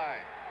 18-yard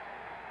line.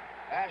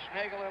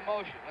 Baschnagel in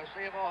motion. Let's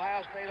see if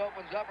Ohio State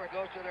opens up or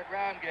goes to their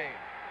ground game.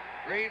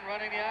 Green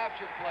running the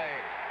option play.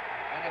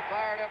 And the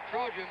fired-up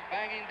Trojans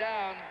banging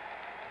down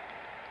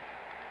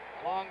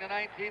along the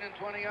 19 and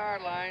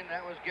 20-yard line.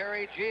 That was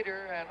Gary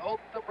Jeter and Oath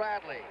to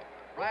Bradley.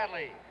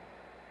 Bradley,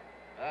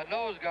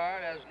 nose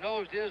guard, has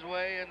nosed his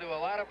way into a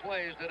lot of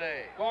plays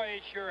today. Boy,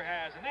 he sure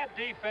has. And that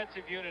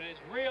defensive unit has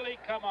really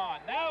come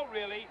on. Now,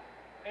 really,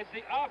 it's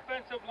the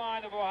offensive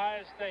line of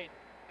Ohio State.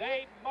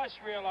 They must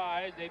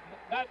realize they've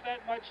not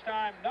that much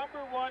time.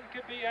 Number one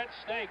could be at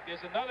stake.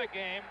 There's another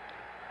game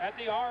at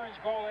the Orange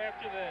Bowl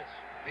after this.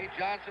 Pete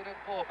Johnson at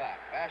fullback.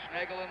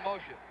 Baschnagel in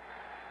motion.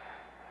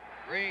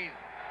 Green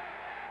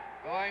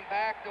going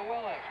back to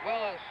Willis.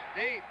 Willis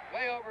deep,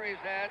 way over his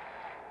head.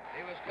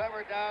 He was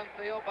covered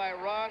downfield by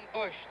Ron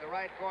Bush, the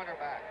right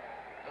cornerback,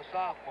 the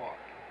sophomore.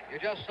 You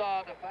just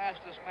saw the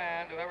fastest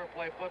man to ever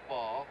play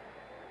football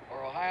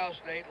for Ohio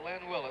State,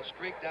 Len Willis,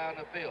 streak down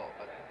the field,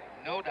 but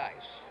no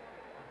dice.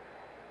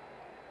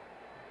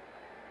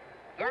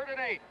 3rd and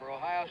 8 for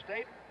Ohio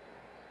State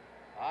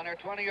on their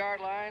 20-yard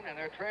line, and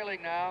they're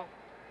trailing now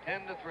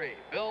 10-3.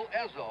 Bill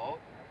Ezzo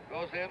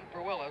goes in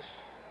for Willis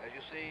as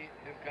you see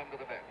him come to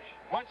the bench.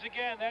 Once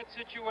again, that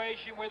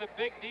situation where the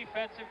big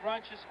defensive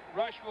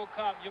rush will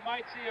come. You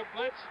might see a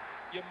blitz.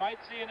 You might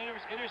see an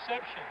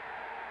interception.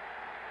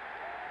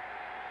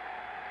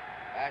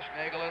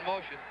 Baschnagel in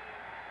motion.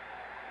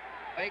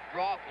 Fake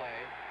draw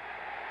play.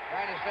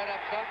 Trying to set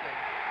up something.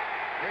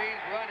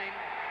 Green's running.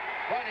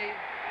 20,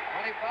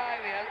 25.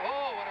 He has.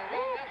 Oh, what a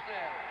run this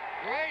is.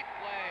 Great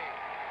play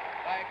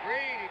by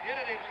Green. He did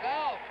it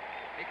himself.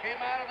 He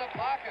came out of the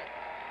pocket.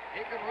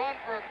 He can run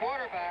for a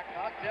quarterback,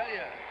 I'll tell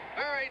you.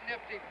 Very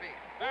nifty feet.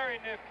 Very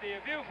nifty. A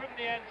view from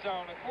the end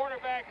zone. A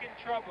quarterback in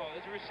trouble.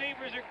 His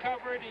receivers are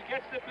covered. He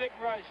gets the big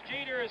rush.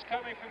 Jeter is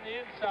coming from the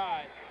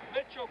inside.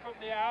 Mitchell from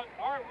the out.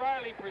 Art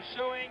Riley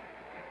pursuing.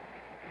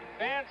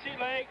 Fancy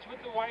legs with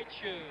the white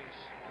shoes.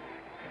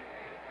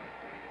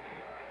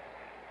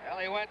 Well,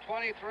 he went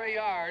 23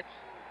 yards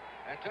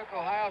and took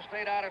Ohio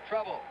State out of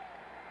trouble.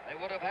 They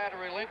would have had to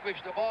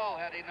relinquish the ball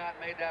had he not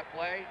made that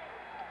play.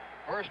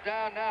 First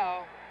down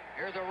now.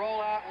 Here's a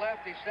rollout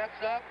left. He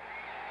sets up.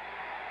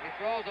 He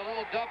throws a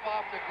little dump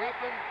off to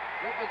Griffin.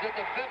 Griffin's at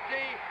the 50.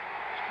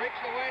 Streaks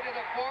away to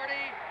the 40.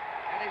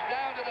 And he's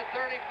down to the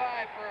 35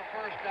 for a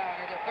first down,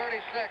 or the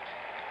 36.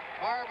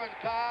 Marvin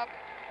Cobb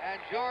and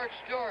George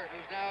Stewart,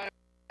 who's now in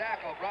a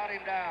tackle, brought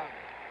him down.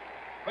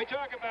 We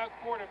talk about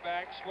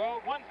quarterbacks.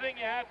 Well, one thing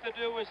you have to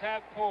do is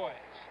have poise.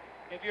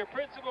 If your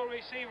principal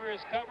receiver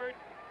is covered,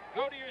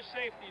 go to your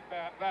safety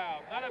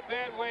valve. Not a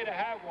bad way to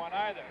have one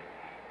either.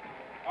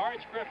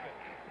 Arch Griffin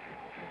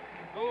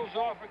moves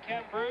off for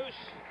Ken Bruce.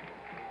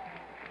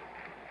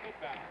 Good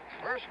bounce.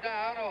 First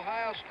down,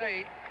 Ohio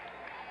State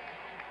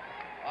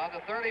on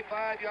the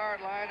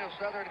 35-yard line of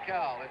Southern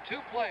Cal. In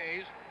 2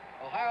 plays,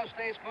 Ohio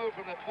State's moved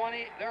from the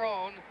 20, their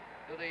own,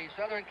 to the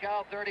Southern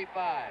Cal 35.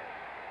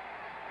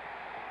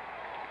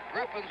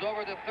 Griffin's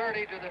over the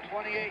 30 to the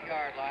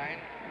 28-yard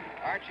line.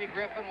 Archie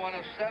Griffin, one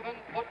of 7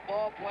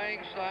 football-playing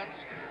sons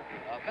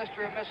of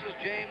Mr. and Mrs.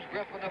 James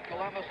Griffin of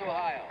Columbus,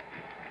 Ohio.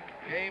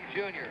 James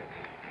Jr.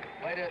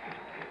 played at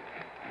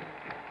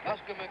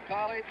Muscatine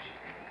College.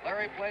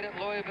 Larry played at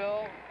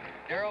Louisville.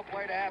 Darrell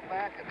played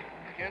halfback at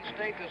Kent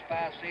State this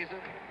past season.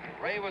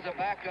 Ray was a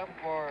backup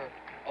for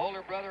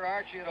older brother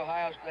Archie at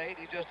Ohio State.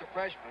 He's just a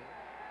freshman.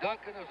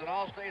 Duncan is an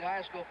all-state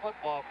high school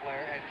football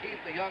player, and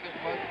Keith, the youngest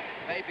one,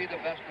 may be the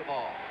best of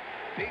all.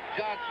 Pete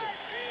Johnson,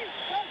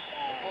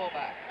 the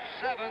fullback.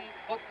 7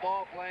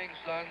 football-playing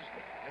sons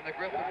in the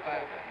Griffin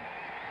family.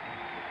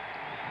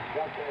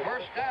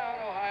 First down,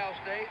 Ohio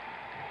State.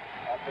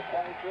 And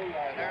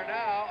they're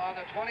now on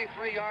the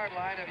 23-yard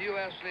line of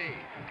USC.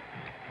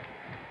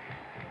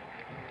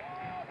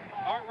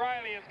 Art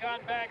Riley has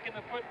gone back in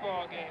the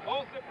football game.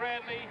 Both of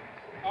Bradley,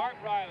 Art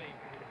Riley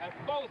have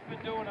both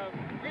been doing a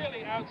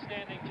really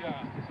outstanding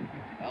job.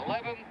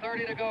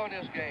 11:30 to go in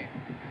this game.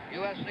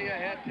 USC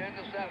ahead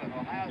 10-7.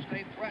 Ohio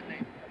State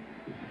threatening.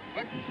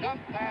 Quick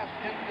dump pass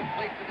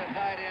incomplete to the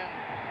tight end.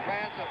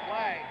 A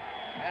flag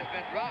has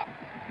been dropped.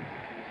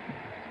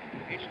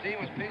 Each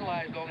team was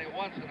penalized only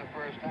once in the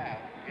first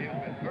half. The game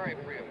has been very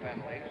free of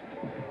penalties.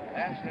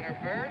 That's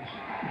interference.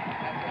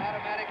 That's an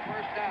automatic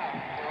first down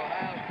for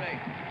Ohio State.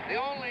 The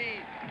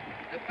only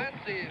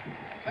defensive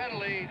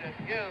penalty that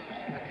gives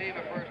a team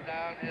a first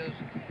down is,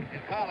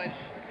 in college,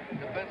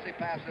 defensive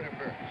pass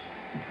interference.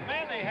 The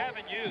man they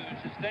haven't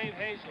used is Dave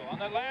Hazel. On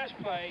the last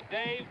play,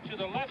 Dave to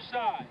the left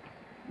side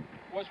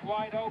was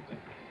wide open.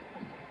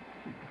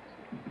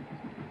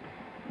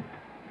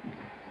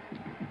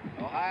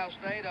 Ohio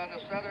State on the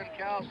Southern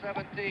Cal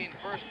 17,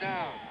 first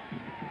down.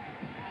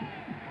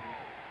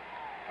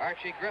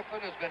 Archie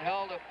Griffin has been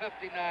held to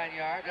 59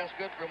 yards. That's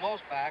good for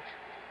most backs.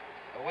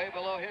 Way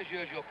below his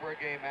usual per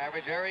game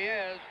average. There he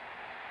is.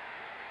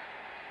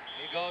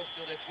 He goes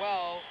to the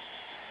 12.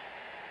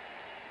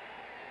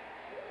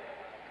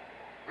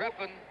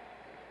 Griffin,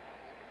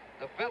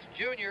 the 5th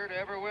junior to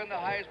ever win the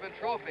Heisman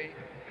Trophy.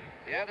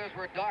 The others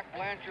were Doc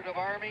Blanchard of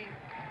Army,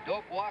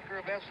 Doak Walker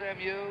of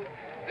SMU,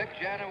 Vic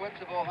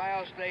Janowitz of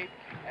Ohio State,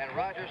 and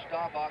Roger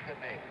Staubach of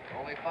Navy.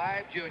 Only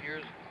 5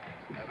 juniors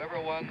have ever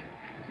won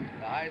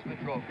the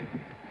Heisman Trophy.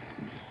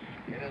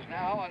 It is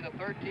now on the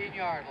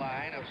 13-yard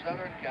line of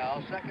Southern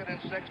Cal, 2nd and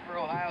 6 for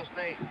Ohio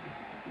State.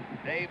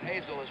 Dave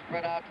Hazel is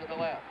spread out to the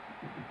left.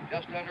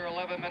 Just under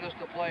 11 minutes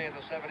to play in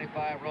the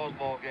 75 Rose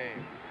Bowl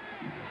game.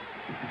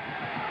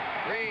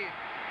 Green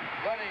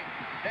running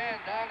 10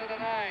 down to the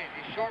 9.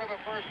 He's short of a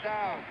first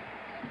down.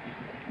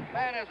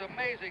 Man has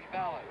amazing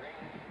balance.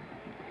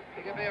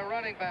 He can be a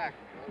running back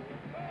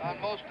on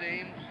most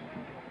teams.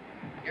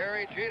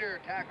 Gary Jeter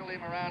tackled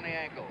him around the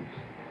ankles.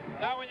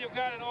 Now when you've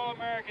got an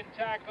All-American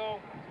tackle,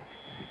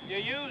 you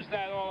use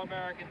that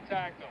All-American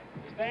tackle.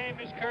 His name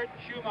is Kurt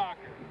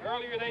Schumacher.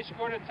 Earlier they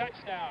scored a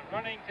touchdown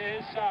running to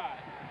his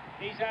side.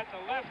 He's at the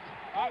left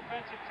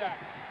offensive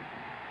tackle.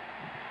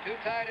 2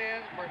 tight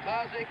ends,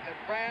 Bertozik and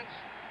France.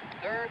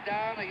 3rd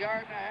down, 1.5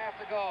 yards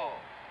to go.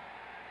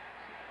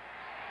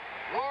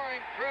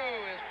 Roaring through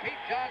is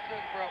Pete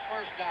Johnson for a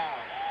first down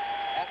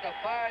at the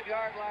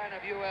 5-yard line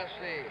of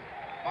USC.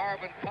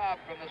 Marvin Cobb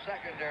from the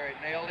secondary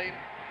nailed him.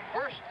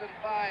 1st and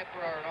 5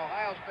 for an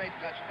Ohio State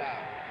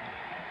touchdown.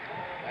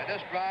 And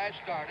this drive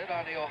started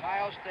on the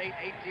Ohio State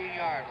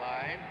 18-yard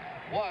line.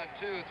 1,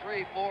 2,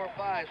 3, 4,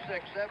 5,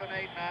 6, 7,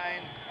 8,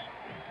 9,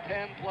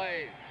 10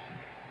 plays.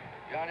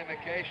 Johnny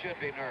McKay should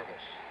be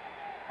nervous.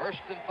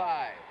 1st and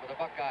 5 for the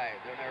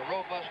Buckeyes in their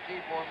robust T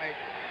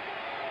formation.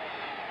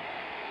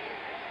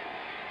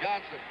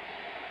 Johnson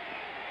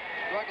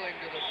struggling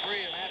to the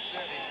 3, and that's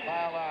it. He's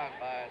piled on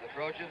by the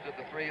Trojans at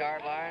the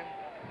 3-yard line.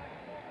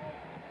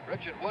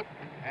 Richard Wood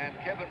and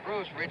Kevin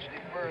Bruce reached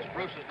him first.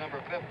 Bruce is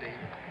number 50.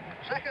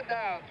 2nd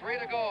down, 3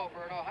 to go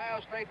for an Ohio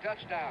State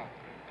touchdown.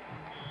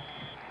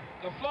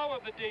 The flow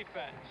of the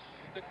defense,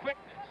 the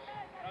quickness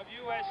of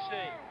USC.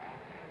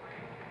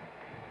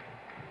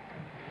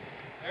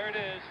 There it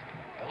is.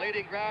 The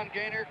leading ground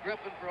gainer,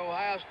 Griffin for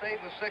Ohio State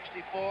with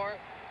 64.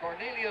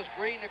 Cornelius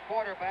Green, the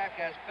quarterback,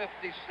 has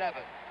 57.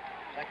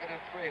 2nd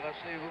and 3. Let's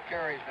see who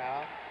carries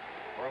now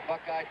for a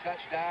Buckeye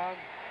touchdown.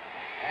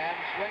 And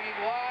swinging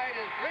wide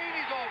is Green.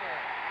 He's over.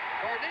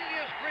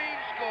 Cornelius Green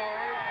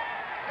scores.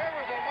 There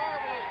was a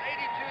marvelous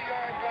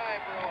 82-yard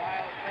drive for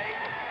Ohio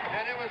State,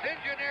 and it was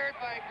engineered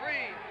by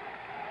Green.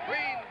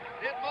 Green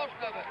did most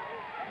of it.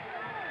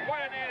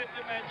 What an added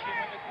dimension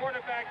when the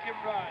quarterback can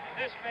run.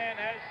 This man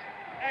has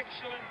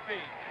excellent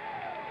feet.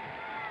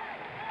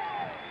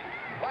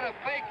 What a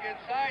fake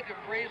inside to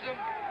freeze him.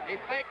 He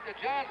faked to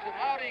Johnson.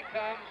 Out he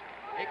comes.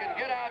 He can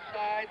get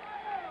outside.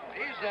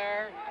 He's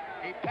there.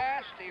 He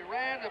passed. He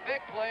ran. The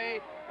big play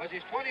was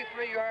his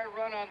 23-yard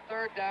run on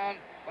 3rd down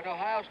when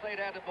Ohio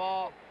State had the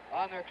ball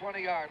on their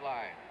 20-yard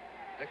line.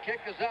 The kick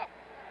is up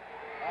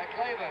by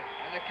Clavin,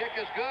 and the kick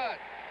is good.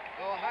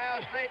 So Ohio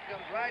State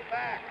comes right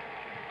back.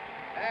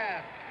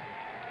 And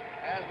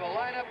as we'll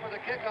line up for the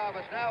kickoff,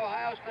 it's now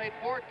Ohio State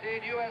 14,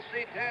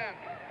 USC 10.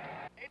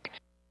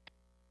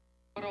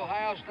 Put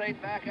Ohio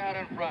State back out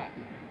in front.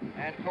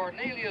 And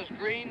Cornelius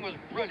Green was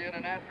brilliant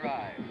in that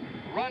drive,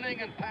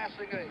 running and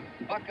passing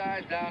the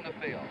Buckeyes down the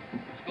field.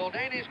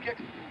 Skoldane's kick.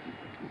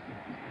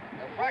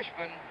 The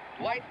freshman,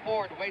 Dwight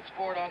Ford, waits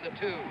for it on the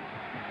 2.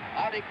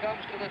 Out he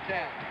comes to the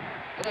 10,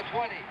 to the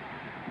 20.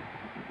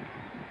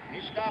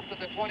 He stopped at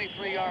the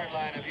 23-yard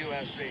line of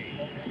USC.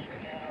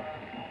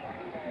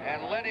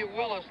 And Lenny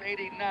Willis,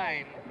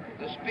 89,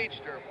 the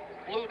speedster,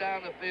 flew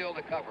down the field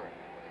to cover it.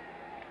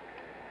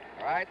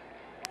 All right.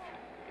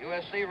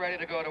 USC ready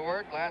to go to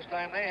work. Last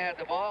time they had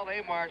the ball,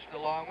 they marched a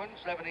long one,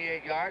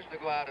 78 yards to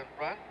go out in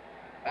front.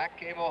 Back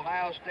came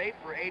Ohio State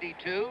for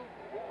 82.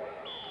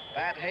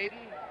 Pat Hayden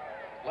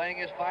playing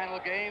his final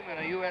game in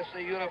a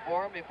USC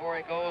uniform before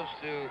he goes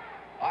to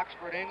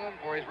Oxford, England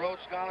for his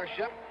Rhodes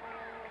Scholarship.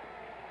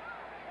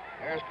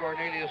 There's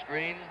Cornelius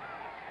Green.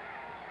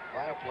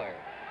 Quite a player.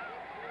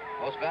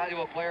 Most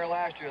valuable player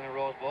last year in the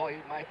Rose Bowl. He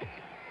might be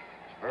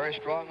very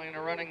strongly in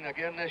the running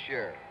again this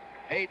year.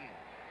 Hayden.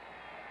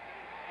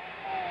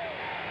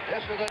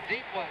 This is a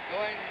deep one,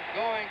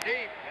 going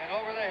deep and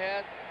over the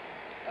head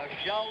of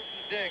Sheldon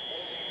Diggs,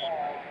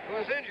 who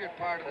was injured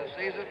part of the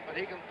season, but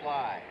he can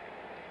fly.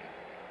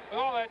 With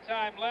all that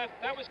time left,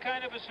 that was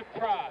kind of a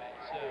surprise.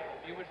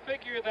 You would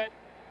figure that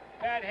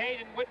Pat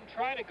Hayden wouldn't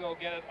try to go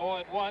get it all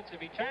at once.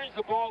 If he turns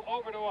the ball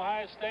over to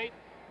Ohio State,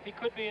 he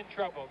could be in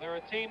trouble. They're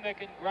a team that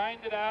can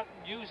grind it out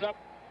and use up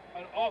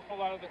an awful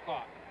lot of the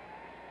clock.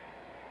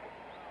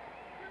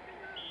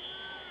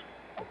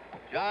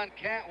 John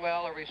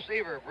Cantwell, a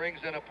receiver,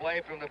 brings in a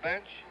play from the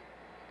bench.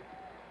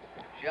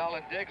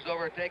 Sheldon Diggs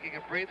over taking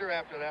a breather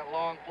after that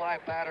long fly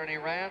pattern he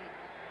ran.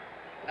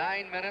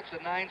 9 minutes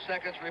and 9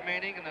 seconds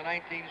remaining in the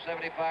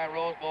 1975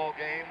 Rose Bowl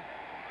game.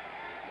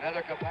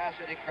 Another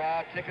capacity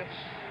crowd. Tickets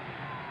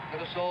could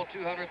have sold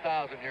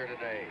 200,000 here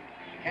today.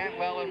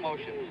 Cantwell in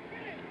motion.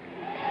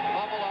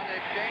 Fumble on the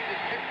exchange is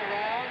kicked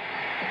around.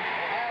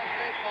 Ohio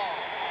State ball.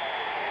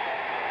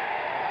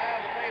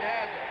 Ohio State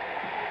has it.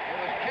 It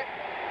was kicked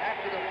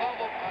after the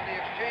fumble on the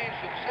exchange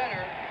from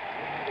center.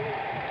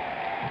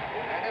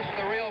 And this is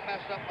the real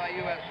mess up by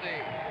USC.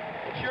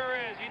 It sure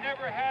is. He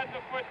never had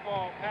the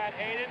football, Pat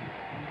Hayden.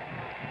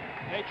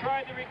 They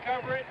tried to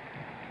recover it.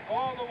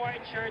 All the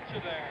white shirts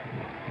are there.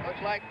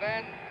 Looks like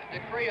Van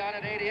Decree on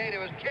at 88. It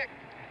was kicked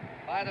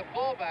by the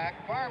fullback,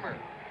 Farmer.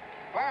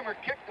 Farmer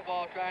kicked the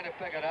ball trying to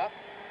pick it up.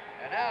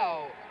 And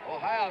now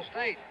Ohio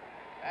State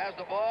has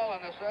the ball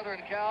on the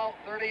Southern Cal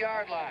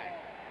 30-yard line.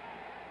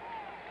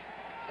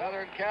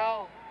 Southern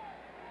Cal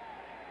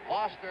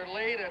lost their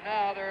lead, and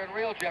now they're in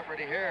real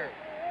jeopardy here.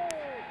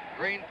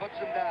 Green puts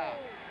them down.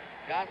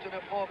 Johnson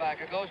at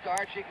fullback. It goes to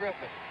Archie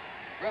Griffin.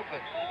 Griffin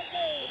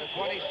to the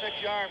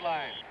 26-yard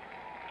line.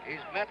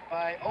 He's met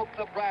by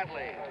Otha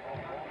Bradley,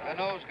 the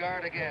nose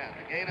guard again.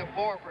 A gain of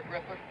 4 for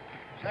Griffin.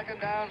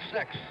 Second down,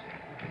 6.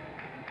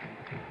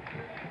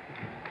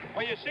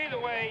 When you see the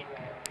way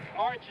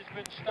Arch has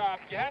been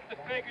stopped, you have to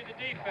figure the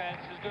defense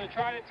is going to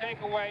try to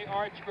take away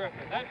Arch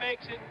Griffin. That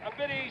makes it a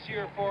bit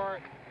easier for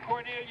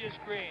Cornelius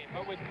Green.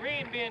 But with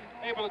Green being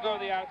able to go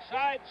to the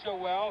outside so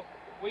well,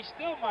 we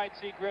still might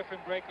see Griffin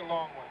break a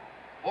long one.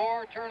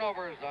 4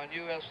 turnovers on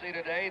USC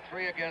today,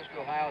 3 against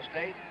Ohio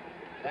State.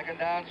 Second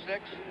down,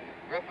 6.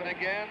 Griffin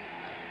again.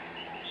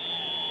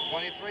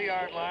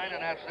 23-yard line,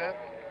 and that's it.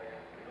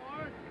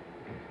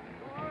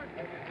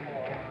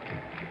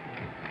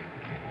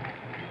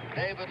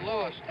 David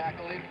Lewis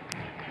tackled him.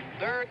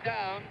 Third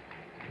down,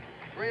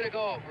 3 to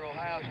go for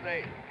Ohio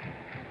State.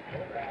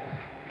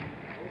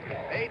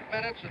 8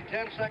 minutes and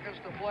 10 seconds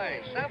to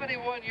play.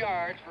 71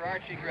 yards for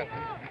Archie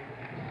Griffin.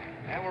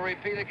 And we'll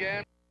repeat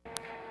again.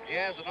 He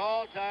has an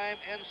all-time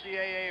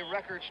NCAA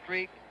record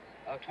streak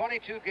of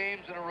 22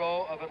 games in a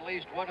row of at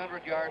least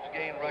 100 yards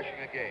gained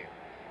rushing a game.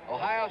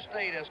 Ohio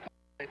State has called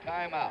a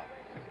timeout.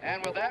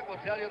 And with that,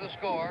 we'll tell you the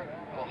score.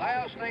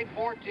 Ohio State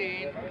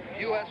 14,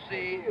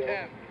 USC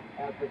 10.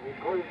 After the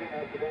conclusion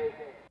of today's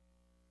game.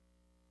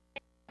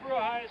 For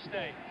Ohio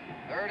State.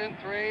 3rd and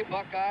 3,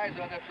 Buckeyes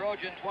on the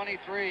Trojan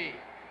 23.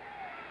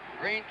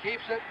 Green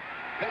keeps it,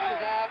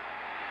 pitches out.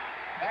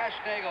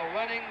 Bashnagel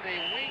running the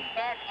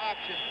wing-back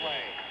option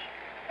play.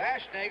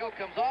 Bashnagel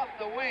comes off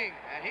the wing,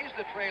 and he's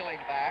the trailing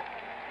back,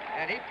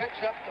 and he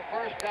picks up the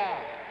first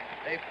down.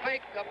 They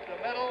faked up the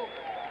middle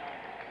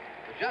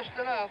just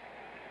enough,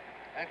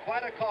 and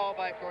quite a call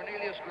by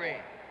Cornelius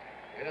Green.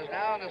 It is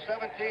now on the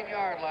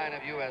 17-yard line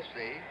of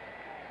USC.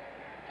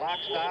 Clock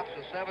stops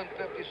with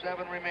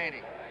 7:57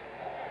 remaining.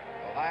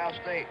 Ohio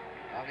State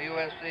on the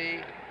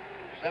USC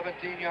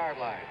 17-yard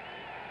line.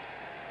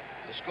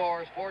 The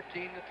score is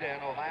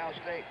 14-10, Ohio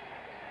State.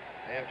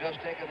 They have just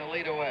taken the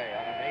lead away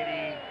on an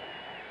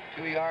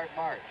 82-yard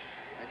march.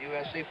 And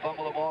USC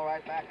fumbled the ball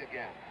right back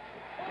again.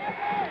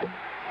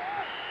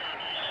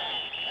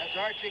 That's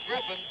Archie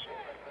Griffin.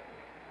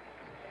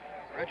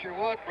 Richard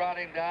Wood brought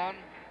him down.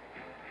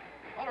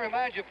 I want to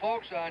remind you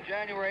folks, on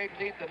January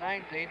 18th and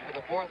 19th for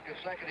the 4th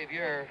consecutive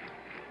year,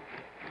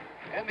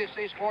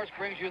 NBC Sports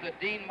brings you the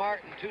Dean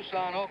Martin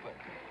Tucson Open,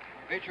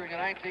 featuring the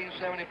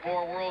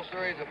 1974 World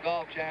Series of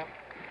Golf champ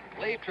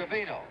Lee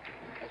Trevino,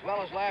 as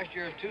well as last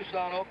year's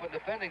Tucson Open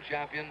defending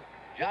champion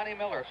Johnny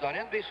Miller. It's on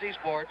NBC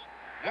Sports,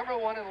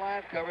 #1 in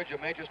live coverage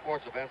of major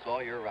sports events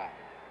all year round.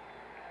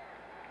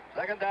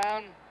 Second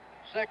down,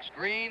 6.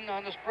 Green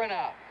on the sprint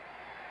out.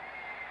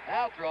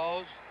 Now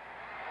throws,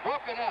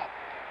 broken up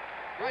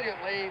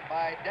brilliantly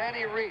by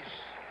Danny Reese.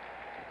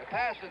 The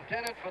pass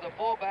intended for the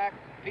fullback,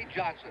 Pete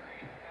Johnson.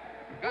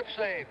 Good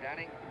save,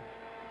 Danny.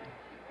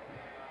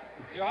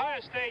 The Ohio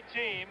State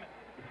team,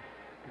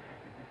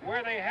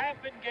 where they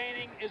have been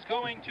gaining, is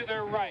going to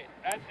their right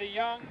at the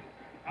young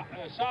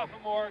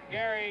sophomore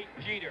Gary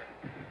Jeter.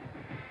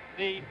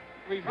 The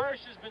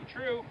reverse has been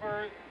true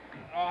for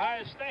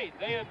Ohio State.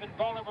 They have been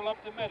vulnerable up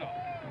the middle.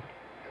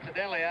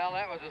 Incidentally, Al,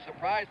 that was a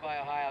surprise by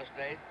Ohio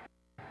State.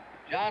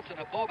 Johnson,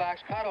 the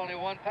fullbacks, caught only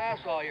 1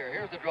 pass all year.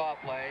 Here's the draw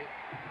play.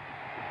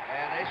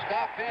 And they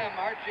stopped him,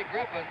 Archie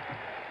Griffin,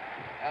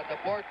 at the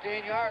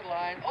 14-yard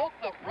line.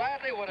 Otha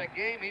Bradley, what a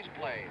game he's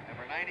played,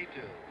 number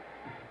 92.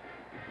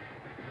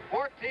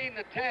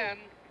 14-10.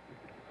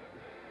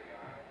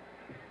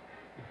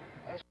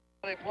 That's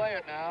how they play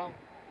it now.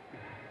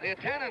 The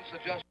attendance is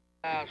just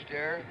announced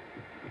here.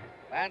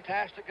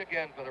 Fantastic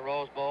again for the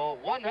Rose Bowl.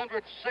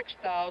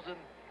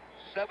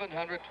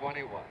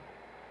 106,721.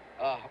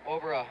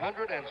 Over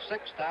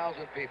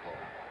 106,000 people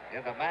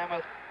in the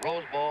Mammoth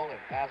Rose Bowl in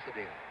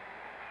Pasadena.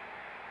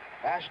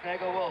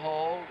 Bashnagel will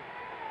hold.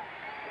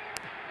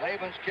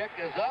 Laban's kick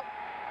is up,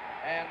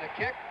 and the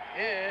kick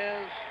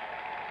is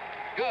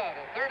good.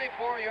 A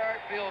 34-yard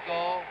field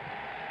goal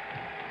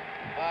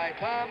by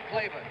Tom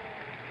Clavin.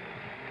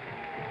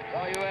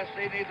 So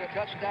USC needs a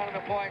touchdown and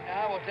a point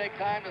now. We'll take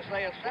time to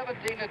say it's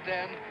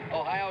 17-10,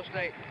 Ohio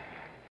State.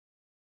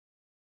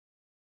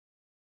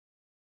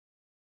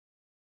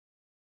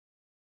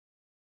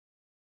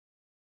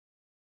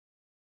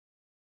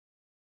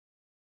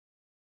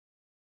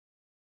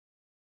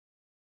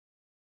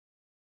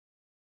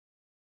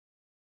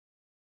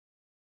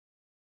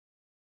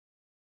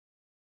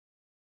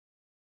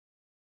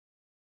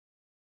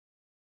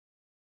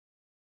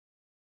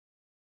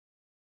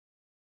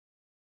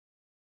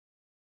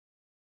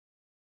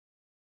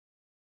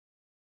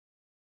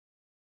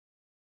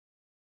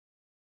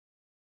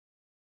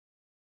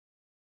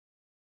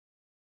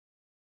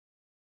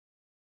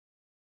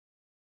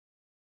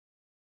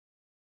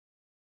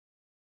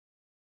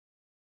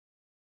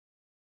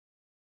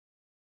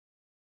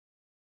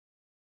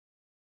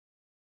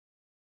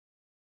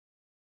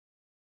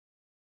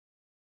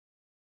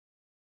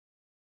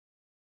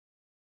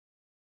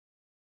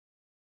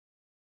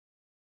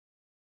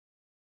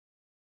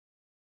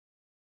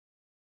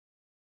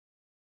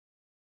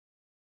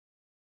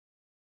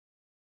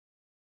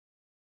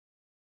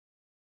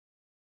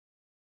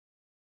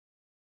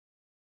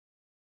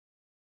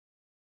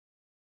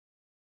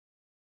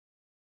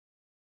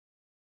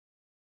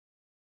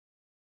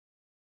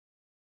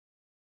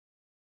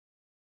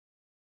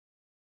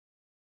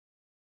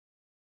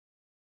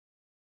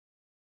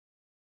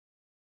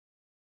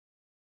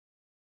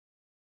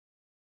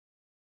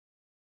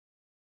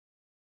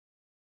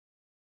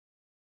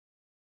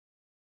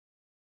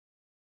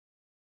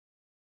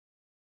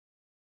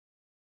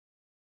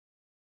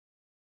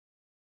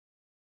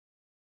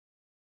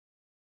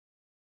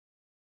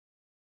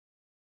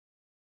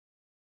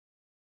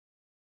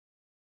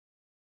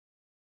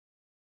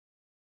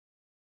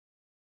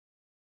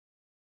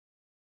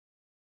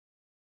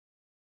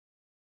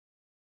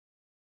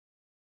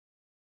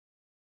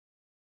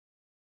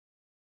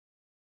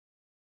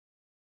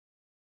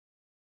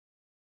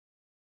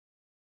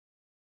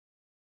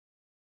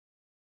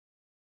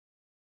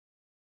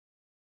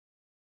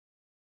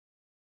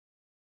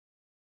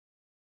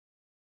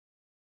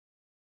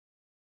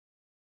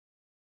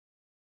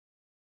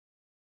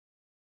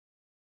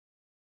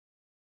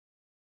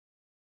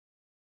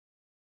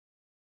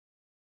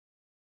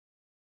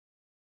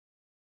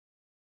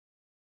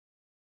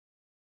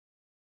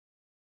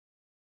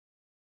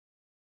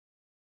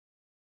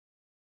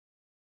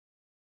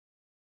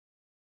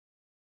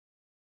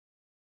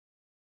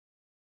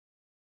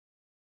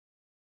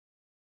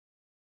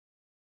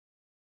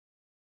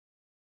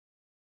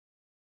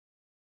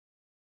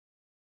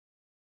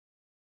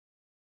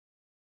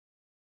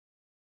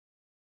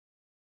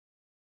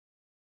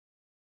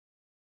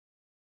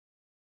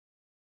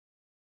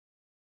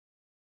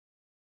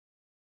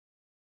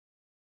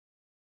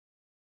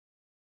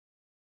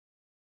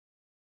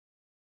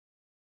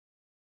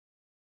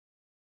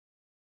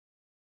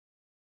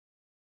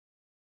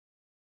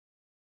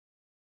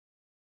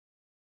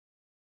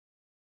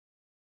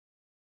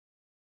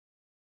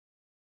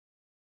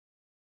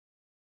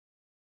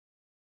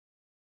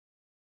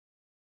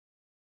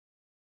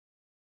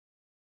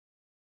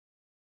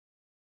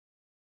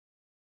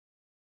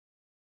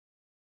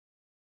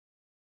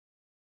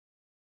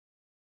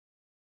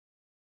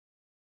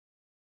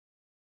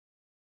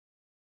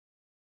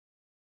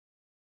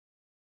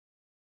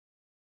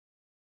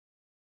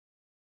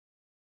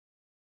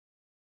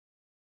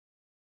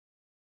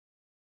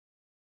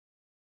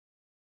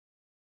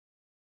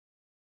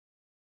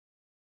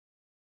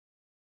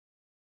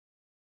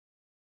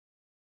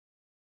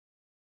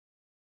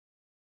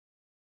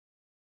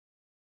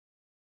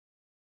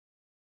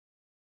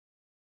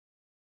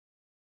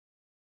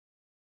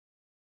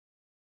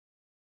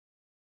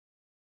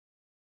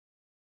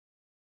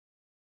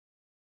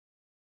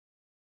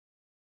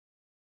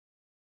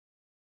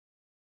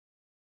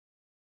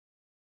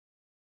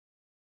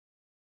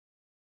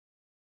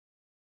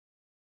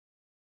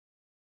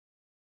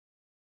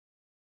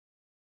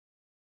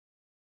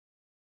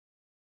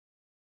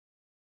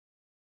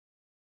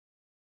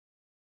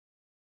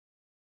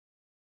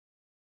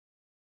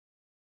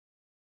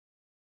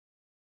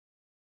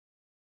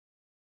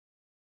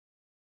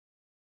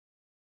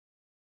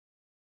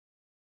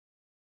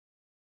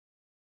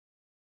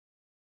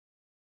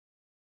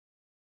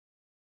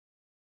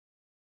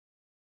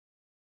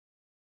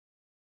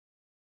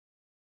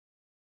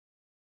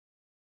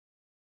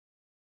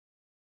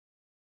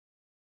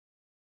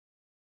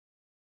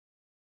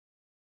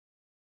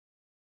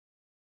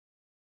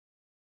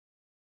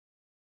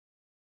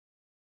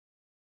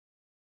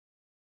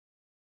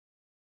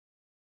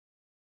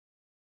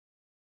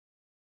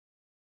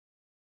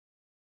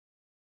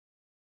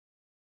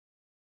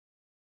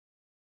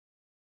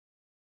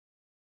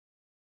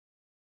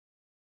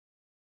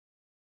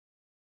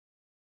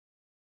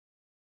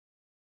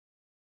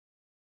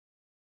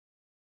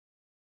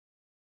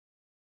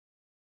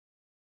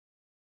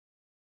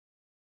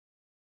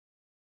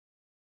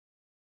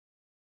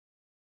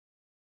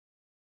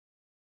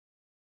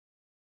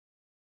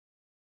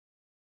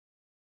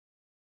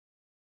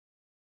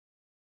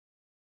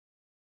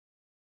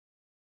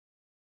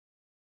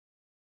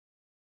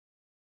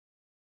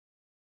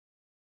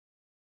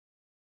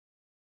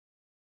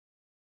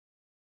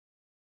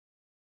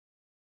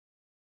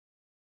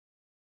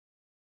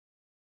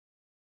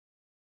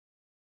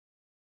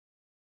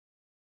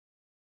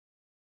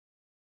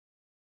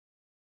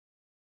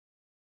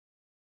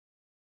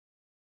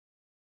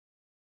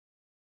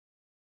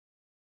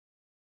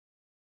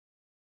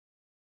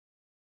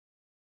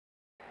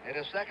 It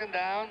is second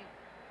down.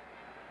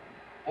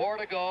 4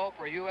 to go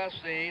for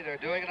USC. They're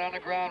doing it on the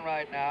ground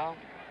right now.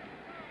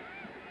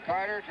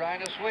 Carter trying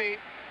to sweep.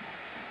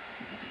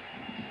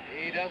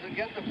 He doesn't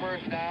get the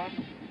first down.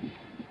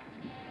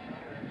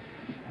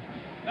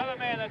 Another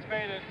man that's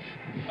played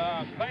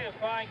a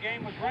fine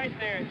game was right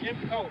there. Jim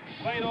Cope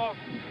played off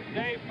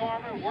Dave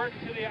Farmer, worked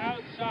to the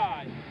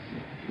outside.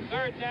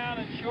 Third down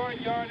and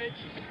short yardage.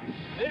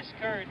 This,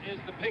 Kurt, is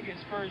the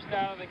biggest first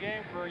down of the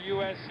game for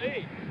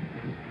USC.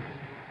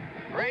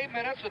 3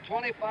 minutes and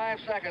 25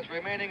 seconds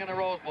remaining in the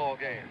Rose Bowl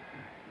game.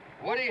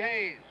 Woody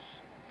Hayes,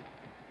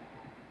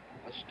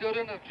 a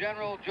student of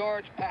General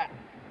George Patton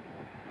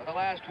for the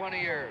last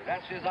 20 years.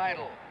 That's his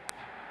idol.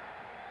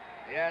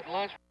 He had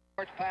lunch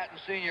with George Patton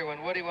Sr.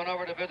 when Woody went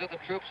over to visit the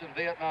troops in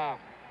Vietnam.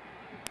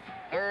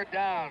 Third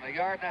down, 1.5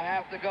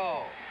 yards to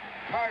go.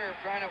 Carter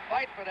trying to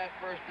fight for that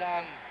first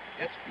down.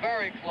 It's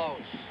very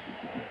close.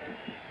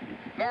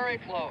 Very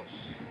close.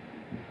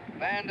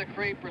 Van de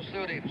Cree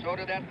pursued him. So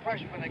did that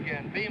freshman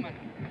again, Beeman.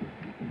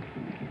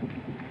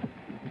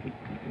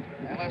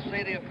 And let's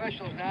see, the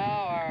officials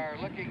now are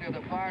looking to the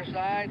far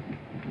side.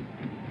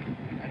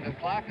 And the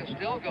clock is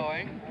still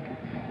going.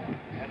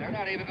 And they're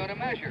not even going to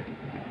measure.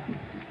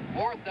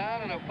 Fourth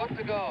down and a foot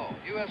to go.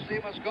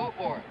 USC must go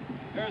for it.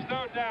 There's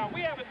no doubt.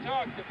 We haven't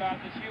talked about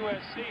this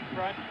USC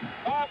front.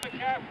 Bob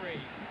McCaffrey.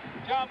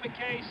 John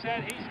McKay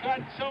said he's got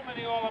so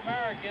many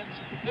All-Americans,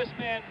 this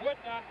man would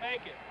not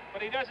make it.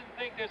 But he doesn't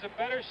think there's a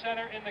better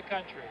center in the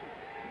country.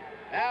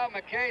 Now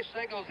McKay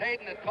signals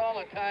Hayden to call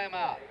a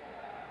timeout.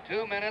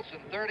 2 minutes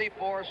and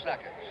 34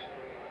 seconds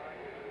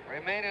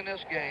remain in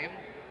this game.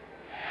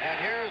 And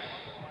here's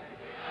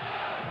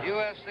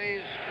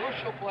USC's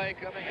crucial play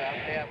coming up.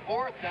 They have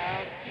fourth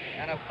down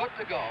and a foot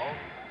to go.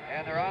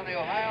 And they're on the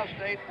Ohio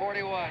State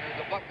 41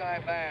 as the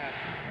Buckeye band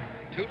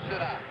toots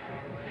it out.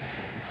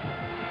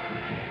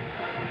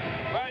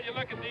 Well, you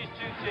look at these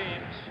two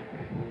teams,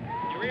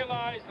 you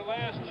realize the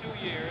last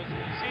 2 years,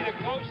 you see the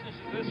closeness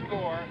of this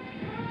score.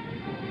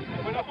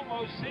 It would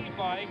almost seem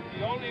like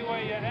the only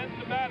way you end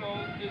the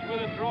battle is with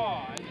a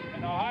draw.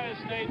 And Ohio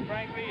State,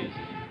 frankly, is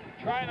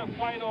trying to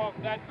fight off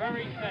that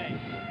very thing.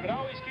 But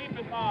always keep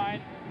in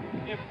mind,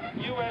 if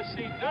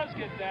USC does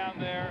get down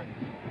there,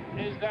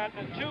 is that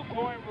the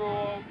two-point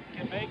rule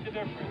can make the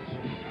difference.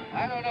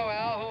 I don't know,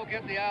 Al, who'll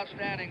get the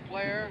outstanding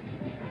player.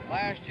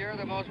 Last year,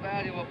 the most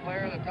valuable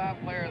player, the top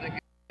player of the game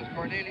was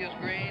Cornelius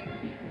Green.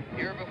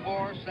 Year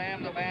before,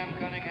 Sam the Bam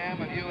Cunningham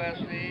of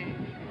USC.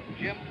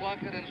 Jim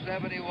Plunkett in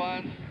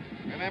 71.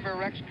 Remember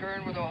Rex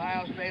Kern with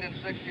Ohio State in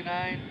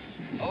 69.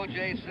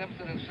 O.J.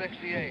 Simpson in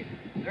 68.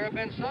 There have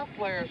been some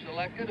players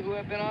selected who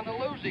have been on the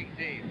losing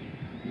team.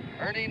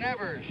 Ernie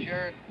Nevers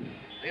shared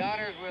the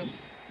honors with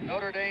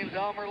Notre Dame's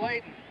Elmer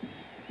Layden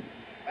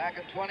back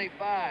in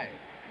 25.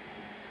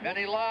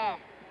 Benny Lom,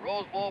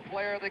 Rose Bowl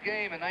player of the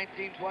game in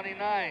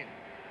 1929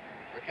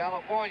 for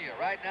California.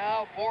 Right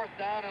now, fourth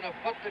down and a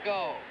foot to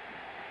go.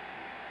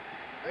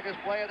 Biggest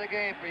play of the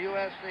game for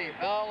USC.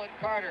 Bell and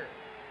Carter.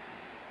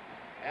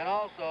 And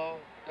also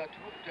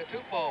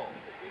Tatupo.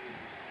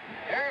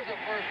 There's a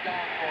first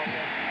down for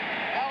you.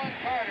 Alan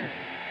Carter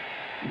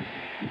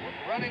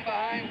running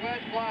behind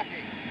wedge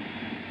blocking.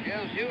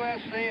 Gives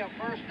USC a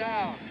first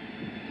down.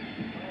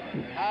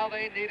 And how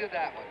they needed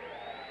that one.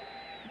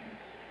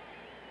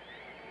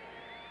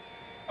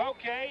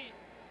 Okay,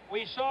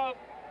 we saw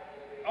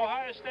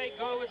Ohio State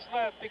go to its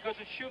left because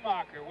of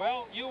Schumacher.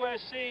 Well,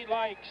 USC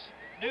likes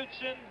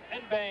Knutson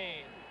and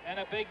Bain, and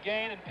a big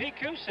gain. And Pete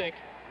Kusick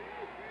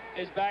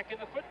is back in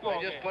the football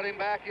game. They just put him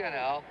back in,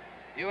 Al.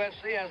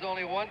 USC has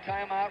only one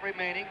timeout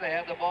remaining. They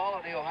have the ball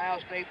at the Ohio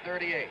State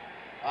 38.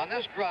 On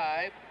this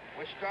drive,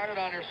 which started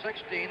on their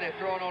 16, they've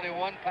thrown only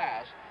one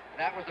pass, and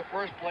that was the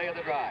first play of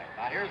the drive.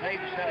 Now here's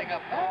Hayden setting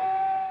up now.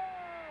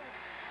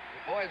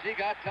 Boy, has he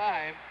got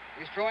time.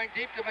 He's throwing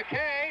deep to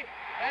McKay,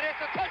 and it's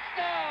a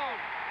touchdown.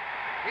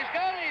 He's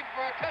got him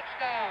for a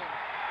touchdown.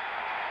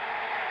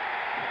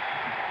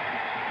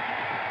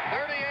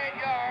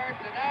 38 yards,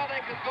 and now they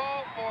can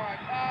go for a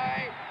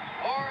tie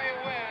or a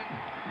win.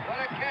 What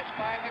a catch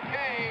by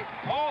McKay.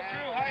 All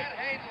through high school.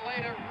 Hayden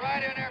laid it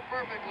right in there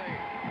perfectly.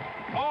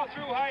 All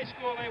through high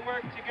school, they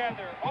worked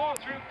together. All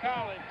through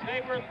college,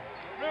 they were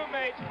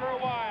roommates for a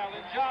while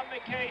in John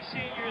McKay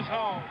Sr.'s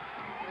home.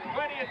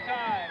 Plenty of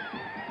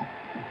time.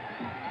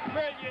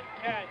 Brilliant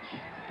catch.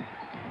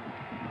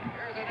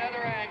 Here's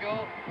another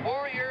angle.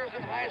 4 years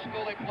in high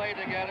school they played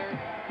together.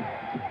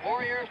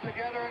 4 years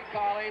together in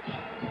college.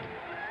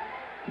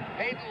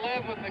 Hayden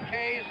lived with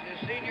McKay's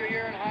his senior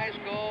year in high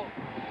school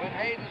when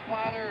Hayden's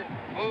father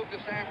moved to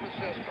San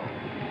Francisco.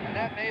 And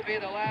that may be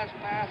the last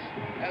pass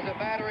as a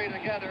battery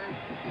together.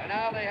 And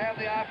now they have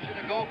the option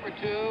to go for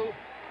two.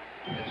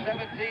 It's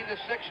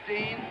 17-16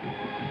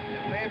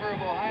 in favor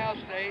of Ohio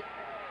State.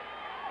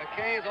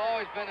 McKay's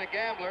always been a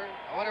gambler.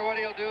 I wonder what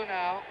he'll do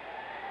now.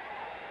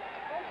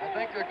 I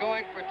think they're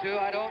going for two.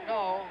 I don't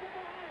know.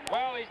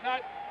 Well, he's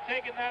not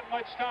taking that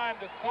much time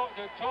to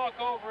talk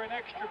over an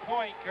extra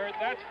point, Kurt.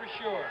 That's for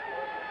sure.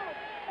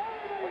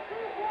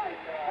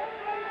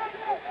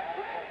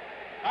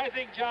 I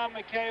think John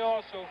McKay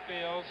also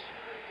feels,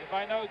 if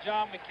I know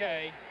John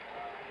McKay,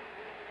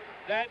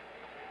 that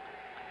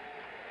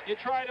you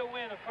try to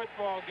win a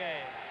football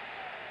game.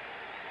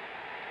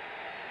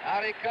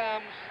 Out he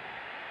comes.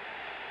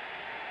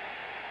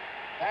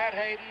 Pat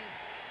Hayden,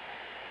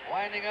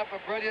 winding up a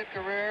brilliant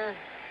career.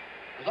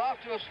 Was off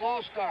to a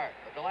slow start,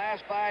 but the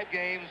last 5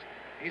 games,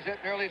 he's hit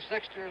nearly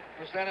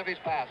 60% of his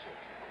passes.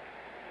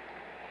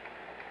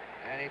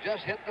 And he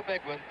just hit the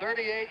big one,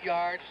 38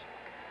 yards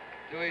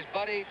to his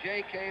buddy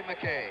J.K.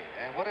 McKay.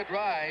 And what a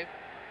drive,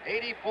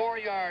 84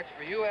 yards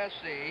for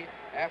USC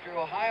after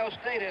Ohio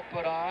State had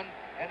put on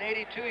an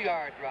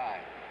 82-yard drive.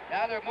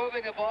 Now they're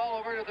moving the ball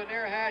over to the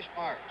near hash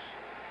marks.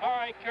 All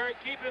right, Kurt,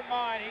 keep in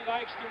mind, he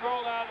likes to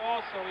roll out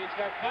also. He's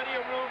got plenty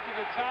of room to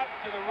the top,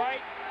 to the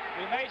right.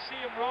 We may see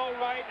him roll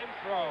right and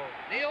throw.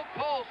 Neil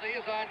Colsey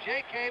is on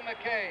J.K.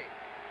 McKay.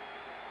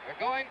 They're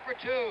going for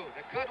 2.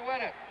 They could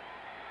win it.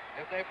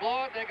 If they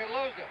blow it, they could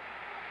lose it.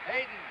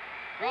 Hayden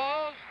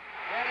throws,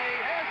 and he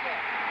has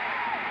it.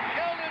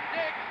 Sheldon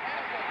Diggs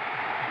has it.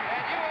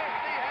 And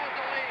USC has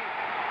the lead.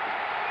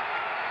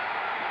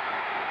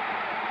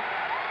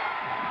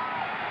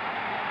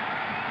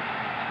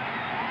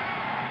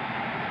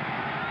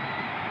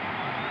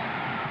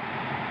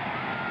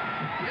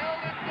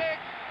 Sheldon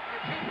Diggs for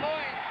 2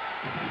 points.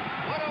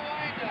 What a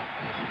windup.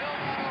 And it's still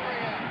not over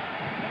yet.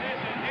 And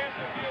here's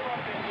a view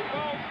of it. He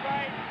goes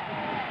right.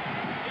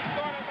 He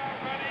thought about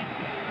running.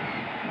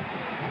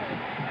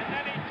 And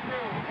then he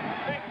threw.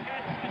 Big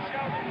catch to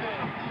Sheldon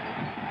Diggs.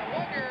 I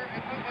wonder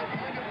if it was,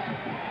 look at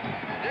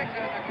Diggs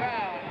on the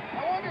ground.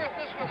 I wonder if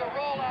this was a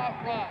rollout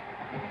run.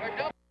 They're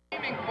double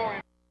teaming for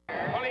him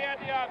here. Well, he had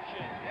the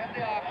option. He had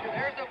the option.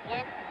 There's the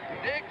flip.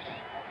 Diggs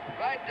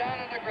right down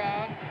on the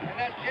ground. And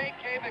that's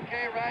J.K.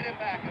 McKay right in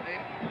back of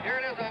him. Here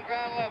it is on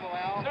ground level,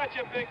 Al. Such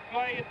a big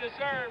play, it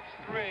deserves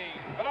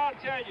 3. But I'll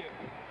tell you,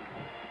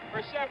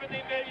 for 70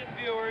 million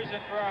viewers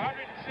and for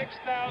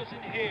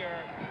 106,000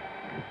 here,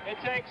 it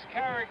takes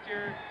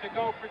character to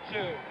go for 2.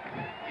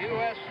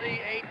 USC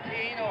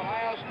 18,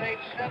 Ohio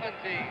State 17.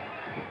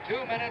 2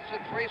 minutes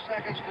and 3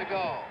 seconds to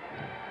go.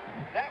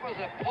 That was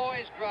a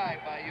poised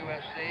drive by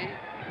USC.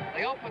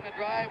 They opened the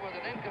drive with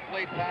an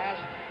incomplete pass,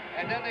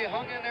 and then they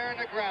hung in there in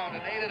the ground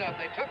and ate it up.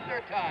 They took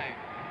their time.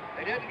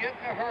 They didn't get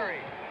in a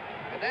hurry.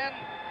 But then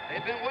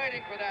they've been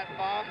waiting for that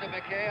bomb to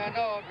McKay, I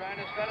know, trying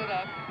to set it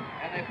up,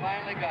 and they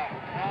finally got it.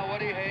 Now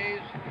Woody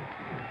Hayes,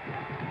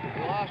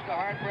 who lost a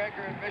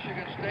heartbreaker at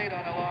Michigan State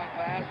on a long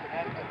pass,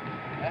 and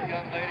that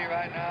young lady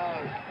right now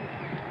is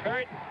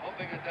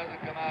hoping it doesn't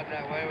come out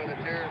that way with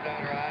the tears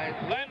down her eyes.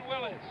 Len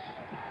Willis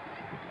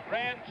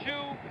ran 2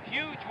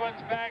 huge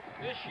ones back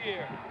this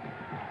year.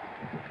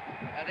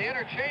 And the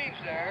interchange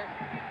there,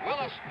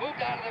 Willis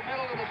moved out of the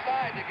middle to the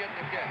side to get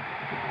the kick.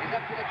 He's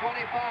up to the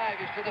 25,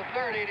 he's to the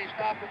 30, and he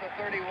stopped at the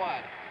 31.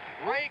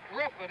 Ray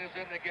Griffin is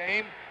in the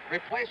game,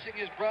 replacing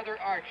his brother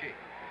Archie.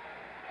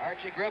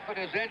 Archie Griffin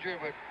is injured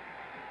with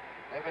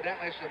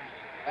evidently some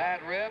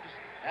bad ribs.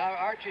 Now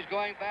Archie's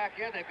going back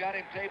in, they've got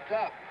him taped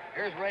up.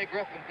 Here's Ray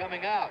Griffin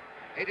coming out.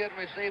 He didn't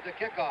receive the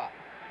kickoff.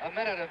 1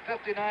 minute and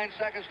 59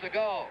 seconds to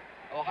go.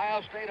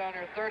 Ohio State on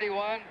their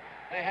 31.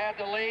 They had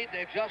the lead,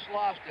 they've just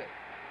lost it.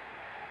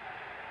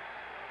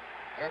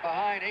 They're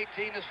behind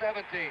 18 to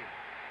 17.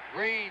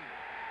 Green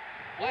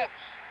flips,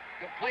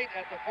 complete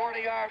at the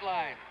 40-yard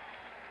line.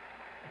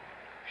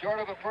 Short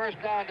of a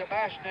first down to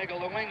Baschnagel,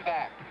 the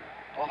wingback.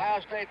 Ohio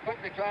State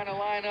quickly trying to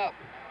line up.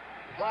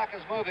 Clock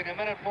is moving, 1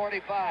 minute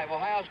 45.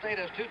 Ohio State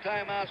has 2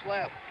 timeouts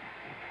left.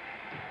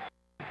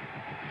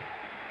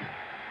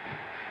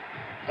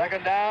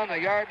 Second down,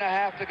 1.5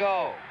 yards to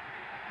go.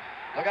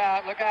 Look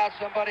out,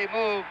 somebody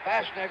move.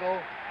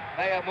 Baschnagel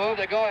may have moved.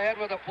 They go ahead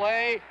with the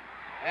play,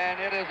 and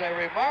it is a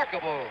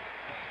remarkable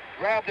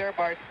grab there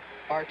by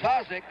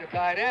Bartoszek, the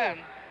tight end.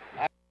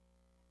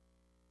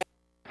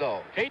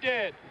 Though. He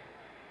did.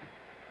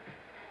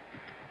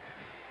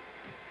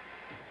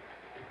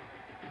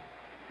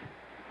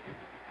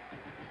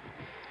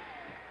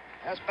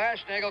 That's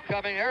Baschnagel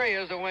coming. There he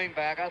is, the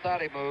wingback. I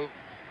thought he moved.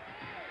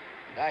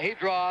 Now he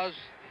draws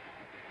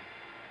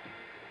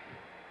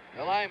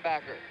the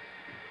linebacker.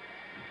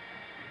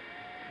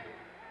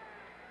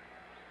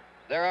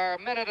 There are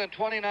 1 minute and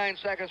 29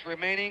 seconds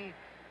remaining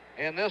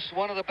in this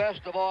one of the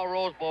best of all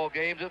Rose Bowl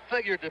games. It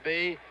figured to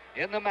be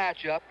in the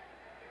matchup.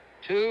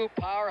 2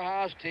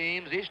 powerhouse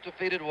teams, each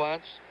defeated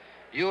once.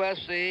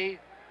 USC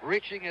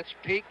reaching its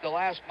peak the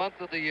last month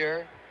of the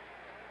year.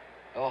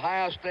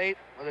 Ohio State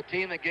with a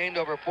team that gained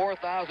over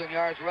 4,000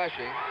 yards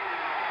rushing.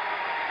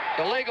 It's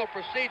a legal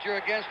procedure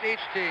against each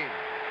team.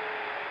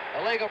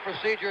 A legal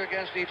procedure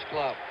against each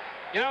club.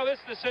 You know, this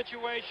is the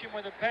situation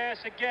where the pass,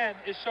 again,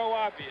 is so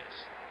obvious.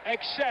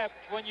 Except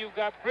when you've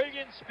got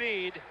brilliant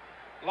speed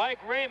like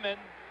Raymond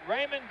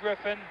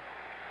Griffin,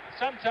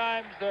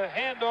 sometimes the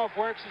handoff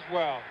works as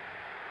well.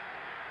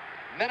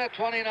 1 minute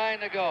 29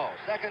 to go.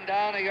 Second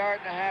down, 1.5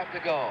 yards to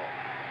go.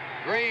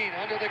 Green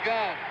under the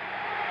gun.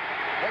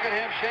 Look at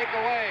him shake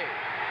away.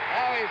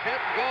 Now he's hit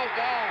and goes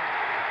down.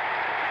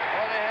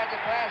 Oh, they had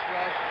the pass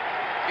rush.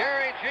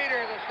 Gary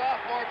Jeter, the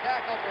sophomore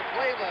tackle for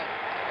Cleveland.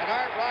 And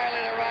Art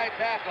Riley, the right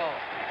tackle,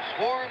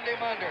 swarmed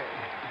him under.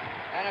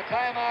 And a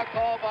timeout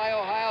called by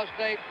Ohio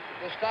State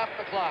to stop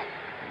the clock.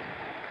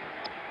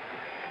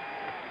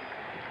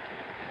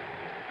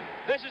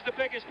 This is the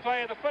biggest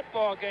play of the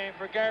football game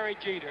for Gary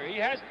Jeter. He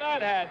has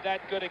not had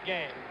that good a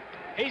game.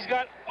 He's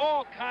got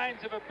all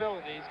kinds of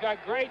ability. He's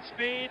got great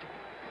speed,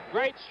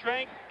 great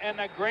strength, and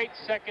a great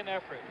second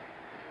effort.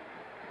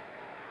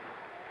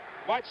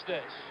 Watch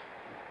this.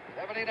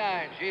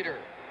 79, Jeter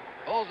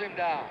pulls him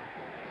down.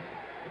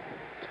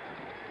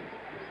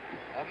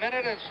 A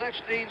minute and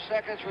 16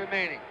 seconds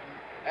remaining.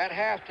 At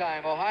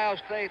halftime, Ohio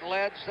State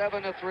led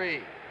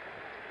 7-3.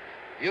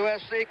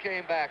 USC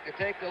came back to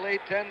take the lead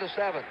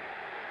 10-7.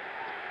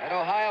 And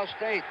Ohio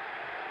State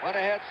went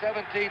ahead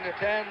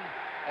 17-10.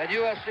 And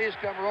USC's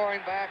come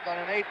roaring back on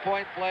an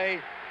 8-point play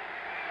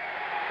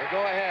to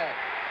go ahead.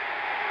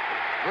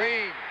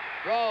 Green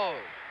throws,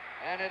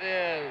 and it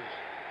is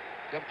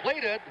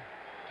completed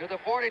to the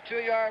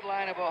 42-yard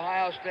line of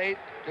Ohio State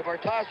to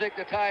Bartosik,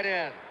 the tight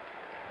end.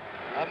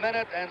 A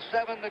minute and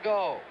 7 to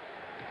go.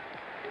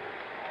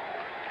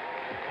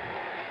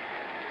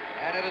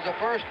 And it is a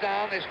first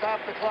down. They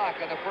stopped the clock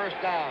on the first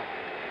down.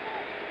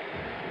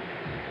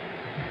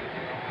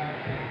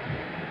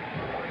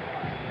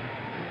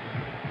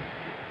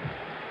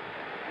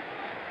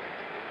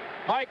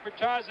 Mike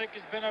Bartosik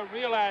has been a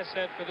real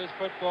asset for this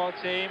football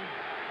team.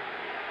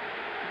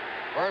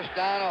 First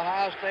down,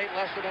 Ohio State,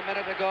 less than a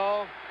minute to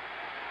go.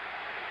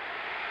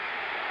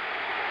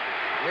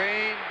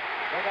 Green,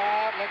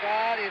 look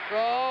out, he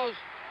throws.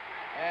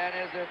 And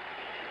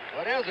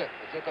what is it?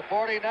 It's at the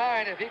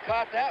 49. If he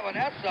caught that one,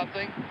 that's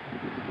something.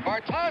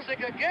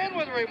 Bartosik again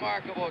with a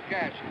remarkable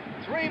catch.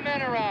 3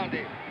 men around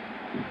him.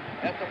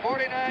 At the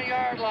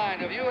 49-yard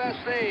line of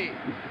USC.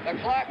 The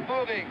clock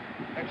moving.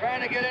 They're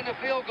trying to get into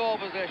field goal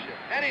position.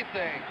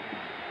 Anything.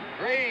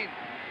 Green.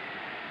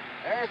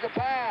 There's the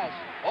pass.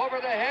 Over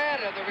the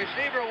head of the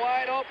receiver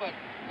wide open.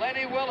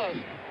 Lenny Willis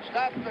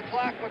stops the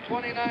clock with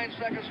 29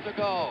 seconds to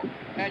go.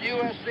 And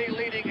USC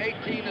leading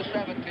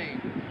 18-17.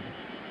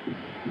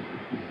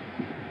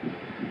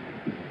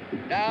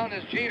 Down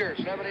is Jeter,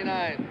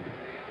 79.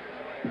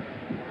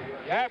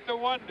 You have to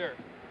wonder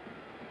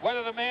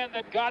whether the man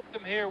that got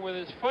them here with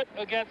his foot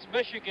against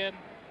Michigan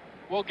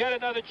will get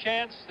another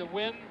chance to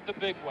win the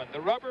big one, the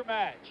rubber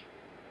match.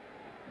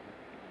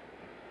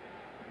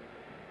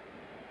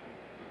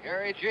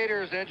 Gary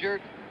Jeter's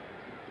injured.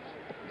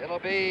 It'll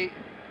be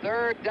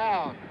third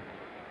down.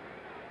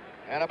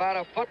 And about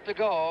a foot to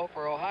go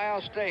for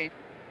Ohio State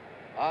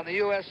on the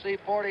USC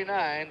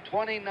 49.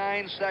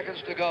 29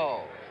 seconds to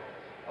go.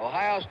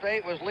 Ohio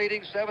State was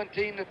leading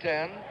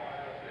 17-10.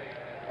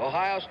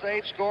 Ohio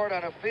State scored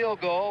on a field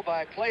goal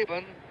by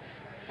Claiborne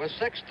with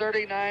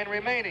 6:39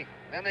 remaining.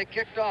 Then they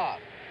kicked off.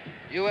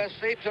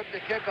 USC took the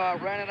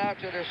kickoff, ran it out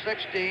to their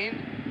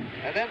 16,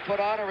 and then put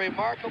on a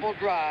remarkable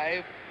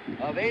drive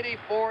of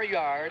 84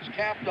 yards,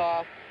 capped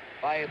off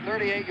by a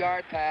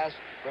 38-yard pass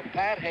from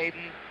Pat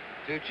Hayden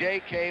to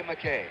J.K.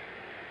 McKay.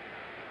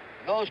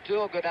 And those two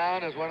will go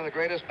down as one of the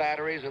greatest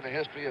batteries in the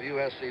history of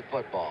USC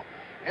football.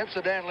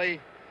 Incidentally,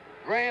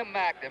 Graham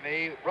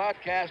McNamee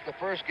broadcast the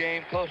first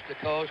game coast to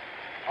coast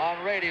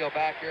on radio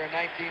back here in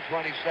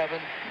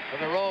 1927 from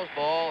the Rose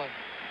Bowl, and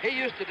he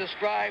used to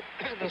describe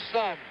the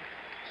sun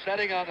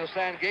setting on the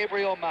San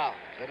Gabriel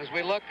Mountains. And as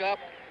we look up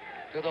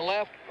to the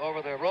left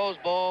over the Rose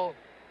Bowl,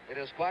 it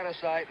is quite a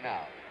sight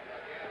now.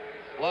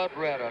 Blood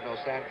red on those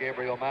San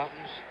Gabriel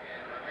Mountains.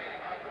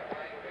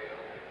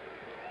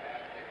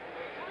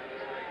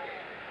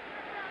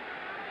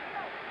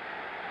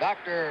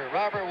 Dr.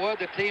 Robert Wood,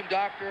 the team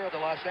doctor of the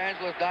Los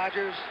Angeles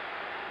Dodgers.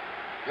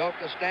 Joe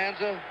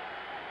Costanza.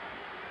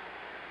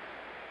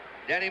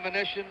 Denny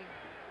Mnuchin.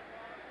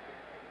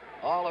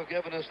 All have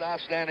given us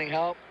outstanding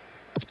help.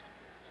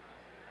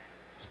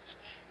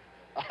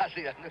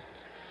 Ozzie,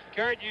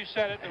 Kurt, you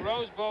said it. The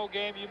Rose Bowl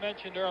game you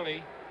mentioned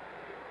early,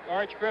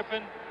 Arch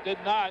Griffin did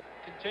not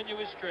continue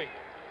his streak.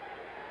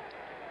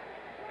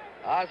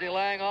 Ozzie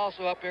Lang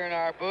also up here in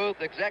our booth.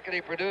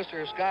 Executive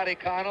producer Scotty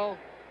Connell.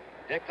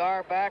 Dick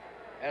Auerbach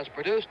has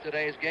produced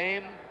today's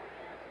game,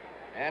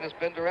 and it's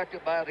been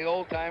directed by the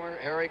old-timer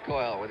Harry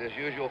Coyle with his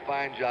usual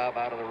fine job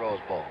out of the Rose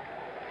Bowl.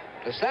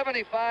 The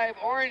 75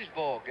 Orange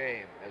Bowl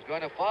game is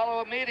going to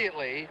follow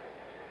immediately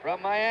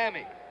from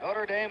Miami,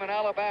 Notre Dame, and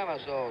Alabama,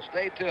 so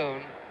stay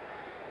tuned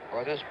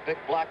for this big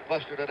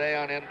blockbuster today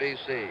on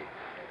NBC.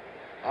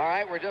 All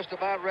right, we're just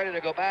about ready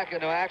to go back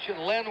into action.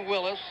 Len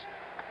Willis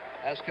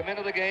has come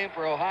into the game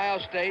for Ohio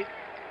State.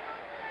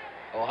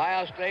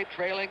 Ohio State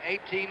trailing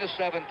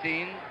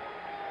 18-17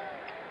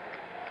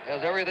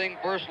 as everything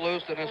burst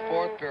loose in this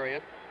fourth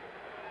period.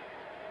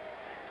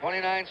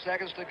 29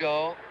 seconds to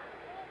go.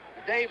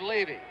 Dave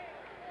Levy.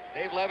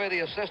 Dave Levy,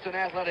 the assistant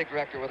athletic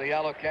director with the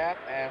yellow cap,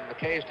 and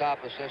McKay's top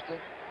assistant.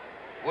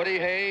 Woody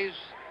Hayes,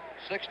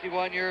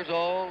 61 years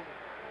old,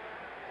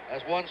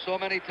 has won so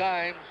many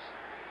times.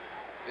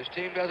 His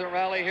team doesn't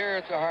rally here.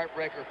 It's a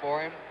heartbreaker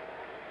for him.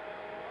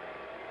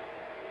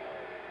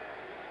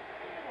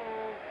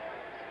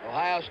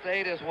 Ohio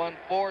State has won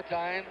 4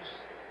 times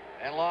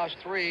and lost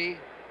 3.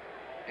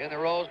 in the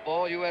Rose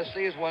Bowl.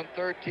 USC has won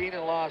 13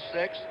 and lost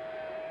 6.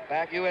 In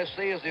fact,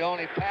 USC is the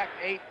only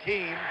Pac-8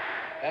 team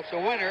that's a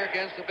winner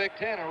against the Big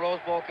Ten in Rose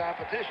Bowl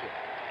competition.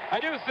 I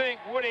do think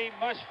Woody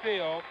must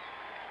feel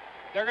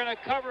they're going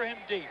to cover him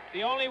deep.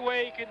 The only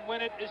way he can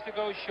win it is to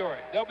go short.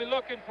 They'll be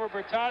looking for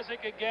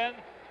Bertosik again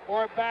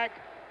or back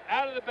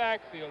out of the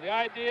backfield. The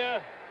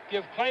idea,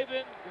 give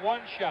Clavin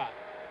one shot.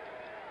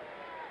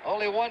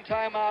 Only one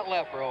timeout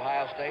left for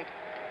Ohio State.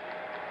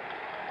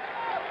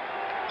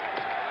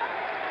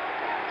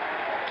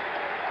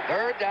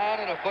 Third down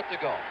and a foot to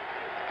go.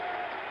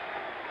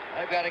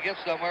 They've got to get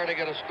somewhere to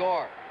get a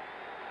score.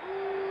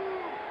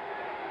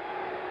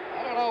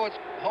 I don't know what's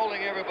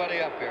holding everybody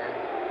up here.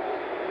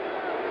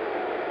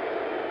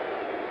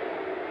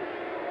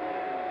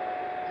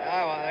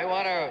 They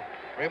want to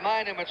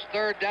remind him it's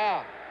third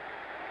down.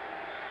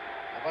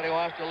 Nobody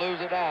wants to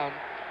lose it down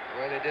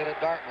the way they did at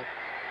Dartmouth.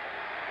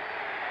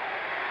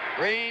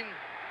 Green,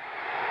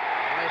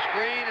 and the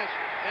screen is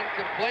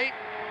incomplete.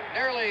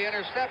 Nearly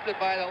intercepted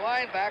by the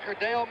linebacker,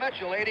 Dale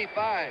Mitchell,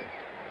 85.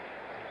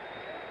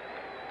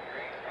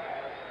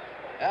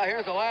 Now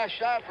here's the last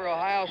shot for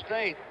Ohio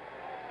State.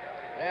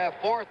 They have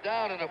fourth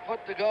down and a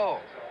foot to go.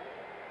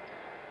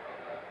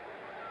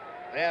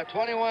 They have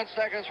 21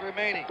 seconds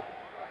remaining.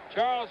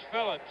 Charles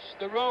Phillips,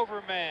 the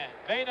rover man,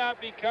 may not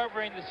be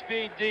covering the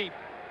speed deep.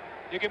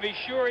 You can be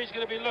sure he's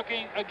going to be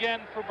looking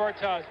again for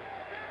Bertosik.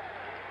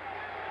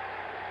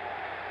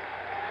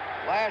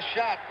 Last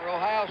shot for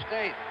Ohio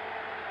State.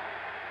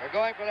 They're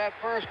going for that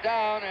first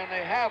down, and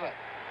they have it.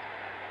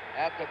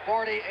 At the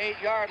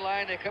 48-yard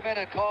line, they come in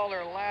and call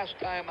their last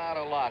timeout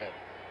allotted.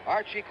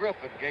 Archie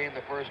Griffin gained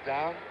the first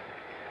down.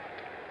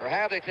 Or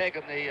have they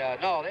taken the...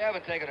 no, they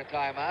haven't taken a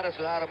timeout. It's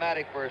an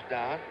automatic first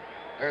down.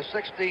 There's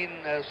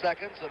 16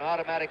 seconds, an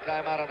automatic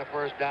timeout on the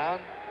first down.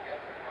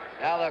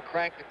 Now they'll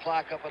crank the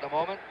clock up in a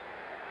moment.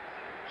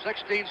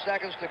 16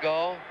 seconds to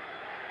go,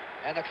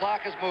 and the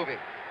clock is moving.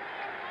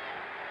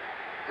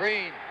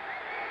 Green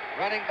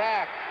running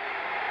back.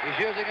 He's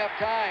using up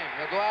time.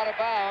 He'll go out of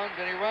bounds,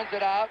 and he runs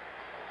it out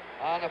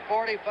on the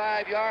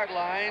 45-yard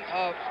line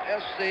of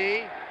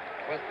SC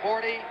with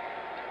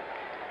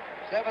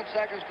 47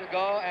 seconds to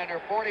go, and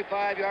they're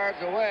 45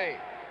 yards away.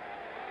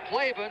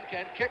 Clavin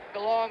can kick the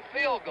long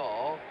field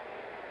goal,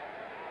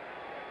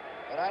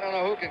 but I don't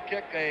know who can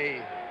kick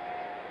a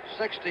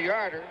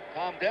 60-yarder.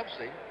 Tom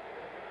Dempsey.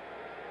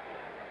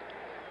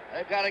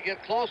 They've got to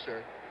get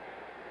closer.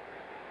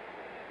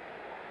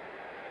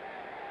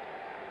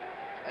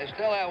 They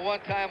still have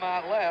one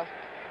timeout left.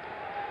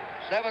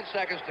 7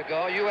 seconds to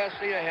go.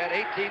 USC ahead,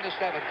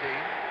 18-17.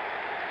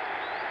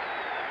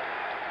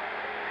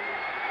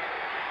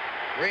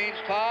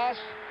 Green's toss.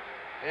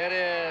 It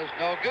is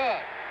no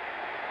good.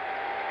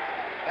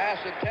 Pass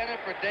intended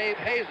for Dave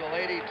Hazel,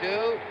 82.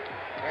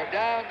 They're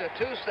down to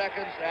 2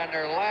 seconds and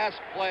their last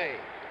play.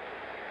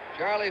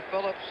 Charlie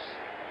Phillips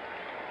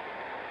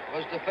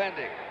was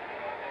defending.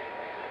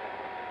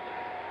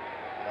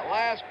 The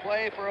last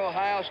play for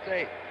Ohio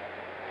State.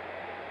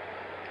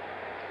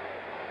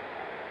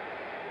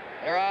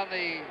 They're on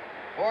the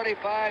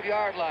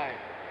 45-yard line,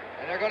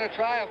 and they're going to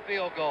try a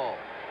field goal.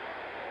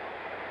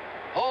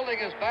 Holding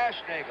is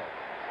Baschnagel.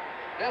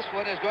 This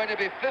one is going to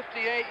be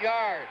 58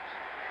 yards.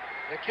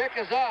 The kick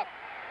is up.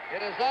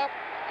 It is up.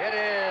 It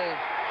is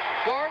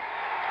short.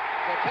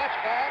 The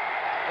touchback.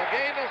 The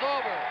game is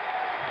over.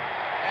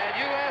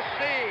 And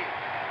USC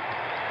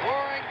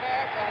roaring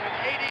back on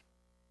an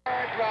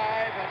 80-yard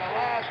drive in the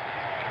last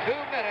 2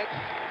 minutes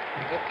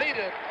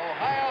defeated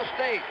Ohio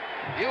State.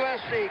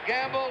 USC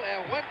gambled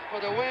and went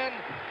for the win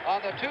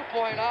on the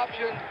two-point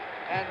option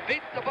and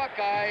beat the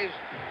Buckeyes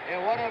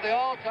in one of the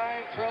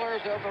all-time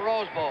thrillers of the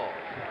Rose Bowl.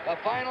 The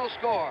final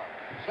score,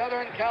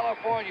 Southern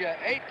California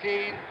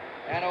 18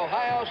 and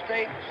Ohio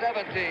State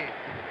 17.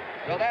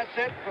 So that's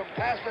it from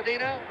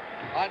Pasadena.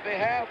 On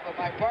behalf of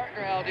my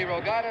partner, Aldi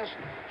Rogatis,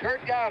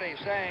 Kurt Gowdy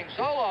saying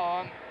so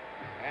long,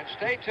 and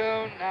stay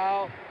tuned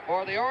now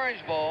for the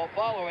Orange Bowl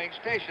following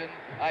station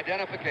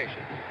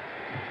identification.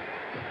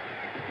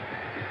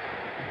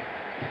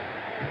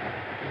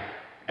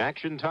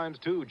 Action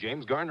 ×2,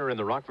 James Garner in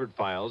the Rockford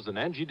Files and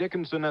Angie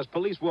Dickinson as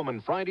policewoman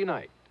Friday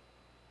night.